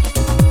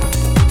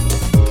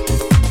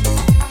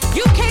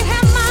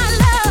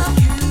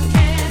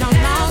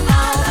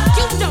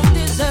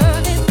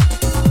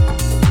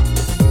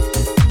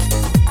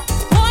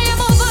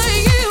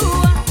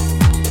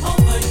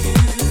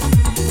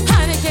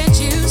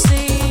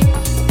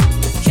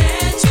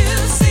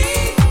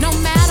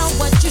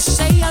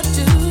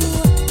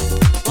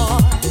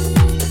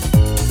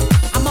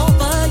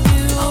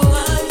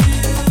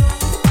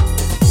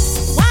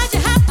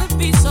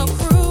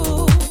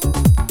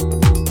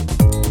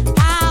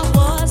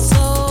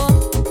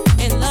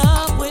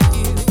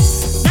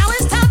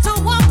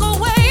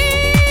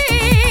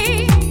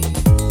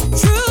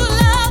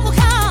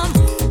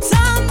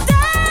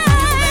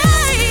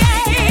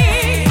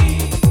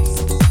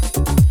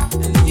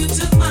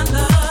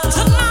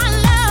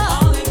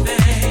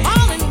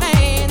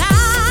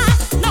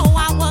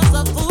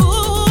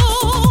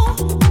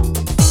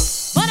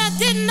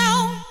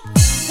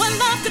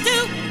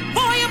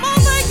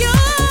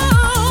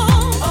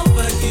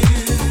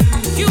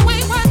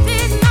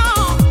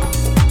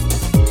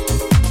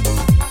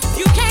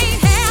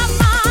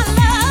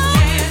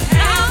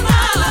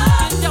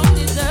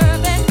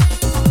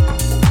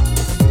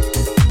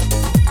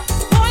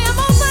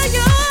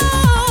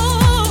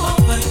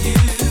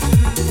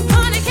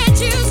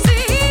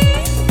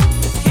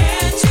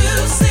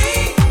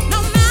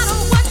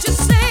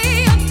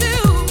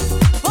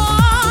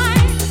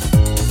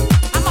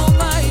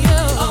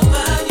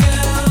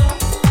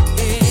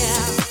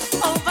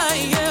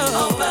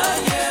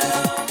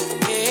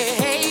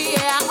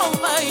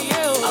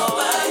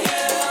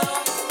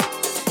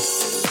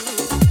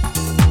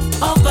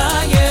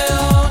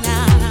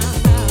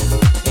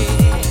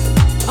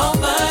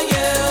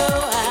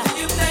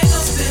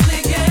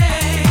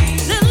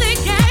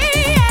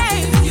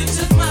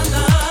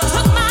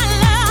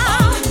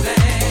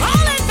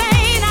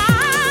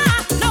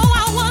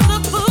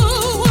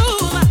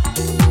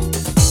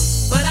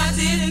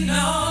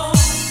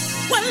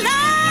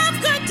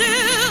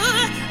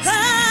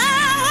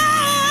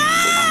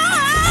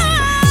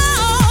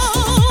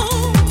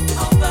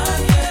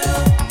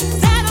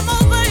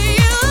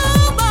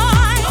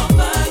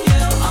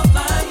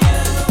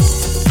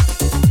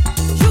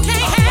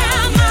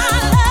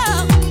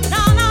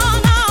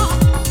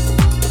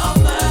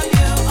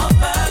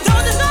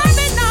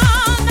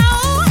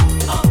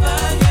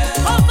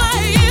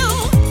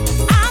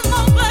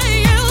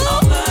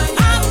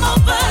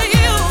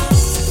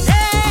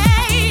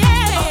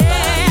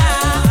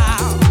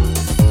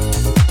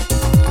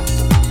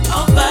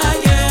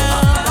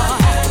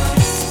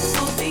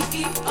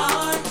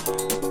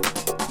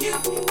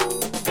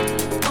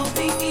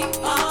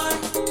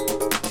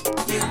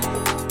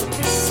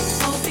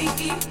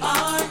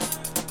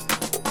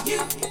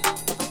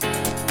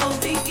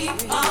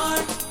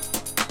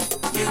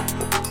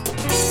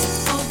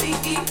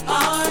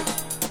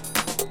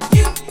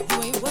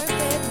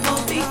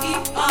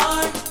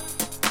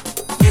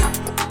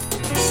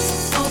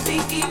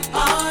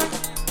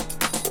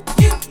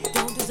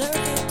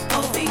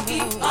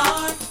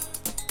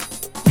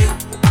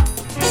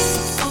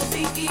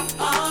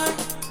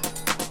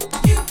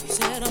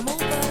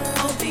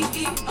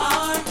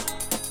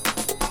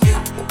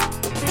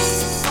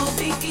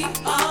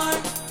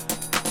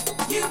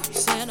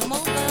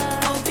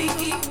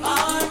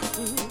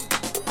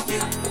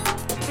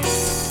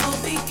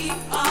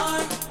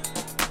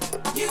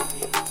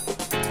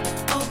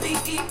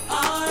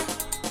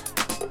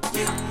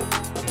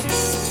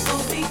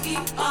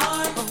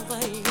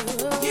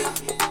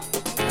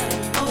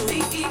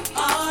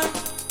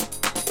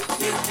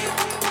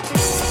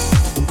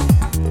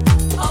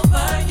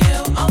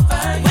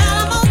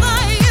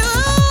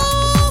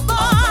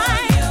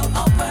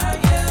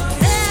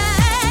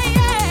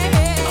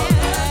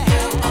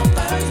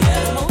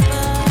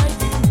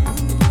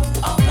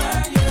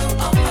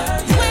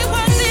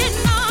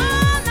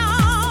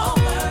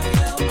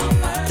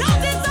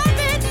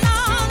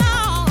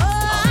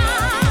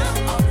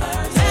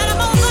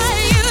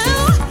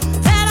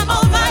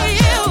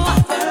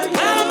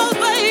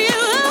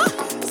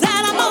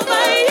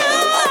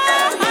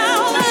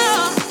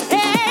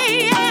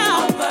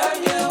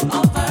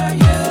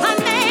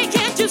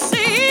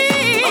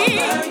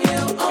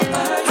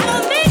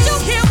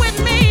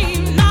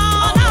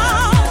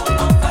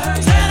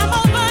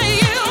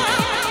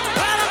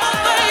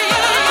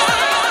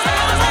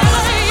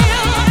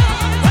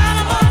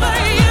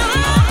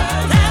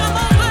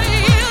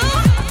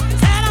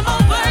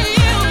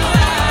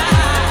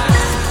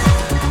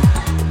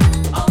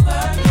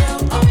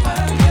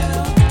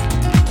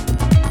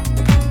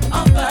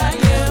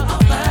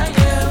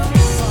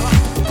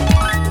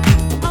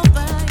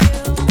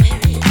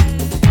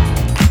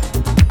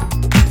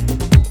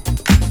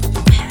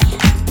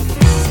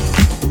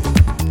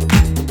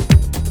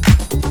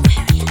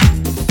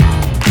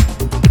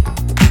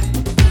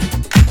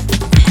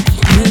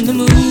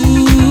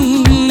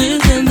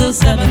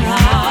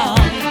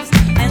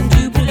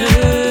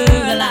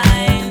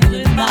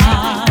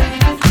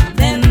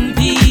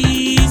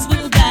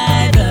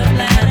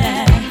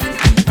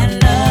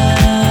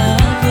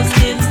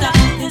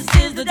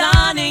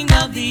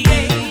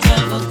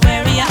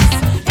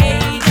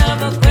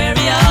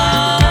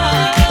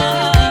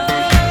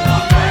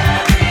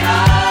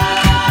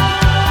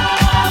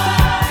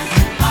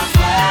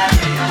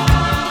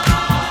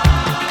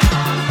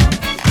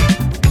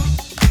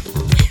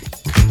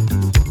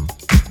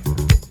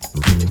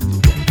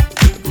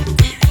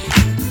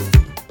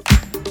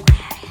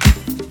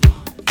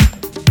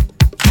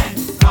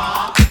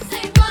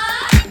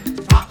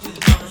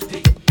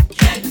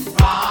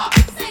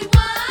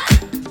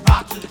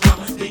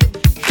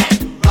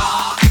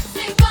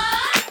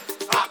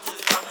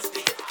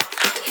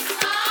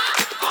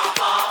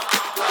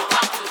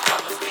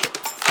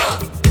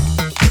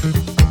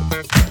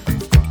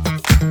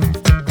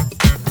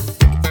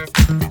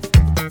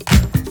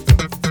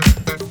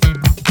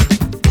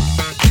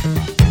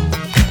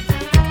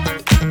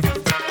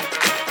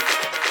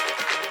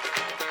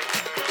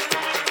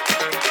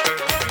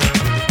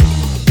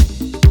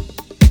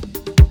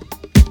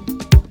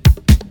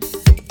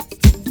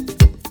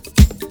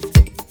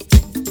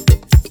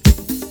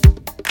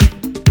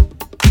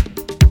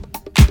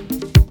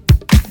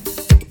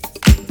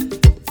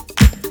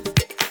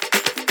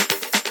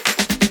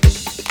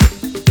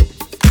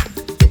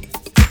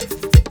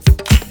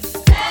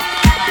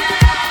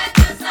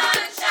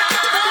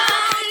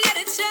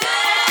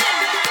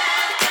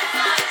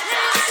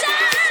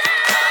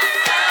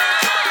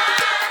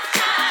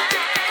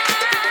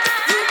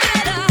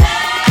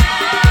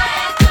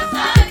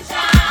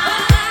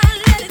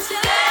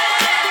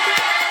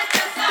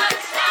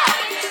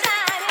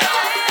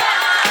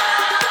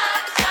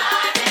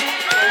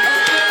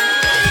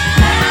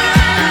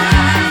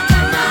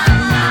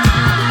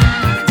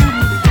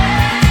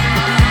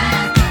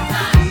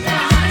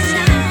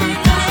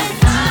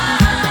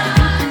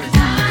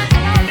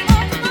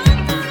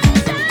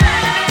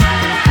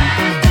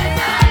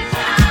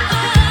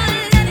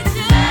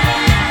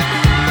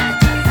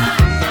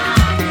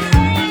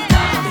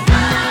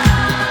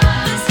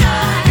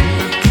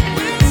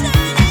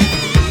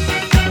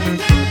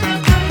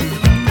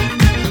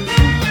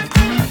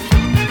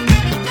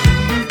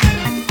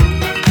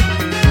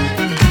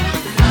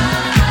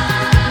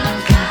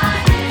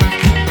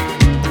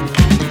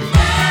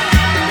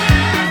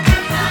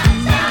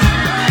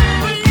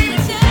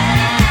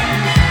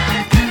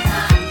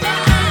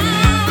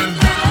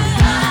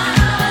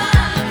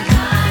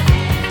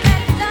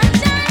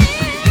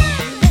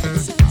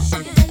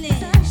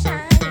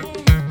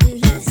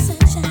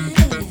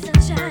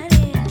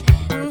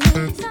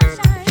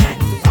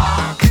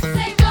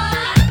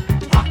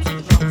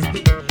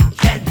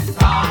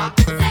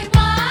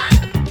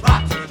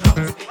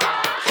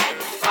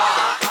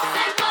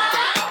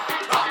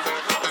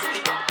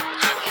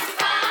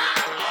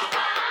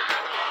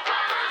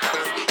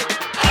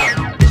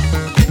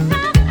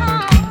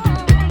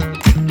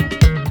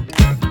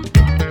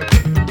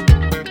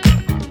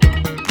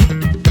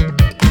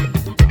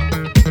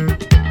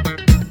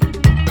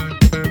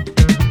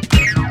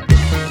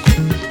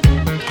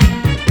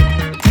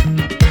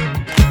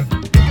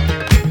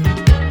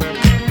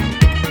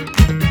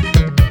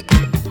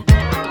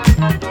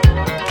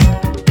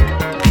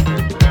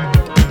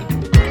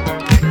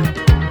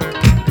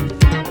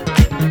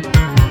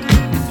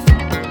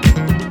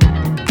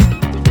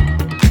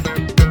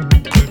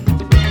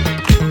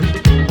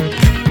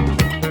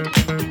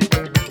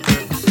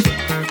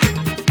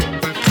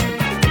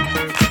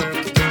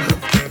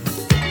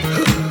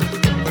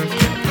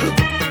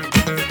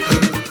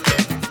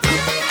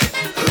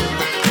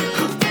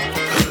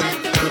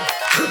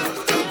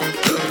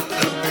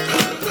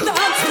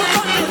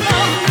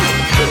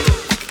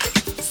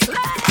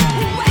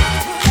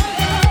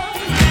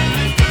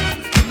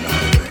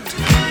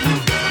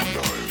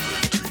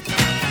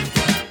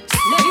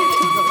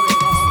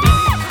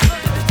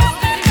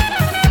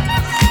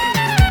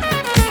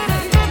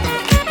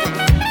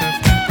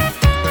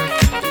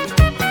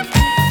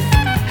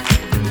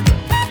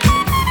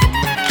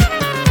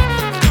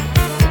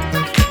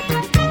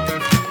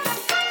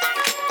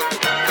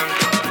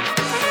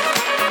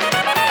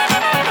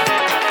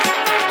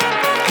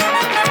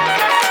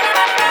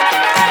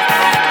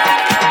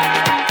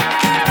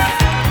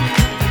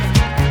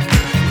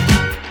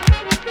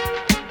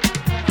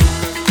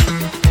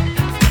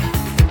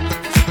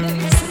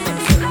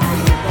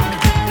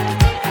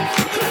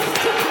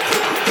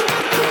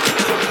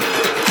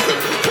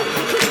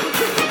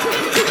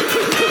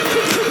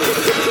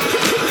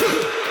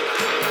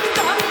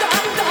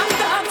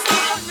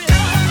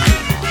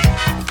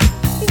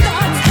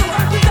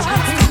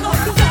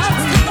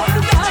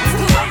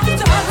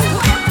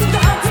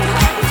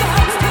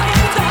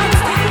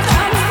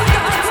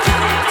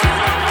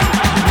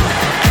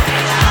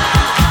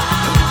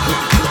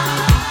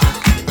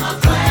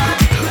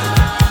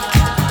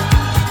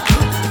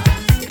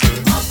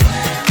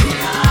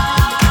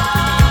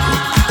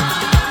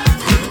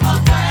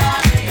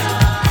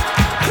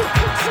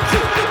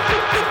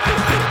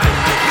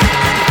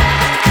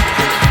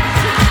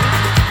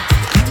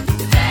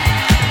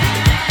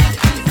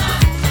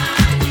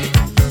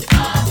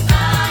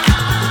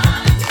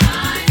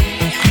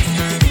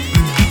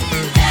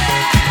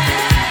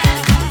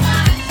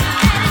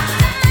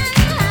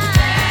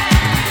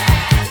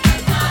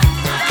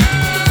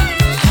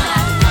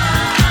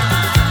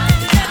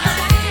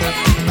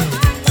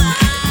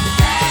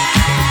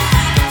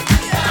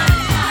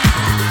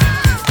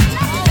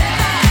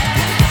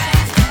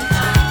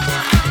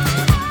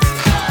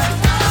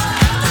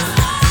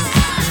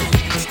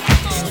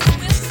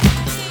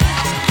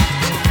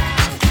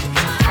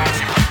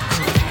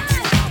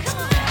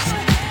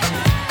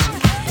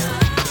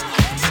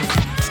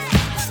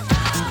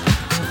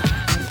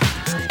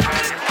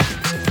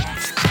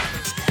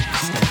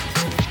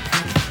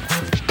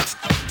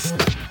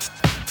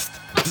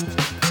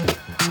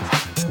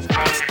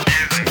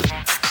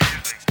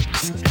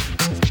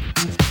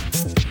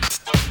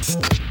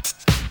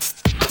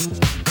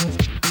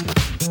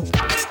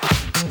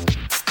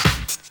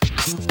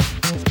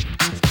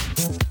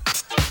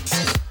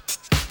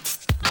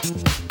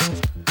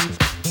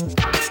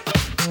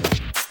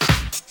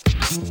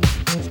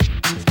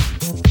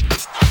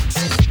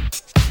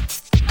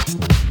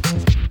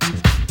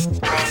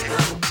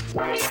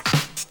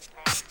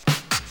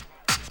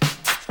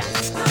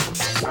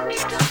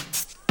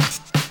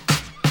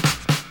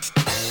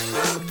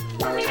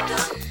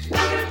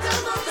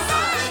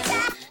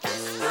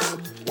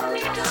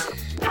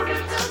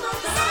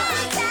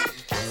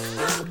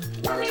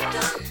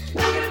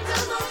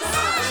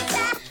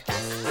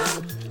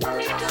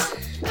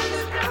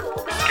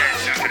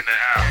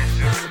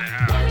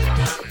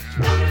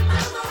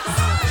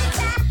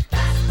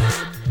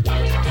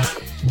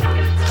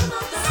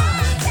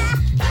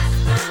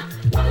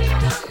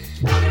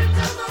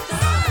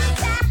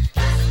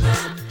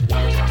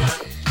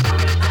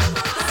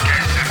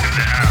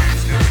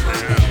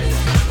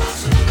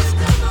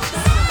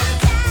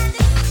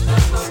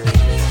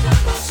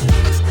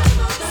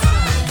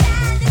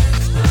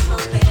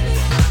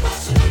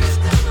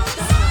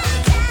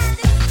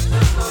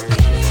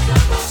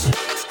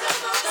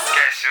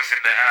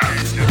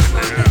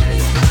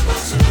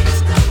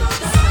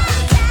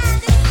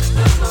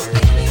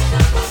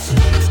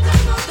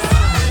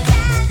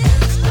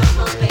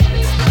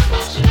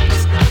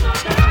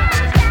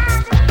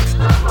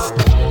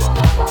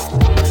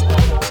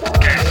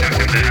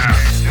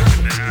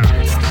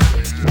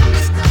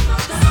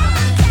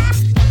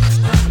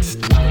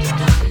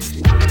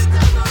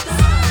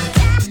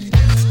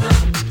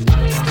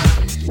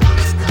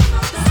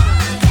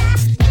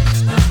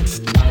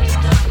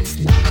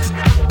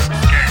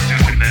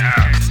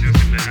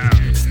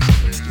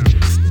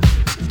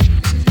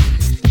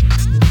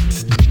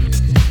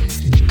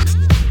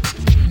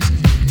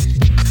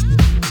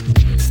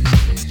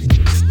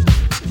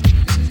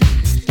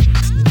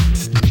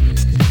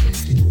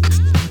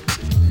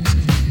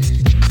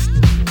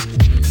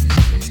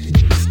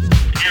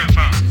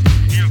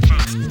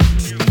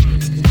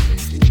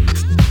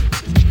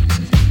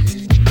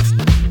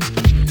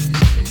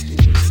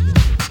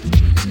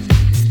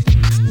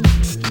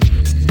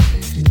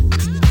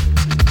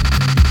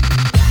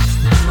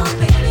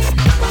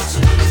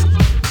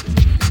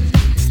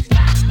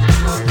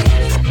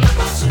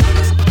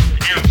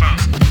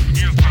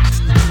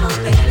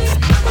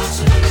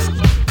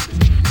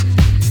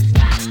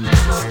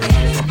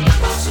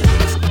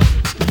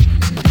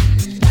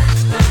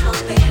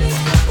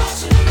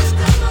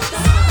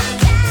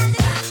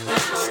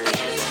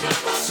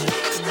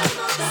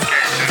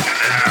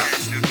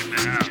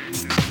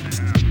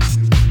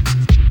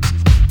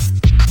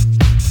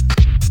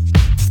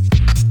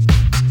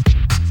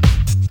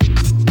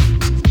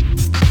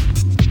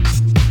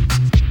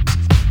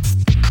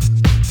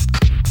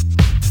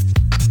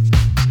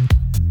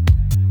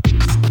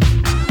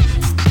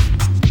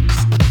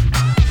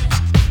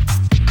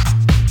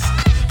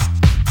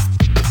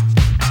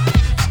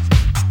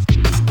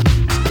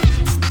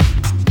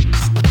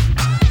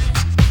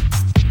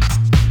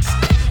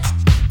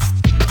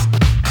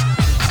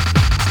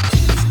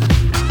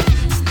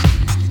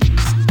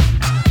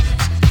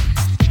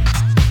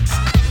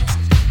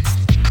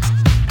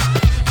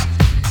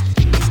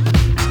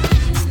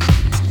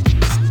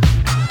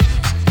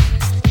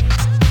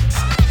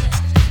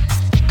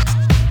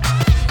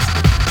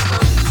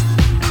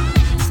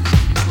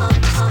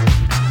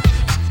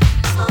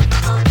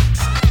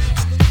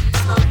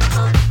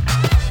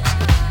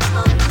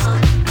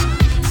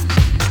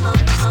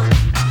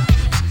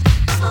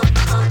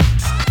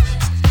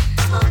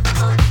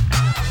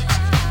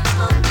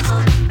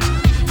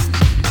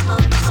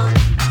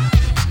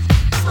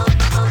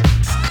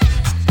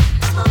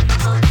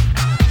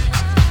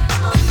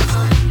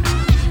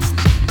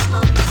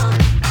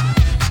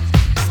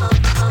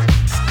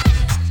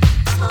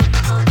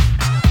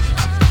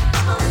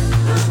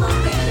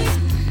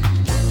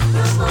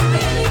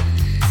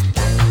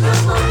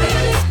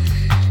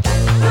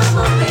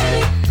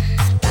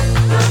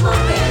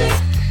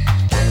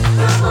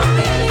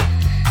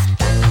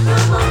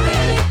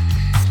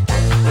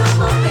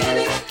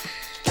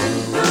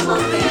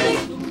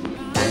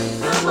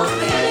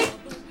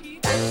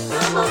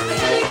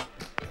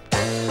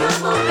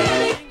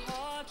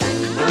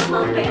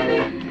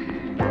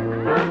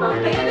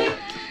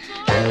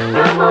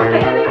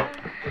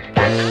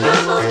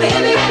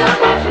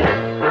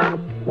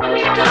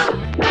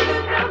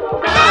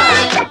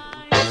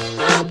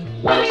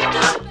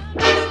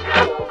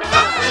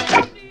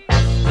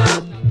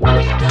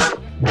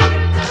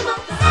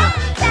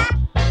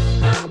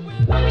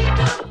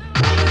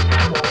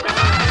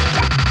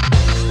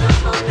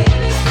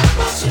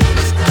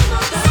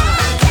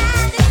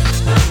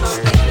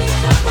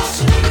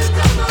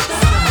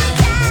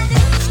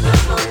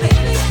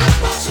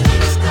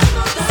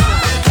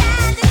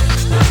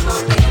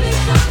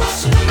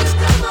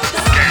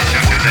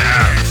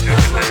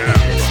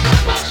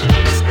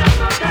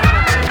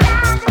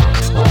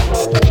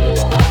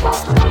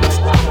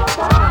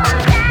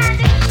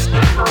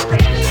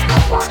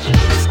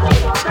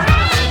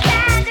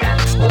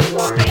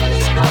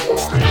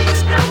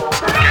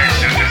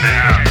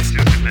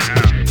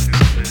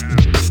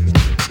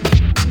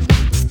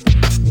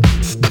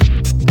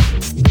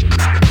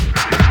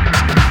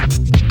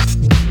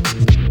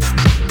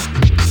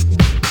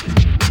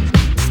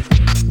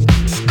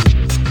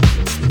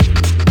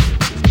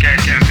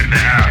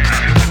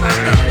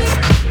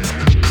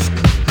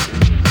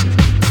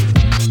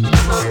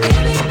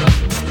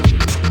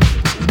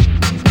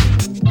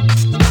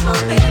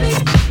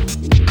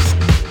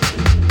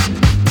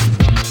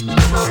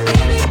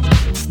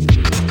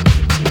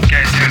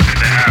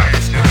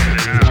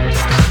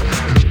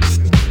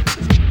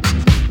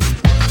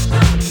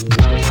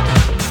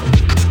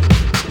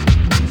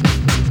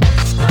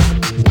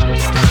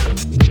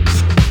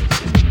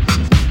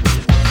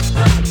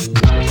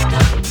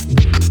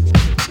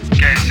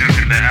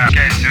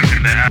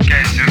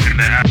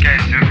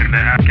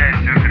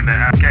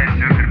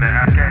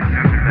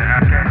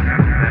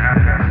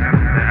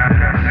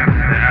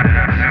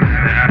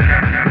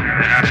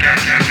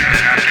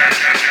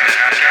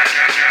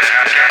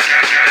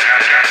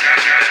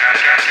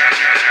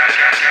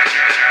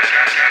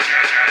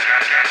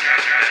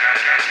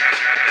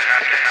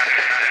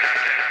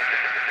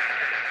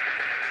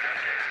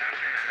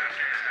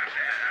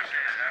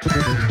Take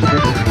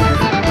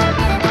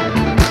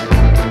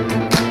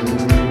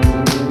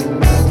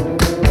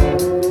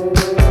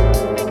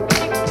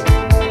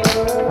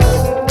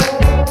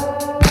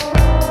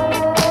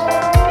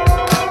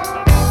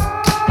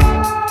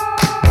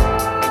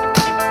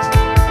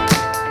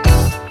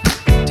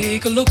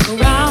a look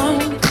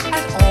around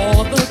at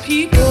all the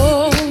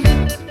people.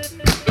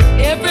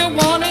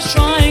 Everyone is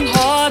trying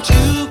hard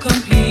to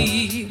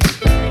compete.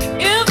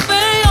 If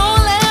they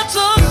only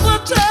took the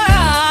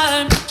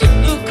time to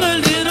look a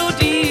little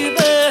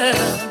deeper,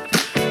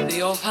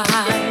 they'll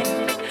find,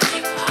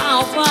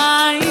 I'll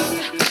find,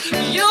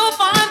 you'll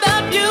find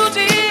that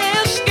beauty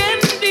is skin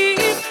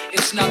deep.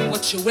 It's not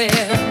what you wear,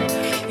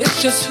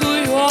 it's just who